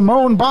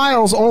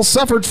Biles all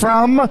suffered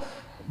from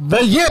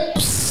the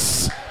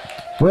yips.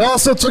 We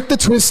also took the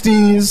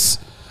twisties.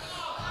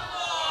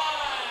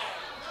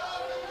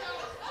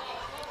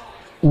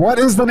 What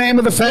is the name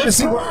of the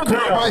fantasy work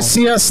by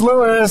C.S.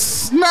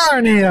 Lewis?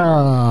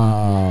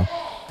 Narnia.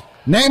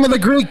 Name of the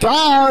Greek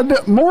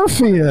god?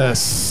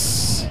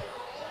 Morpheus.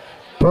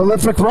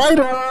 Prolific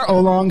writer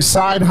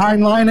alongside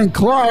Heinlein and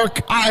Clark,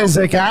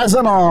 Isaac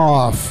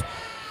Asimov.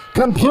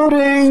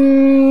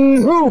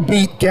 Computing, who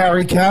beat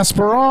Garry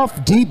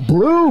Kasparov? Deep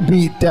Blue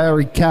beat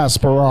Garry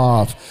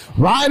Kasparov.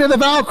 Ride of the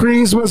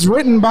Valkyries was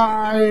written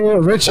by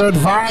Richard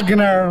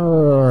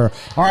Wagner.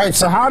 All right,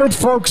 so how did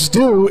folks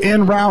do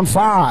in round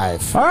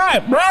 5? All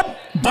right, Rob.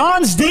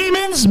 Don's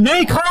Demons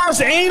may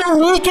cause anal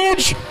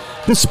leakage.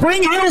 The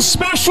Spring Hill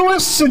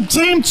Specialists in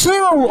Team 2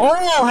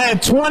 all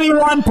had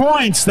 21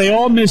 points. They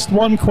all missed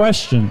one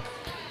question.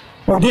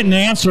 Or didn't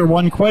answer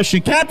one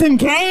question. Captain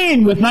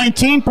Kane with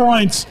 19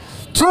 points.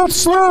 Truth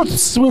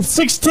Sleuths with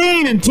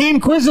 16 and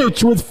Team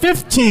Quizich with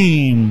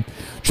 15.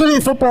 Trinity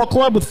Football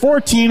Club with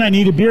 14. I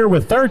Need a Beer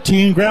with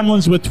 13.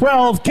 Gremlins with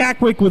 12.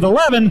 Cackwick with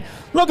 11.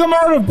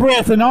 Locomotive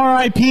Breath and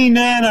R.I.P.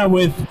 Nana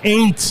with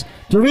 8.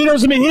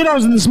 Doritos and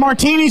Mojitos and the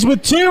Smartinis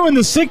with 2. And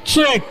the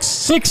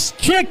Six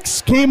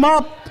Chicks came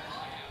up.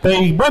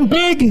 They went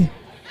big.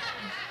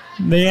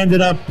 They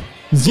ended up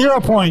 0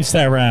 points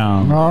that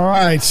round. All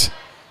right.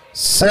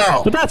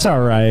 So, But that's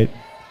all right.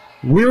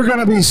 we're going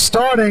to be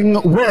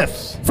starting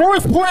with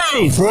Fourth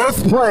place.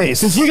 4th place.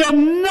 Since you got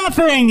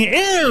nothing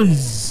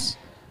is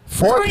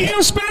Spring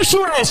Hill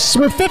Specialists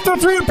with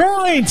 53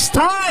 points,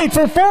 tied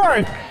for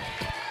 4th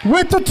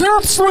with the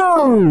Tooth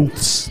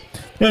Sleuths.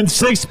 In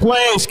 6th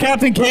place,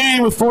 Captain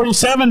Kane with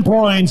 47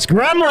 points,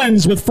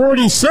 Gremlins with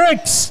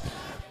 46,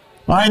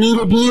 I Need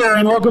a Beer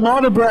and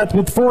Locomotive Breath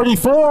with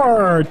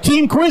 44.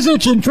 Team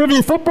Quizich and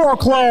Trivia Football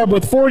Club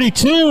with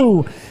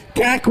 42.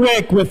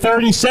 Cackwick with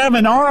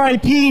 37.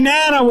 R.I.P.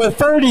 Nana with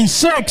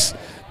 36.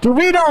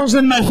 Doritos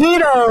and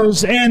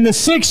Mojitos and the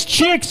Six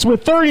Chicks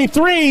with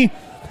 33.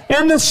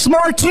 And the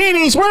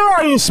Smartinis. Where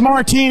are you,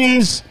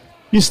 Smartinis?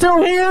 You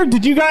still here?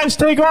 Did you guys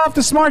take off the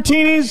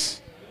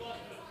Smartinis?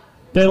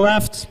 They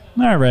left?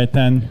 All right,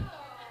 then.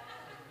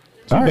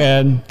 Too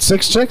bad.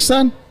 6 chicks,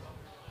 then?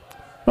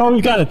 Well,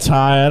 we've got a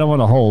tie. I don't want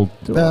to hold.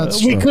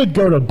 That's we true. could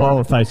go to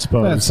both, I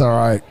suppose. That's all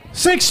right.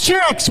 6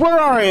 Chicks, where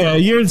are you?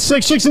 You're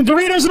 6 Chicks and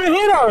Doritos and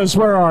Mojitos.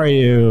 Where are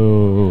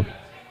you?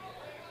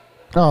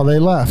 Oh, they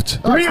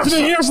left. Doritos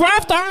and Mojitos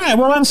left? All right,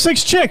 well, then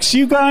 6 Chicks.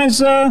 You guys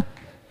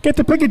get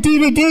to pick a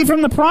DVD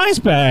from the prize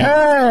bag.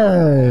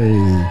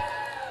 Hey!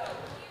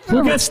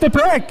 Who gets the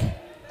pick?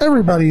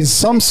 Everybody's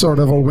some sort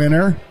of a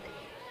winner.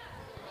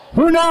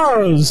 Who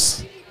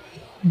knows?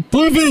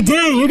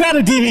 DVD. You got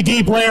a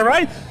DVD player,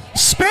 right?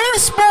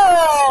 Spaceballs!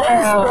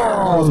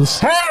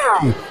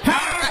 Hey!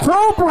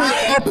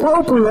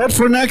 Appropriate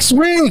for next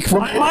week.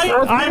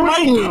 I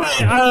might give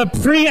a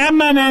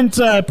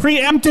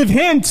preemptive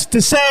hint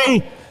to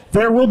say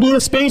there will be a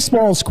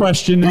Spaceballs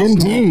question.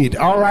 Indeed.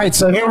 All right,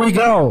 so here we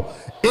go.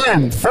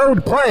 In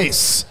third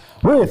place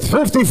with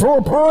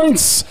 54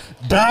 points,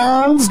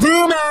 Don's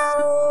Demons.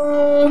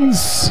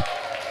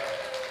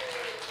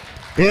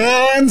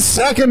 In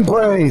second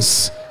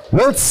place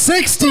with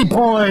 60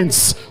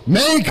 points,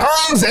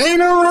 Maycons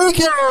Anal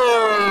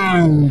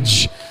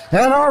Leakage.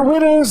 And our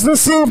winners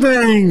this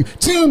evening,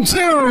 Team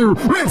 2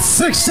 with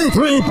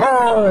 63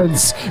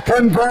 points.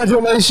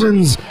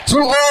 Congratulations to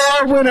all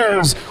our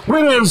winners.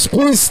 Winners,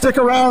 please stick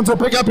around to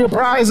pick up your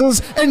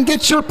prizes and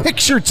get your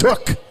picture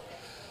took.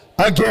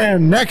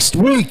 Again, next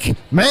week,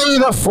 May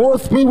the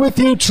 4th be with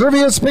you,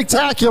 Trivia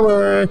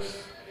Spectacular.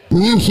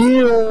 Be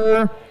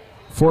here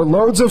for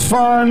loads of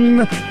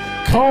fun.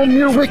 Comb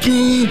your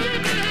wiki.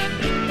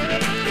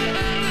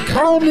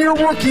 Comb your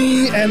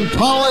Wookiee and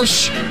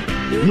polish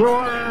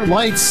your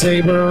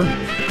lightsaber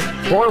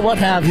or what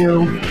have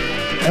you.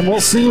 And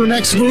we'll see you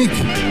next week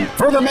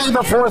for the May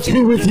the 4th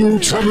be with you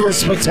Trivia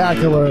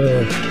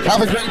Spectacular.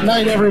 Have a great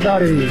night,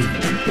 everybody.